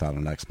no without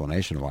an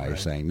explanation why you're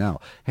saying no.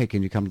 Hey,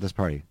 can you come to this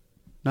party?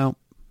 No.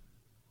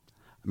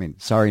 I mean,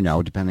 sorry,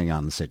 no, depending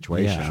on the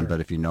situation. Yeah, sure.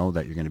 But if you know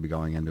that you're going to be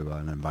going into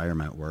an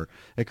environment where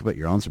it could put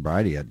your own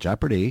sobriety at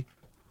jeopardy,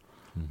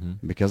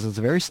 because it's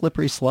a very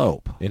slippery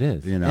slope. It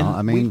is. And And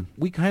I mean,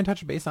 we kind of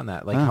touched base on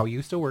that, like how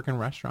you still work in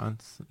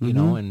restaurants,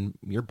 and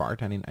you're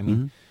bartending. I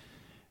mean,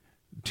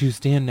 to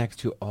stand next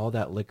to all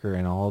that liquor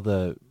and all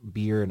the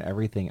beer and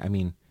everything, I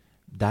mean,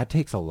 that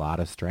takes a lot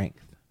of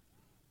strength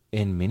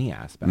in many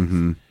aspects.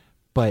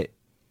 But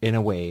in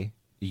a way,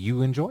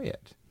 you enjoy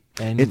it,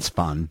 and it's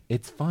fun.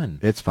 It's fun.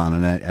 It's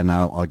fun, and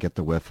I'll get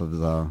the whiff of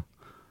the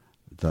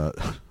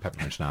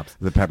Peppermint schnapps.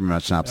 the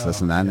peppermint schnapps,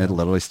 this and that, and it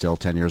literally still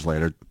 10 years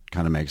later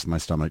kind of makes my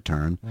stomach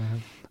turn.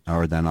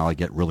 Or then I'll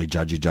get really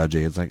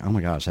judgy. It's like, oh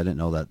my gosh, I didn't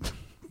know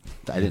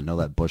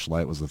that Busch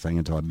Light was the thing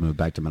until I moved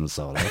back to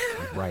Minnesota.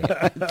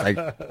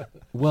 Right.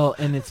 Well,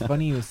 and it's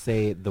funny you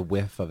say the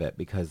whiff of it,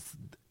 because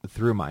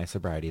through my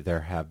sobriety,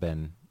 there have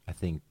been, I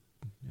think,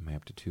 am I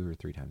up to two or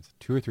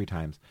three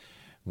times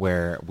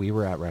where we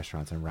were at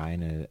restaurants and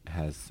Ryan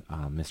has,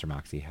 Mr.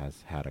 Moxie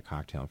has had a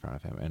cocktail in front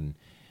of him, and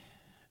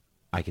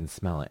I can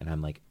smell it, and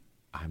I'm like,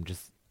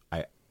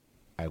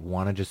 I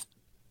want to just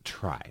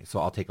try. So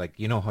I'll take, like,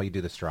 how you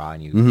do the straw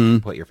and you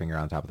put your finger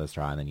on top of the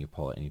straw and then you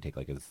pull it and you take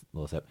like a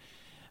little sip.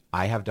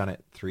 I have done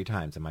it 3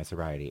 times in my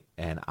sobriety,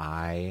 and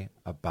I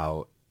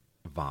about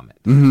vomit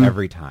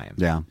every time.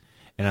 Yeah.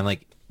 And I'm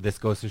like, this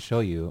goes to show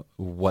you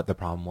what the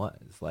problem was.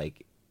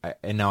 Like,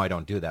 and now I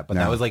don't do that, but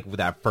that was like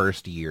that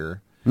first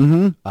year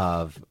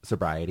of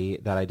sobriety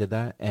that I did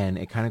that. And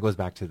it kind of goes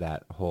back to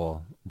that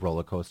whole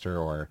roller coaster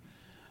or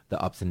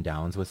the ups and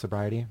downs with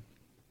sobriety.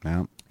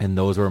 Yeah. And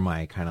those were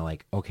my kind of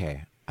like,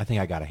 okay, I think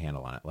I got a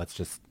handle on it.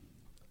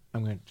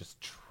 I'm going to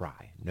just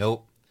try.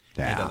 Nope.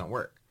 Yeah. It doesn't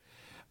work.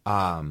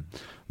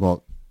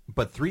 Well,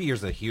 but 3 years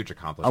is a huge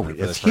accomplishment. oh, for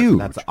it's this person. huge.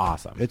 That's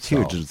awesome. It's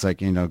huge. So, It's like,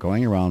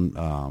 going around,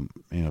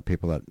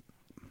 people that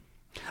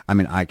I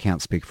mean, I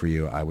can't speak for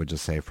you. I would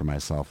just say for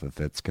myself, if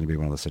it's going to be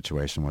one of those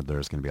situations where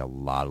there's going to be a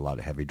lot of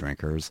heavy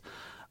drinkers,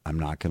 I'm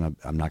not going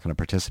to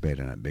participate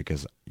in it,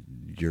 because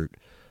you're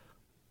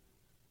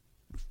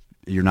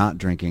not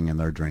drinking and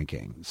they're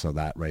drinking. So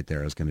that right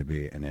there is going to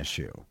be an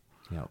issue.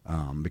 Yep.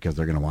 Because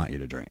they're going to want you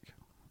to drink,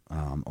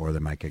 or they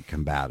might get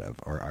combative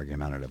or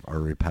argumentative or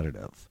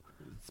repetitive.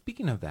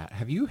 Speaking of that,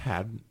 have you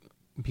had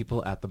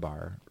people at the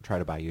bar try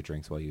to buy you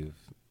drinks while you've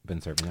been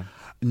serving them?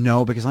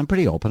 No, because I'm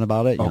pretty open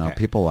about it. You know, Okay.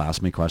 people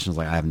ask me questions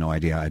like, I have no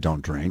idea, I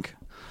don't drink.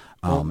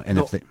 And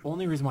the if they,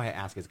 only reason why I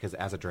ask is because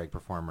as a drag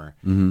performer,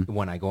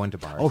 when I go into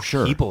bars, Oh,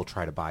 sure. people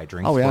try to buy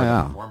drinks Oh, for yeah, the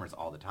yeah. performers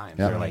all the time.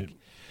 Yeah.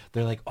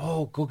 They're like,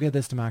 oh, go give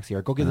this to Moxie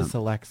or go give this to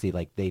Lexi.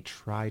 Like, they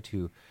try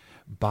to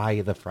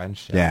buy the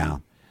friendship. Yeah.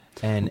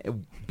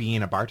 And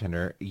being a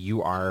bartender,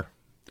 you are,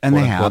 and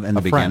they quote, have unquote, in the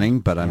a friend. beginning,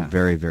 but I'm Yeah.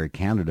 very, very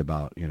candid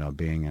about,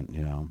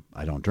 being,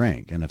 I don't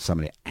drink. And if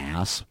somebody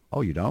asks,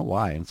 oh, you don't?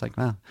 Why? And it's like,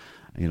 I'm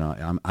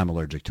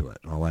allergic to it.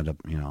 I'll end up,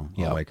 I'll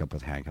Yep. wake up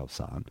with handcuffs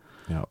on.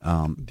 Yep.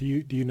 Do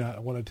you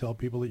not want to tell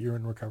people that you're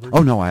in recovery?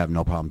 Oh, no, I have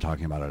no problem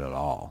talking about it at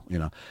all,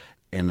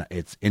 And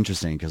it's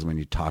interesting because when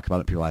you talk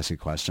about it, people ask you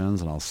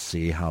questions, and I'll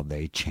see how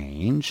they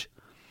change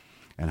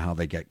and how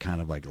they get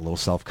kind of like a little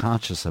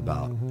self-conscious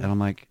about. And I'm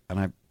like,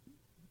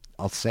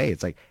 I'll say,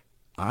 it's like,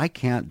 I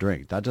can't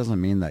drink. That doesn't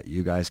mean that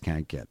you guys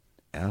can't get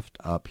effed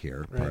up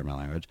here, pardon my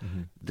language.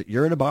 That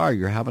you're at a bar,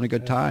 you're having a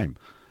good time.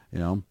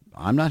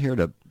 I'm not here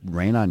to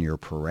rain on your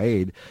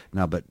parade.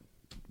 Now, but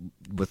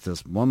with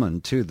this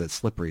woman, too, that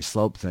slippery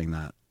slope thing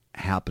that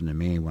happened to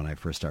me when I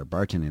first started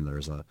bartending,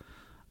 there's a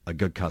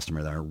good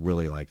customer there,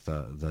 really like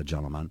the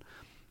gentleman,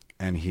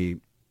 and he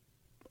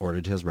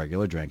ordered his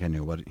regular drink. I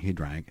knew what he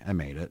drank. I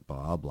made it,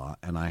 blah, blah,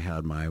 and I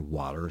had my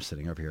water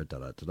sitting over here,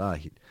 da-da-da-da.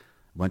 He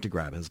went to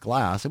grab his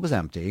glass. It was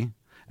empty,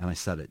 and I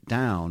set it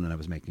down, and I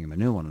was making him a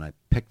new one, and I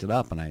picked it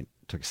up, and I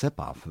took a sip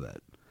off of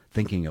it,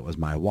 thinking it was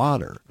my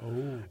water.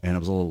 And it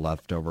was a little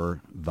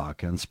leftover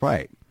vodka and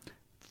Sprite.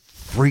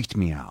 Freaked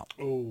me out.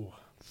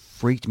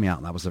 Freaked me out.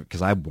 And that was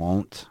because I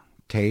won't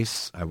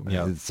taste.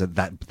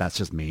 That's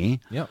just me.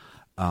 Yep.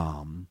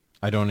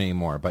 I don't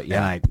anymore, but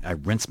yeah. And I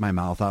rinsed my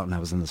mouth out, and I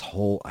was in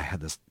I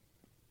had this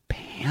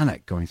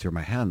panic going through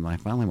my head, and I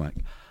finally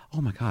went, oh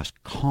my gosh,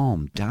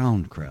 calm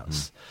down,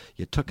 Chris.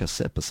 You took a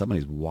sip of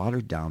somebody's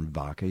watered down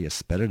vodka, you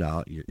spit it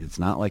out. It's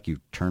not like you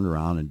turned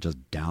around and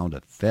just downed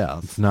a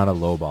fifth. It's not a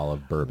low ball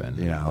of bourbon.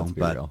 Let's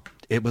be but real.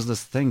 it was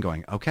this thing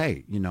going,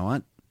 okay, you know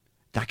what?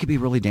 That could be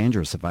really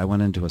dangerous if I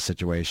went into a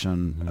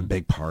situation, a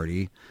big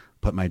party,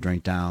 put my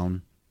drink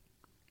down,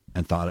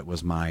 and thought it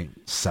was my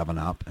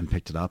 7-Up and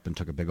picked it up and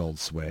took a big old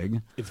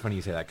swig. It's funny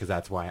you say that because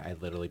that's why I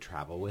literally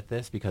travel with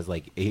this because,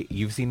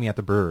 you've seen me at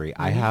the brewery.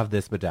 I have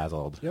this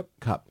bedazzled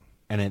cup.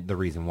 And the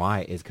reason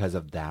why is because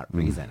of that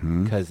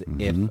reason. Because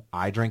if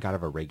I drink out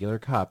of a regular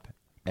cup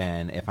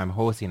and if I'm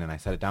hosting and I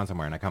set it down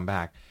somewhere and I come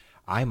back,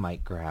 I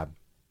might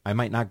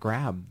not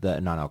grab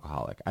the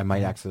non-alcoholic. I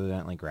might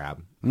accidentally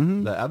grab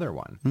the other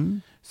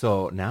one.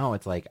 So now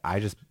it's like I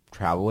just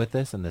travel with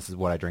this and this is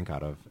what I drink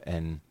out of.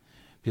 And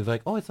people are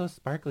like, oh, it's so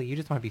sparkly. You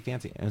just want to be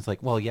fancy. And it's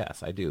like, well,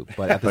 yes, I do.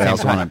 But at the same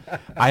time,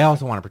 I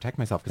also want to protect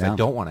myself because I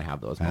don't want to have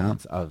those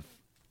moments of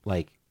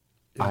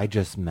I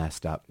just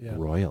messed up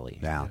royally.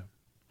 Yeah.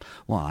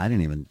 Well, I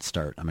didn't even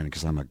start. I mean,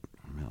 because I'm a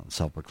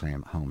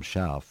self-proclaimed home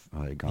chef.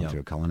 I had gone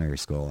through a culinary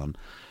school, and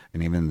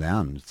even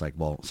then, it's like,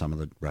 well, some of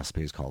the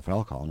recipes called for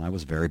alcohol, and I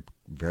was very,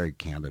 very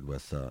candid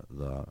with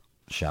the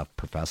chef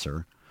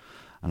professor,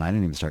 and I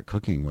didn't even start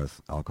cooking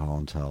with alcohol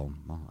until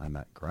I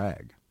met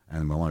Greg.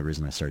 And the only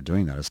reason I started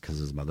doing that is because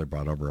his mother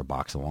brought over a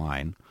box of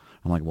wine.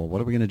 I'm like, well, what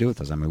are we going to do with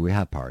this? I mean, we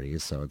have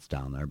parties, so it's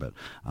down there, but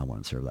I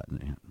wouldn't serve that.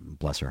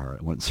 Bless her heart,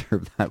 I wouldn't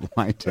serve that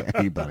wine to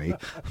anybody.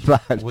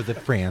 But Was it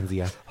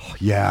Franzia? oh,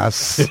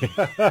 yes,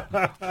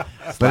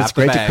 but it's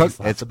great to cook.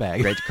 It's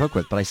great to cook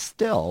with. But I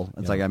still,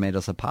 it's like I made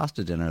us a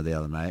pasta dinner the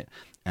other night,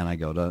 and I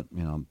go to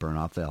burn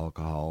off the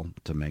alcohol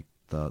to make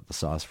the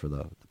sauce for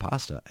the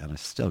pasta, and I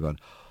still go.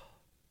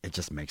 It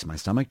just makes my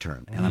stomach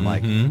turn. And I'm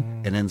like,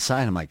 and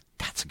inside I'm like,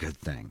 that's a good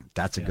thing.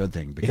 That's a good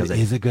thing. Because It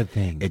is a good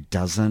thing. It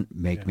doesn't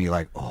make me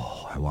like,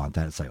 oh, I want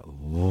that. It's like,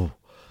 oh.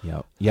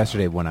 Yep.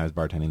 Yesterday when I was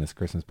bartending this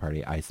Christmas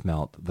party, I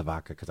smelled the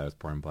vodka because I was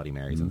pouring Bloody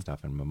Marys and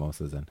stuff and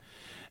mimosas. And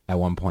at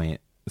one point,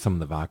 some of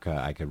the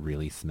vodka I could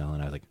really smell.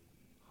 And I was like,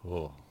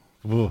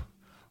 oh,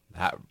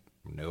 that,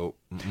 nope.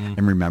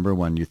 And remember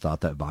when you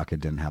thought that vodka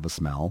didn't have a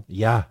smell?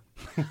 Yeah.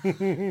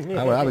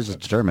 I was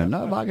just determined.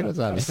 No, vodka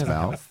doesn't have a doesn't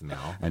smell. have a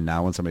smell. And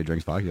now when somebody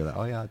drinks vodka, you're like,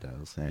 oh, yeah, it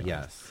does. Yeah.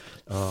 Yes.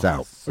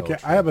 So, Okay,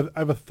 I have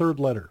a third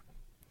letter.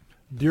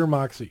 Dear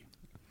Moxie,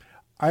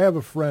 I have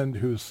a friend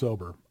who's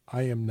sober.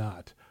 I am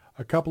not.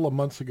 A couple of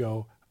months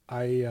ago,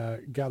 I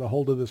got a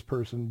hold of this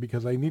person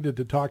because I needed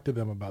to talk to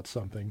them about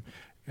something,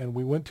 and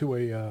we went to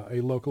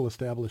a local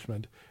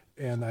establishment,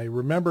 and I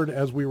remembered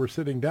as we were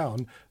sitting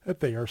down that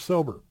they are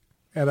sober.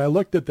 And I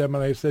looked at them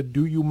and I said,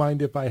 do you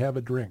mind if I have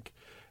a drink?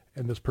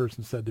 And this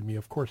person said to me,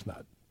 of course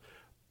not.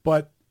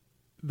 But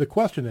the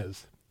question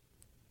is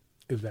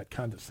that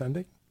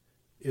condescending?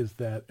 is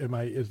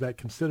that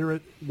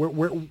considerate?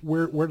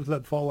 Where does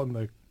that fall on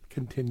the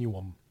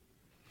continuum?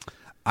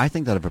 I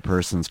think that if a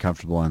person's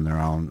comfortable in their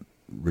own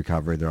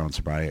recovery, their own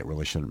sobriety, it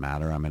really shouldn't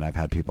matter. I mean, I've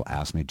had people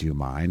ask me, do you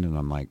mind? And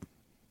I'm like,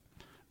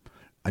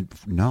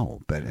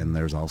 no. And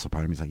there's also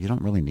part of me is like, you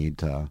don't really need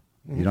to,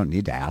 you don't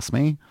need to ask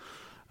me.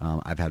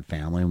 I've had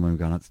family when we've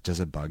gone, does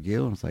it bug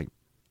you? And it's like,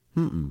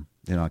 you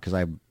know, because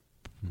I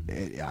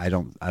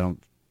don't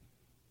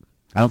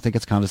think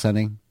it's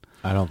condescending.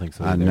 I don't think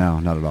so either. No,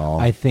 not at all.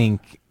 I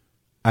think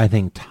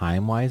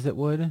time-wise it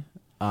would.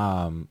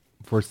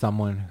 For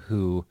someone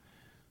who,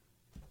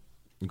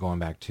 going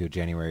back to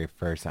January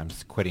 1st, I'm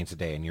just quitting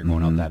today, and you're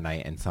going out that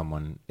night, and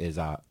someone is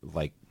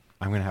like,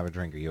 I'm going to have a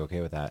drink. Are you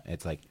okay with that?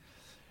 It's like,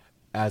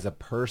 as a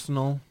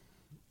personal,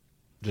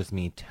 just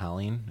me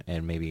telling,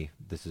 and maybe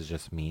this is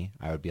just me,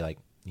 I would be like,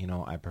 you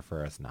know, I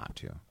prefer us not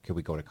to. Could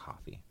we go to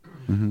coffee?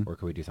 Or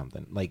could we do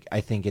something? Like,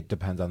 I think it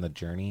depends on the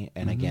journey.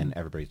 And again,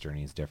 everybody's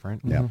journey is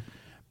different. Yeah.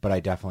 But I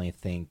definitely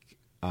think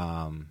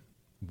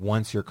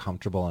once you're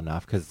comfortable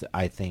enough, because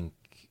I think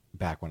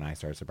back when I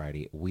started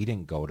sobriety, we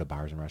didn't go to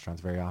bars and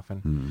restaurants very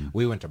often.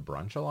 We went to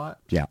brunch a lot.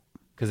 Yeah.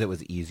 Because it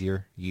was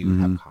easier. You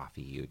have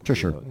coffee. For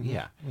sure.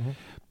 Yeah.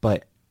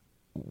 But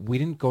we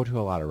didn't go to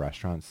a lot of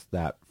restaurants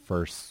that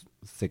first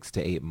 6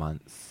 to 8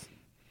 months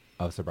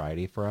of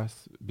sobriety for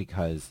us,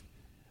 because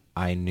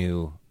I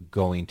knew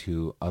going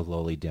to a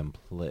lowly dim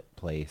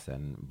place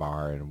and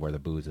bar and where the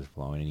booze is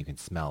flowing and you can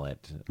smell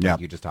it,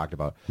 like you just talked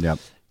about,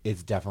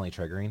 it's definitely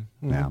triggering.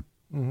 Yeah.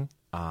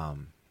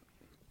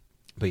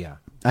 But yeah.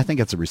 I think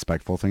it's a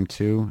respectful thing,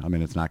 too. I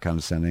mean, it's not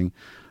condescending.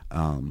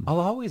 I'll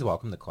always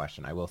welcome the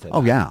question. I will say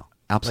Oh, that. yeah.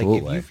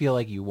 Absolutely. Like, if you feel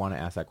like you want to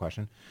ask that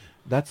question,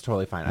 that's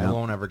totally fine. I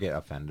won't ever get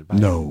offended by it.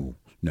 No.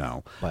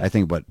 But I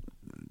think what,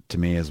 to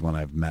me, is when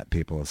I've met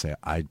people who say,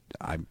 I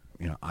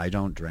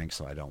don't drink,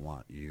 so I don't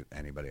want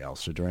anybody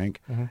else to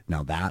drink.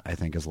 Now that, I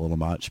think, is a little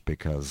much,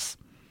 because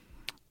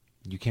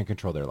you can't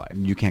control their life.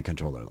 you can't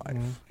control their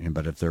life.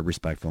 But if they're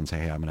respectful and say,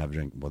 hey, I'm going to have a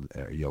drink, well,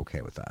 are you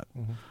okay with that?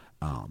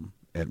 And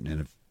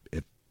if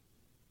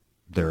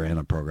they're in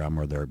a program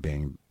where they're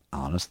being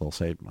honest, they'll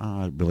say,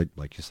 really,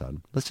 like you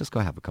said, let's just go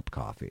have a cup of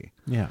coffee.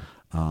 Yeah.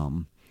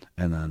 And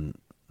then,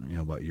 you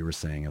know, what you were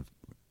saying of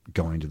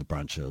going to the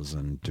brunches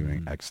and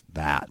doing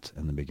that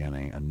in the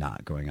beginning and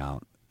not going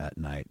out at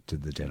night to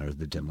the dinners,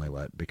 the dimly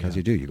lit, because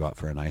you go out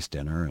for a nice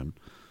dinner and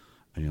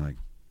you're like,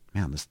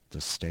 man, this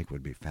steak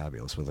would be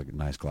fabulous with a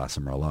nice glass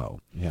of Merlot.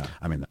 Yeah.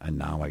 I mean, and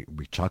now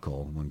we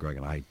chuckle when Greg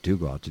and I do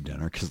go out to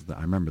dinner, because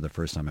I remember the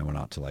first time I went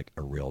out to like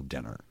a real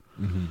dinner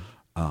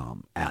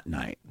at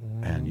night,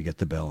 and you get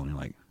the bill and you're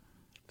like,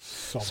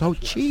 so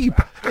cheap.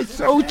 It's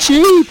so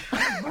cheap.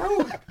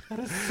 That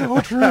is so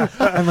true.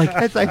 I'm like,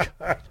 it's like,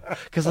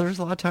 because there's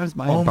a lot of times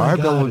my bar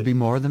bill would be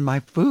more than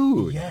my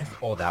food. Yes.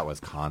 Oh, that was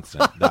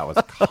constant.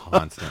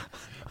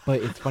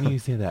 But it's funny you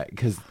say that,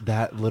 because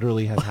that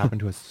literally has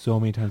happened to us so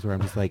many times where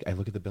I'm just like, I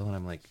look at the bill and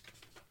I'm like,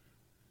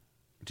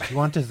 do you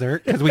want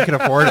dessert? Because we can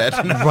afford it.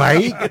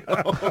 Right? You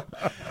know?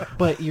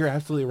 But you're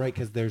absolutely right,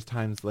 because there's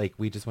times, like,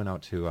 we just went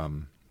out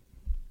to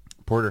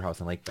Porterhouse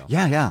in Lakeville.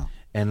 Yeah.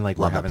 And like,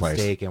 Love we're that having place.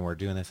 steak and we're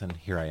doing this, and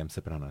here I am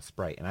sipping on a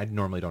Sprite. And I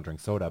normally don't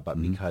drink soda,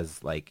 but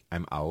because like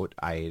I'm out,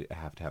 I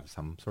have to have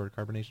some sort of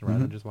carbonation rather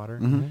than just water.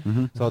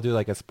 So I'll do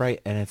like a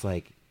Sprite, and it's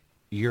like,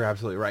 you're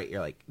absolutely right.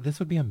 You're like, this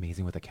would be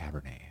amazing with a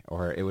Cabernet,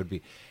 or it would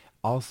be.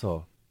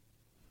 Also,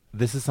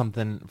 this is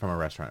something from a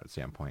restaurant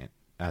standpoint,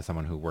 as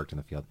someone who worked in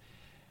the field.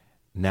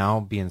 Now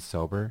being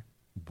sober,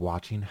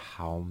 watching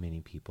how many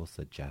people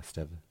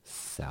suggestive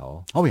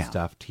sell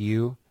stuff to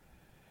you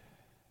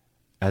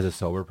as a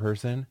sober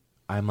person,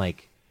 I'm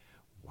like,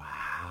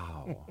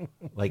 wow.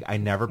 Like, I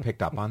never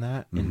picked up on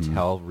that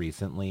until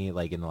recently,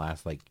 like in the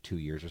last like 2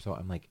 years or so.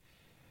 I'm like,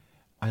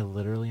 I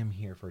literally am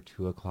here for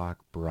 2:00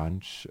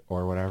 brunch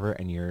or whatever,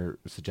 and you're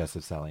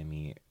suggestive selling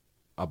me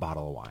a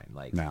bottle of wine.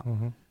 Like,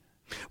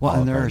 Well,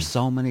 and there are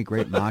so many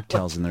great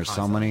mocktails, and there's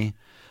so many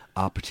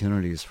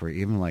opportunities for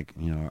even like,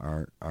 you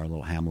know, our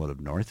little hamlet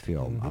of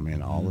Northfield. I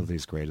mean, all of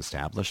these great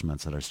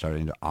establishments that are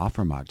starting to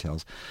offer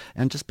mocktails.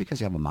 And just because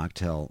you have a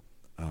mocktail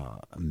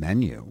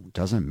menu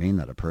doesn't mean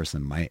that a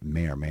person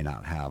may or may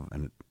not have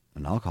an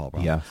alcohol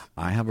problem. Yes.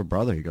 I have a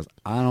brother. He goes,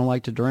 I don't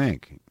like to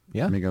drink.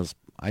 Yeah. And he goes,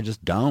 I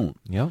just don't.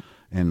 Yep.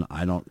 And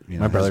I don't. You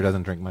know, My brother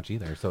doesn't drink much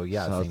either. So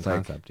yeah, so same it's like,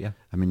 concept. Yeah.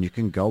 I mean, you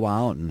can go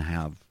out and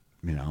have,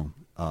 you know,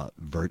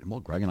 well,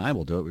 Greg and I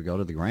will do it. We go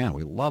to the Grand.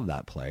 We love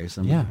that place.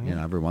 And, you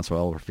know, every once in a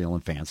while we're feeling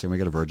fancy and we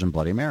get a Virgin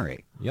Bloody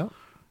Mary. Yep.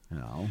 You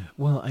know.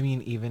 Well, I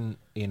mean, even,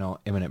 you know,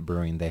 Imminent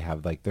Brewing, they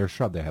have like their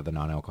shrub. They have the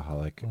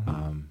non-alcoholic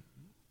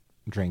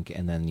drink,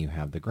 and then you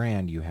have the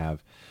Grand. You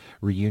have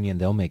Reunion.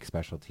 They'll make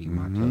specialty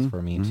mocktails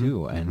for me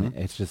too, and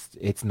it's just,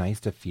 it's nice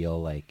to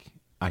feel like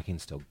I can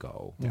still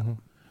go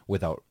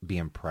without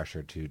being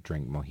pressured to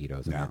drink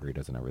mojitos and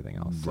margaritas and everything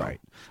else. So. Right.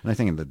 And I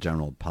think in the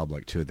general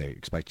public too, they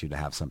expect you to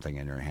have something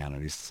in your hand.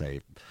 And I used to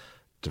say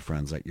to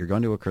friends, like, you're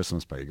going to a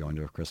Christmas party, you're going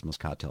to a Christmas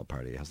cocktail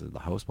party. I said, the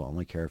host will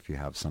only care if you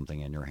have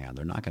something in your hand.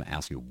 They're not going to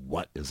ask you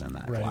what is in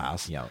that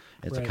glass. Yeah.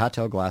 It's a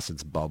cocktail glass.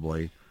 It's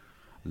bubbly.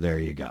 There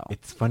you go.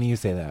 It's funny you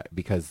say that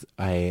because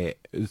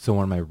so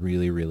one of my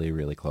really, really,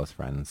 really close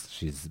friends,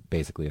 she's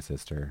basically a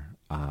sister.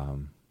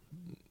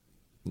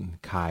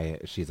 Kai,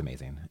 she's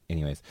amazing.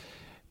 Anyways,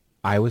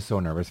 I was so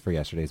nervous for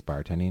yesterday's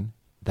bartending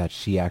that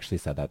she actually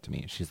said that to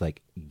me. She's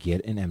like,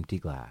 get an empty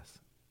glass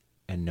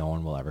and no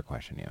one will ever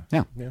question you.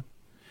 Yeah. Yeah.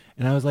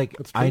 And I was like,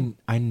 That's good.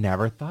 I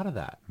never thought of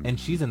that. And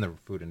she's in the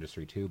food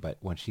industry too. But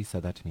when she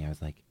said that to me, I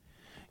was like,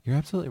 you're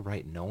absolutely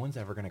right. No one's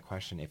ever going to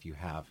question if you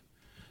have,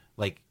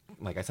 like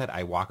I said,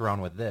 I walk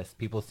around with this.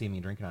 People see me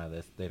drinking out of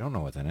this. They don't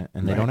know what's in it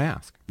and they don't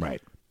ask.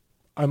 Right.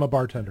 I'm a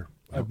bartender.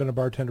 I've been a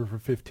bartender for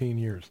 15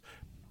 years.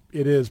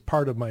 It is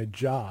part of my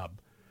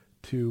job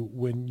to,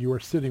 when you are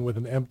sitting with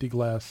an empty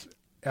glass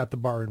at the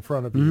bar in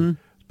front of you,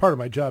 it's part of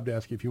my job to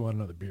ask you if you want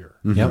another beer.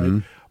 Yep.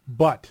 Right?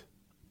 But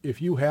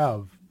if you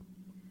have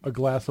a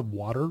glass of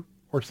water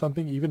or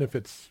something, even if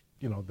it's,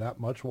 that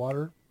much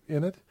water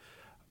in it,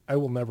 I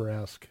will never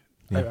ask.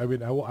 Yeah.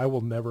 I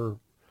will never,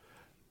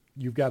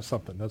 you've got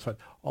something. That's fine.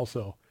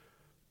 Also,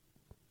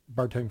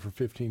 bartending for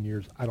 15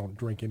 years, I don't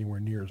drink anywhere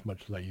near as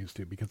much as I used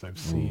to because I've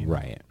seen.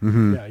 Right.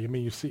 Yeah, I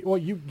mean, you see, well,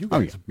 you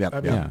guys. yeah.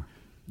 I mean, Yeah.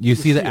 You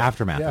see the it.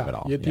 aftermath Yeah, of it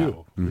all. You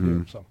do. Yeah. You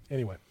do. So,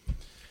 anyway.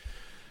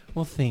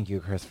 Well, thank you,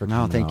 Chris, for No,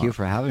 coming thank you out.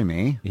 for having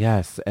me.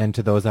 Yes, and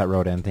to those that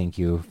wrote in, thank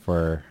you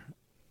for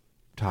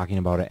talking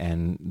about it,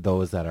 and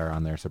those that are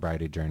on their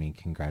sobriety journey,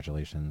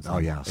 congratulations. Oh,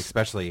 And yes.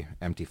 especially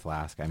Empty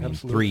Flask. I mean,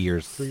 Absolutely. 3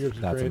 years, 3 years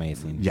is that's great.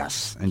 amazing.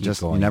 Yes, and Keep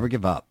just going. you never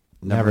give up.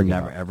 Never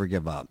Never, give up. ever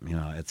give up.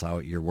 It's how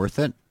you're worth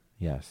it,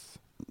 Yes.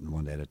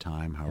 one day at a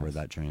time, however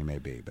that journey may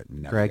be. But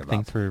never Greg, give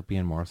thanks up. for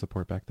being moral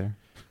support back there.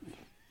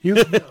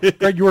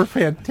 Greg, you were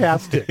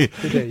fantastic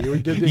today.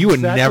 Did You would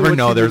exactly never what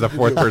know you there's a needed to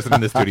fourth do. person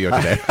in the studio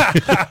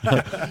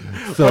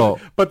today. So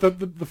But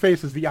the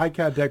faces, the eye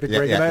contact that Yeah,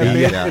 Greg yeah, and I have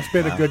made, yeah.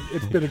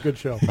 it's been a good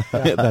show.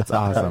 Yeah. that's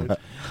awesome. All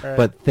right.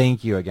 But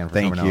thank you again for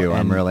Thank coming you. out.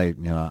 I'm And really,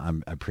 I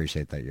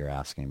appreciate that you're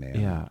asking me.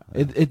 Yeah,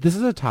 this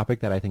is a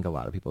topic that I think a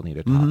lot of people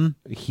need to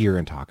hear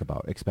and talk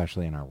about,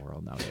 especially in our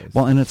world nowadays.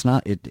 Well, and it's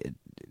not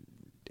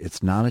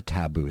it's not a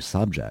taboo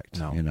subject.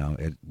 No.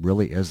 It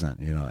really isn't.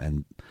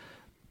 And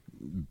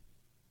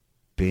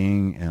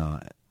being,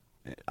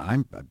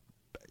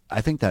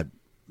 I think that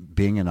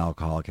being an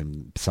alcoholic,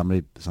 and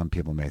some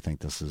people may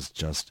think this is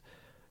just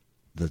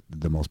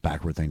the most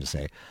backward thing to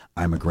say.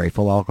 I'm a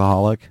grateful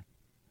alcoholic.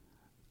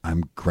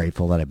 I'm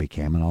grateful that I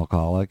became an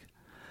alcoholic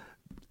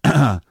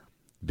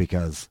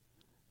because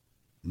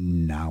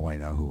now I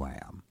know who I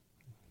am.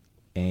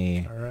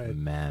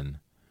 Amen.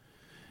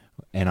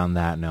 And on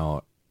that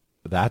note,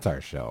 that's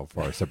our show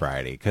for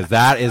sobriety, because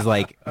that is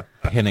like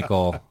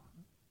pinnacle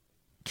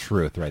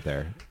truth right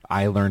there.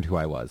 I learned who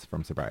I was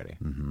from sobriety.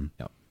 Mm-hmm.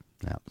 Yep.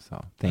 Yeah.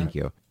 So thank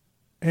you.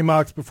 Hey,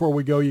 Mox, before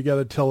we go, you got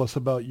to tell us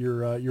about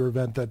your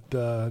event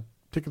that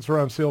tickets are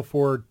on sale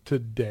for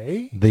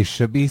today. They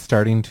should be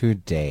starting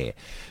today.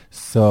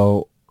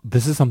 So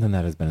this is something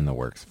that has been in the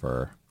works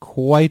for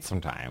quite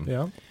some time.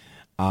 Yeah.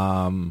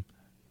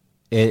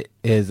 It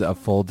is a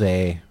full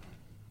day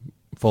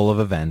full of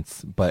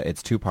events, but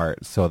it's 2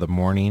 parts. So the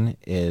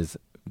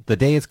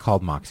day is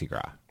called Moxie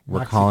Gras.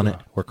 We're calling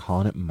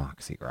it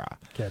Moxie Gras.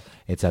 Okay.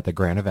 It's at the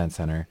Grand Event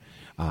Center,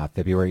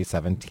 February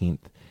 17th.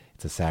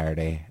 It's a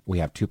Saturday. We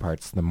have 2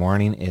 parts. The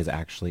morning is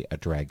actually a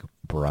drag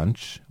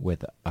brunch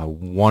with a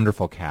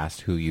wonderful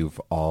cast who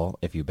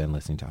if you've been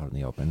listening to Out in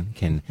the Open,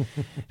 can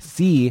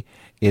see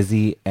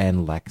Izzy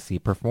and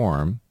Lexi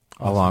perform,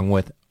 along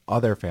with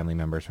other family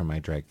members from my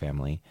drag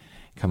family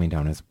coming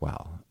down as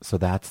well. So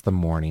that's the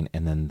morning,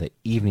 and then the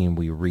evening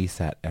we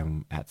reset,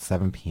 and at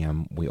 7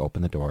 p.m. we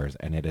open the doors,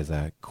 and it is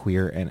a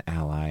queer and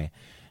ally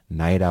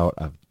night out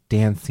of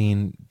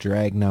dancing,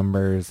 drag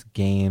numbers,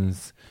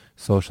 games,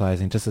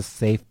 socializing, just a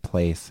safe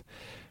place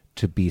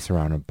to be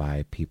surrounded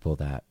by people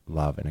that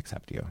love and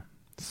accept you.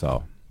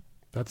 So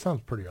That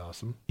sounds pretty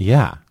awesome.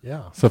 yeah.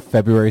 Yeah. So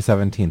February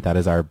 17th, that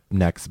is our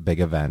next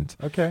big event.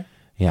 Okay.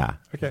 Yeah.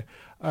 Okay.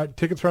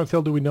 Tickets are on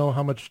sale. Do we know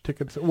how much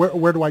tickets?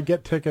 Where do I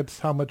get tickets?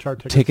 How much are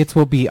tickets? Tickets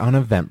will be on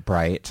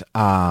Eventbrite.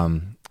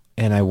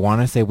 And I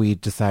want to say we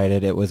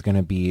decided it was going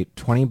to be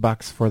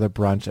 $20 for the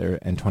brunch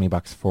and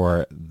 $20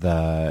 for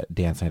the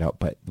dance night out.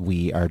 But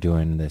we are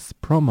doing this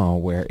promo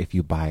where if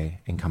you buy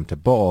and come to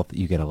both,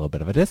 you get a little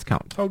bit of a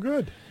discount. Oh,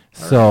 good.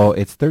 So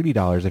it's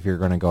 $30 if you're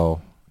going to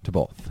go to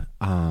both.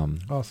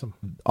 Awesome.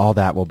 All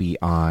that will be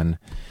on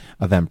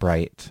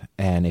Eventbrite.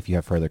 And if you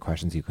have further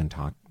questions, you can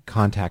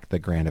contact the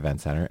Grand Event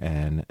Center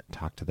and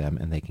talk to them,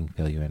 and they can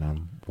fill you in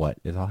on what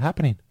is all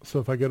happening. So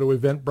if I go to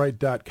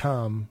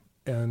eventbrite.com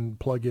and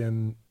plug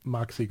in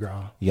Moxie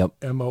Gras,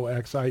 Yep.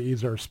 Moxie,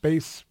 is there a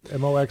space?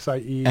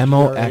 Moxie.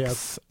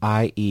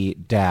 MOXIE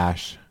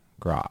dash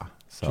GRA.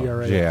 So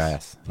GRAS.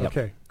 GRAS. Yep.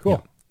 Okay, cool.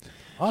 Yep.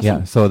 Awesome.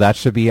 Yeah, so that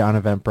should be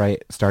on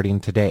Eventbrite starting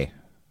today.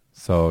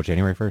 So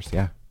January 1st,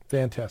 yeah.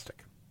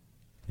 Fantastic.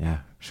 Yeah.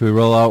 Should we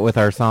roll out with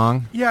our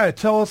song? Yeah,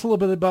 tell us a little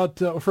bit about.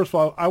 First of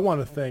all, I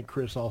want to thank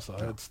Chris.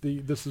 Also,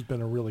 this has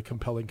been a really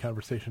compelling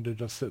conversation to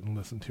just sit and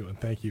listen to, and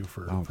thank you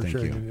for thank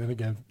sharing. you. And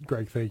again,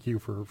 Greg, thank you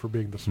for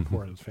being the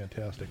support. It's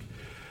fantastic.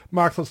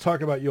 Mox, let's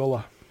talk about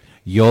Yola.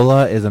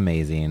 Yola is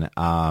amazing.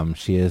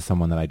 She is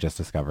someone that I just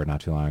discovered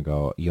not too long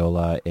ago.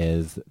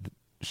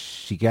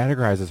 She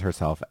categorizes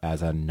herself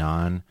as a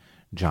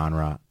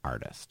non-genre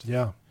artist.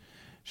 Yeah.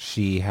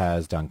 She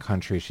has done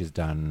country, she's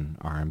done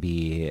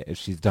R&B,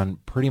 she's done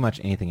pretty much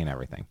anything and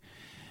everything.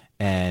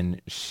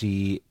 And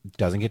she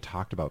doesn't get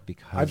talked about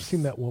because... I've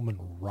seen that woman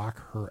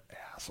rock her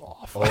ass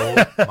off.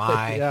 Oh,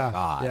 my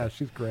God. Yeah,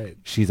 she's great.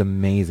 She's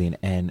amazing,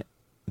 and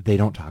they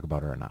don't talk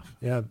about her enough.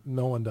 Yeah,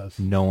 no one does.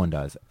 No one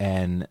does.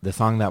 And the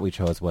song that we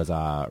chose was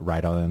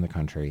Ride Out in the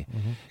Country,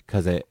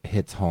 because it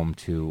hits home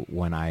to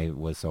when I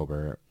was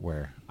sober,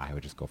 where I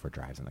would just go for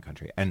drives in the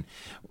country. And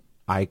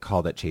I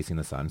called it chasing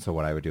the sun. So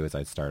what I would do is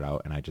I'd start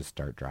out and I'd just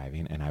start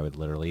driving, and I would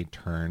literally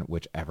turn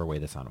whichever way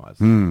the sun was.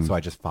 So I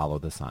just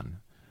followed the sun.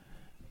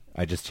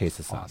 I just chased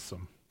the sun.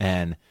 Awesome.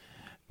 And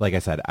like I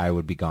said, I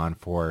would be gone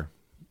for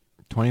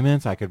 20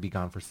 minutes. I could be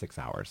gone for 6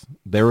 hours.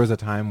 There was a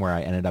time where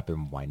I ended up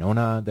in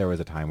Winona. There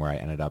was a time where I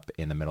ended up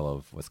in the middle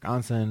of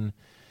Wisconsin,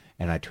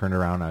 and I turned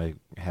around, I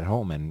head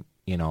home, and,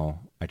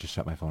 I just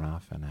shut my phone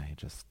off, and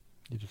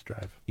You just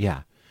drive.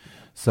 Yeah.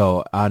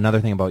 So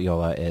another thing about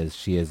Yola is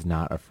she is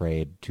not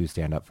afraid to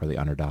stand up for the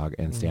underdog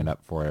and stand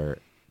up for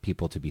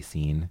people to be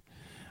seen.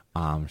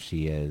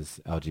 She is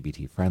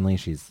LGBT friendly.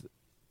 She's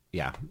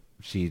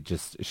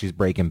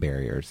breaking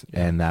barriers,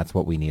 and that's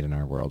what we need in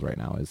our world right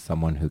now, is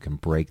someone who can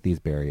break these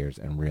barriers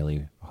and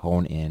really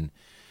hone in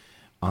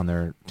on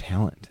their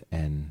talent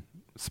and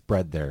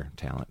spread their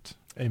talent.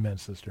 Amen,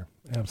 sister.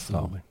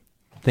 Absolutely.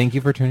 So, thank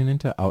you for tuning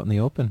into Out in the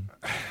Open.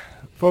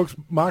 Folks,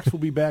 Mox will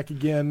be back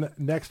again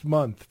next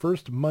month,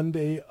 first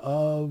Monday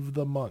of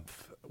the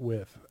month,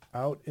 with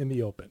Out in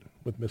the Open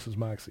with Mrs.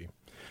 Moxie.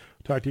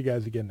 Talk to you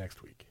guys again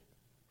next week.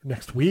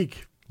 Next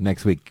week.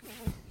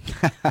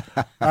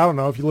 I don't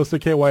know. If you listen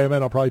to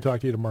KYMN, I'll probably talk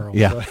to you tomorrow.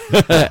 Yeah.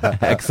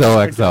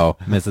 XOXO,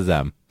 Mrs.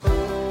 M.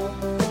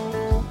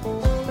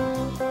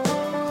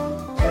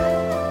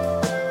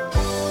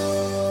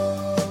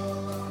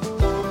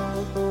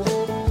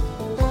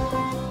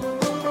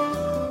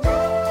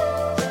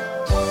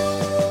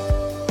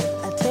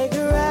 I take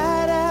a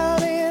ride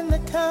out in the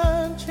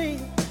country,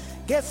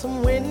 get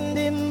some wind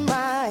in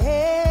my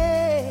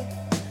hair,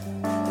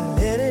 and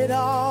let it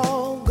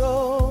all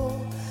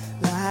go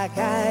like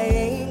I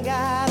ain't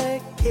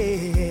gotta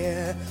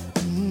care.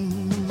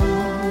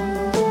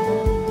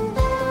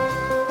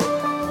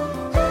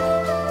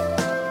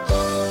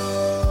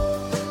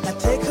 I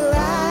take a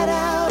ride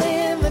out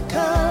in the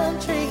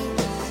country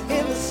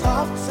in the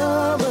soft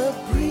summer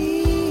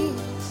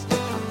breeze,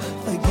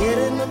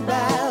 forgetting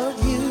about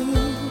you,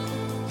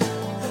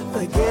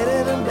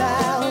 forgetting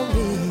about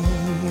me.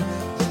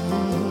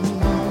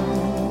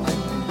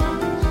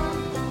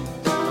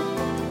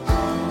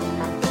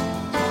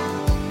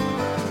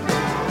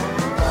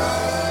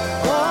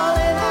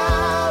 Falling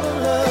out of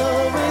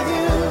love with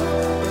you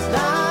is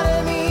not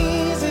an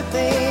easy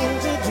thing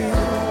to do,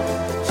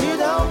 but you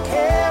don't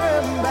care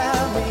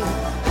about me,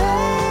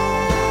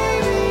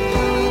 baby.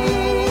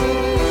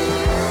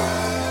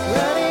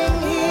 Running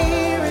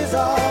here is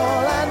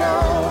all I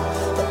know.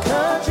 The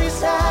country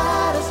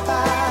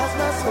satisfies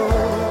my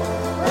soul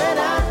when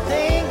I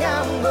think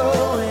I'm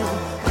going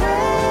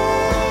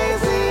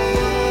crazy.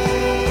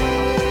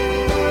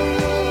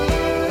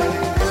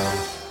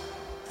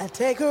 I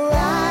take a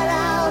ride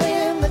out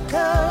in the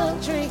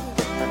country,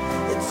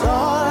 it's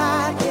all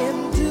I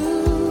can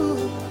do,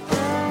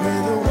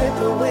 where the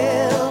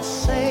whippoorwill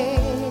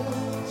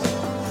sings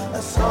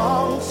a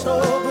song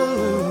so blue.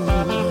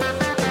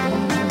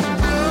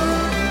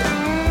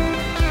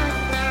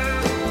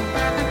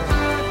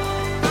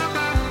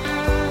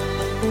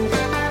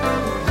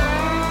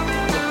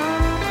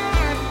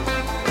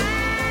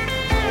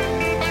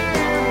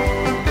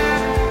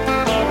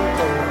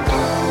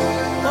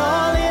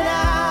 Falling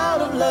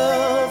out of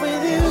love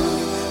with you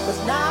was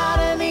not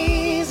an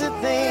easy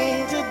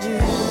thing to do,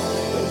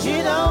 but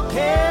you don't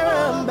care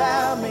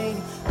about me,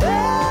 baby.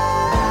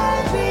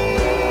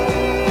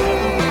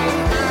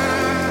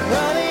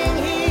 Running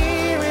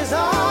here is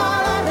all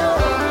I know.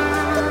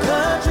 The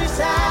country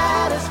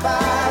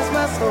satisfies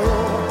my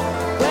soul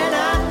when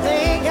I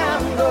think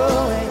I'm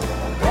going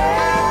crazy.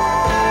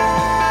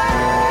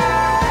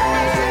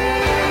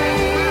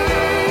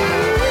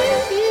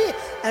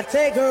 I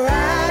take a